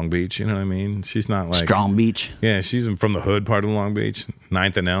from Long Beach, you know what I mean? She's not like... Strong Beach? Yeah, she's from the hood part of Long Beach,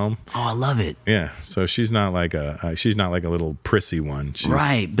 9th and Elm. Oh, I love it. Yeah, so she's not like a little prissy one.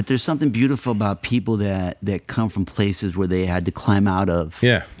 Right, but there's something beautiful about people that come from places where they had to climb out of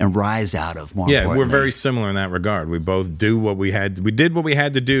and rise out of, more importantly. We're very similar in that regard. We both did what we had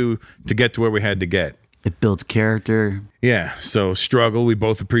to do to get to where we had to get. It builds character. Yeah, so struggle, we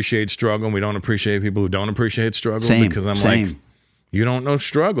both appreciate struggle, and we don't appreciate people who don't appreciate struggle. Because I'm like... You don't know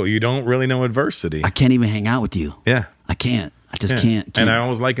struggle. You don't really know adversity. I can't even hang out with you. Yeah. I can't. I just can't. And I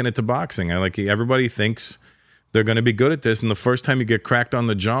always liken it to boxing. Everybody thinks they're going to be good at this. And the first time you get cracked on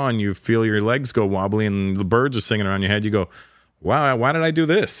the jaw and you feel your legs go wobbly and the birds are singing around your head, you go, wow, why did I do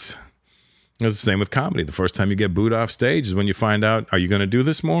this? It's the same with comedy. The first time you get booed off stage is when you find out, are you going to do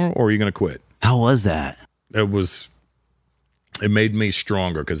this more or are you going to quit? How was that? It made me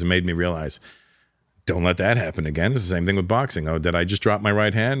stronger because it made me realize, don't let that happen again. It's the same thing with boxing. Oh, did I just drop my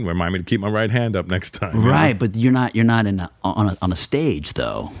right hand? Remind me to keep my right hand up next time. Right, but you're not on a stage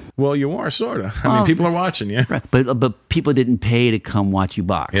though. Well, you are sort of. I mean, people are watching you. Right. But people didn't pay to come watch you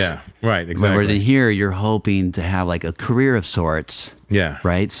box. Yeah, right, exactly. Whereas in here, you're hoping to have like a career of sorts. Yeah.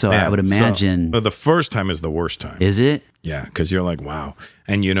 Right. So I would imagine the first time is the worst time. Is it? Yeah, because you're like, wow,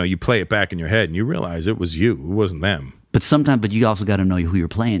 and you play it back in your head, and you realize it was you. It wasn't them. But you also got to know who you're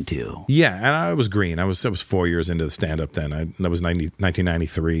playing to. Yeah, and I was green. I was 4 years into the stand-up then. That was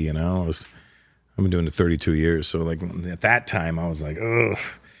 1993, I've been doing it 32 years. So, like, at that time, I was like, ugh.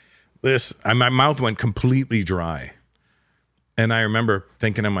 My mouth went completely dry. And I remember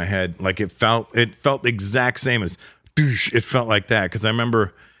thinking in my head, like, it felt the exact same as, it felt like that. Because I remember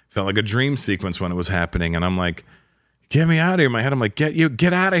it felt like a dream sequence when it was happening. And I'm like, get me out of here. In my head, I'm like,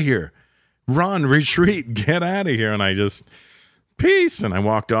 get out of here. Run, retreat, get out of here. And I just, peace. And I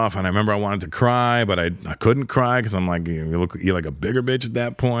walked off. And I remember I wanted to cry, but I couldn't cry because I'm like, you're like a bigger bitch at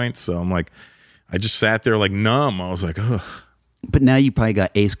that point. So I'm like, I just sat there like numb. I was like, ugh. But now you probably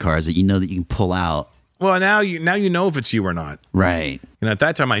got ace cards that you know that you can pull out. Well, now you know if it's you or not. Right. At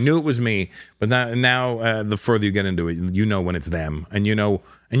that time, I knew it was me. But now the further you get into it, you know when it's them. And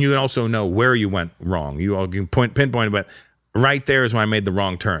you also know where you went wrong. You all can pinpoint it, but right there is when I made the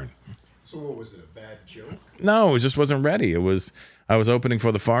wrong turn. So what was it, a bad joke? No, it just wasn't ready. I was opening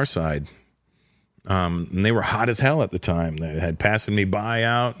for the Far Side. And they were hot as hell at the time. They had passing me by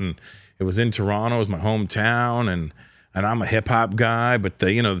out, and it was in Toronto. It was my hometown, and I'm a hip hop guy, but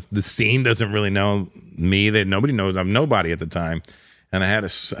the scene doesn't really know me. Nobody knows I'm nobody at the time. And I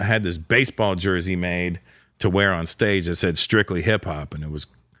had this baseball jersey made to wear on stage that said strictly hip hop, and it was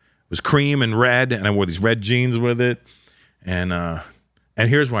cream and red, and I wore these red jeans with it, and And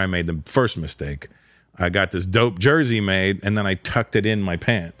here's why I made the first mistake. I got this dope jersey made, and then I tucked it in my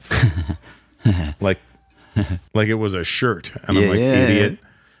pants. like it was a shirt. And I'm like, idiot.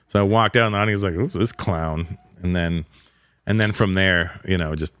 So I walked out, and the audience was like, who's this clown? And then from there,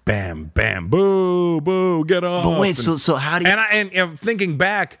 just bam, bam, boo, boo, get off. But wait, so how do you... And thinking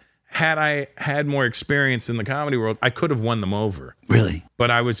back, had I had more experience in the comedy world, I could have won them over. Really?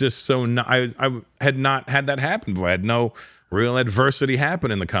 But I was just I had not had that happen before. I had no real adversity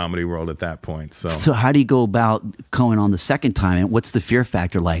happen in the comedy world at that point. So how do you go about going on the second time? And what's the fear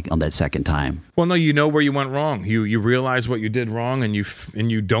factor like on that second time? Well, no, you know where you went wrong. You realize what you did wrong, and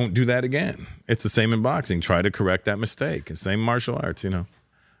you don't do that again. It's the same in boxing. Try to correct that mistake. It's same martial arts, And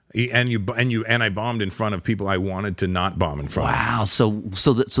I bombed in front of people I wanted to not bomb in front of. Wow. So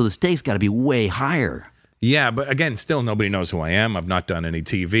the stakes got to be way higher. Yeah, but again, still nobody knows who I am. I've not done any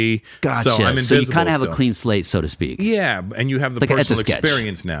TV. Gotcha. So I'm invisible. So you kind of have still. a clean slate, so to speak. Yeah, and you have the like personal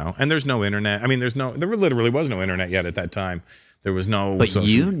experience now. And there's no internet. I mean, there literally was no internet yet at that time. There was no. But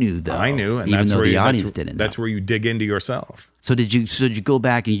you knew, though. I knew, and even that's though where the audience didn't. That's where you dig into yourself. So did you go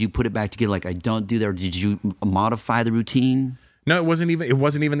back and you put it back together? Like, I don't do that. Or did you modify the routine? No, it wasn't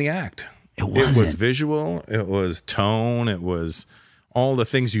even the act. It was visual. It was tone. It was all the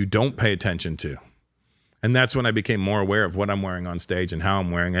things you don't pay attention to. And that's when I became more aware of what I'm wearing on stage and how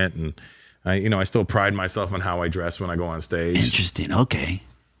I'm wearing it. And I still pride myself on how I dress when I go on stage. Interesting. Okay.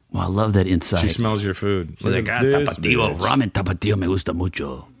 Well, I love that insight. She smells your food. She's like, tapatio, ramen tapatio me gusta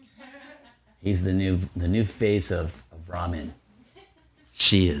mucho. He's the new face of ramen.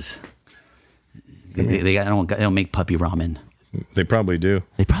 She is. They don't make puppy ramen. They probably do.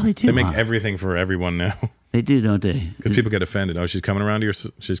 They make everything for everyone now. They do, don't they? Because people get offended. Oh, she's coming around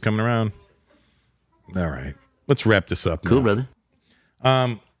she's coming around. All right. Let's wrap this up now. Cool, brother.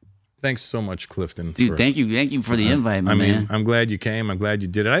 Thanks so much, Clifton. Dude, thank you for the invite, man. I'm glad you came. I'm glad you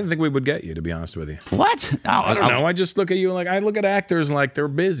did it. I didn't think we would get you, to be honest with you. What? I don't know. I just look at you like I look at actors like they're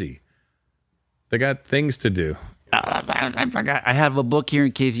busy. They got things to do. I forgot. I have a book here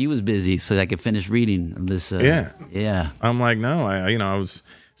in case you was busy, so I could finish reading this. Yeah. I'm like, no, I was.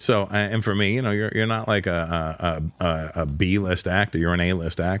 So, and for me, you're not like a B-list actor. You're an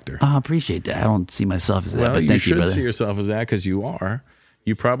A-list actor. I appreciate that. I don't see myself as that. Well, but you should brother. see yourself as that because you are.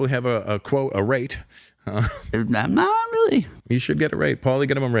 You probably have a quote, a rate. I'm not really. You should get a rate. Paulie,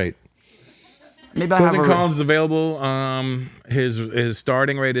 get him a rate. Maybe I have Clifton Collins is available. His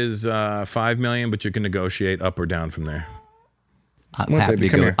starting rate is $5 million, but you can negotiate up or down from there. I'm happy to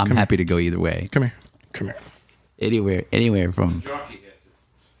go. I'm happy to go either way. Come here. Anywhere from.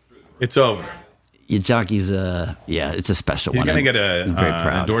 It's over. Your Jockey's it's a special He's one. He's gonna get an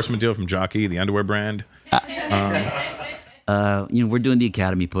endorsement deal from Jockey, the underwear brand. We're doing the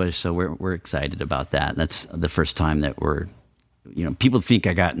Academy push, so we're excited about that. That's the first time that we're, people think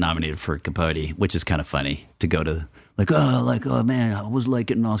I got nominated for Capote, which is kind of funny to go to oh man, I was like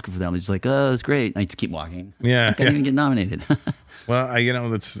getting an Oscar for that. They're just like, oh, it's great. I just keep walking. Yeah, I didn't even get nominated. Well,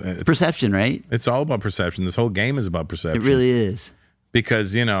 that's perception, right? It's all about perception. This whole game is about perception. It really is.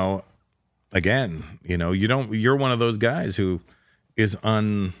 Because again, you're one of those guys who is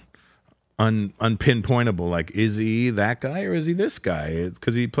unpinpointable. Like, is he that guy or is he this guy?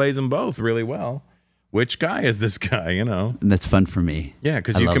 Because he plays them both really well. Which guy is this guy? And that's fun for me. Yeah,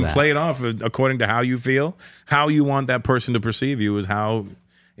 because you can play it off according to how you feel. How you want that person to perceive you is how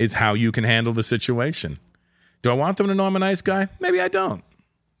you can handle the situation. Do I want them to know I'm a nice guy? Maybe I don't.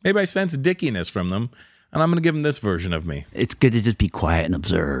 Maybe I sense dickiness from them. And I'm going to give them this version of me. It's good to just be quiet and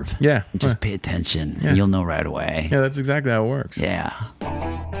observe. Yeah. And just pay attention. Yeah. And you'll know right away. Yeah, that's exactly how it works. Yeah.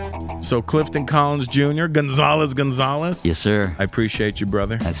 So Clifton Collins Jr., Gonzalez. Yes, sir. I appreciate you,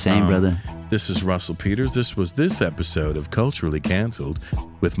 brother. That same, brother. This is Russell Peters. This was this episode of Culturally Canceled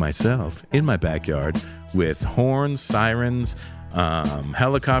with myself in my backyard with horns, sirens,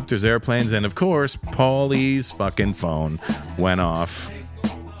 helicopters, airplanes, and of course, Paulie's fucking phone went off.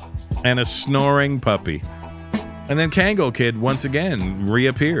 And a snoring puppy. And then Kango Kid once again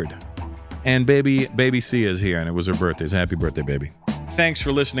reappeared. And baby C is here, and it was her birthday. Happy birthday, baby. Thanks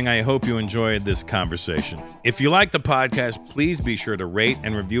for listening. I hope you enjoyed this conversation. If you like the podcast, please be sure to rate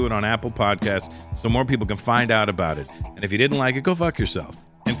and review it on Apple Podcasts so more people can find out about it. And if you didn't like it, go fuck yourself.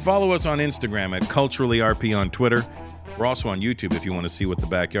 And follow us on Instagram at CulturallyRP on Twitter. We're also on YouTube if you want to see what the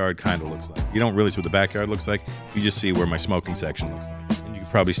backyard kind of looks like. You don't really see what the backyard looks like. You just see where my smoking section looks like.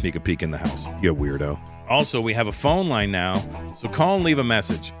 Probably sneak a peek in the house, you weirdo. Also, we have a phone line now, so call and leave a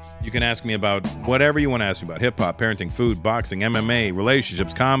message. You can ask me about whatever you want to ask me about. Hip-hop, parenting, food, boxing, MMA,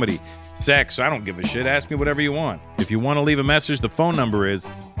 relationships, comedy, sex. I don't give a shit. Ask me whatever you want. If you want to leave a message, the phone number is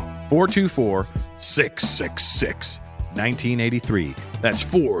 424-666-8255. 1983. That's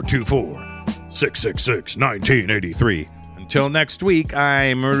 424-666-1983. Until next week,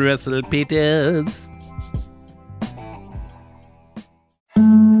 I'm Russell Peters.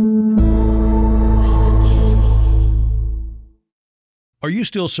 Are you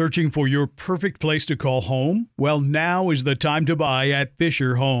still searching for your perfect place to call home? Well, now is the time to buy at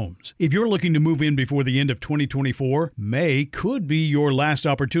Fisher Homes. If you're looking to move in before the end of 2024, May could be your last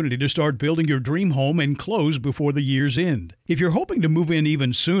opportunity to start building your dream home and close before the year's end. If you're hoping to move in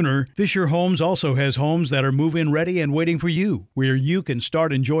even sooner, Fisher Homes also has homes that are move-in ready and waiting for you, where you can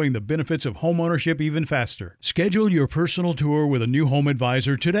start enjoying the benefits of homeownership even faster. Schedule your personal tour with a new home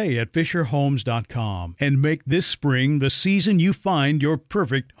advisor today at FisherHomes.com and make this spring the season you find your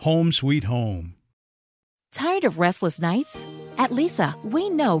perfect home sweet home. Tired of restless nights? At Leesa, we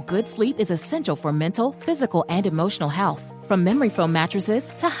know good sleep is essential for mental, physical, and emotional health. From memory foam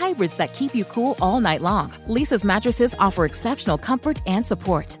mattresses to hybrids that keep you cool all night long, Leesa's mattresses offer exceptional comfort and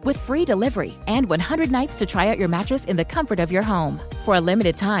support with free delivery and 100 nights to try out your mattress in the comfort of your home. For a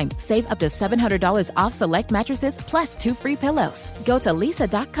limited time, save up to $700 off select mattresses plus 2 free pillows. Go to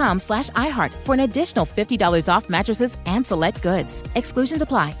Leesa.com/iHeart for an additional $50 off mattresses and select goods. Exclusions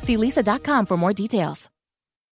apply. See Leesa.com for more details.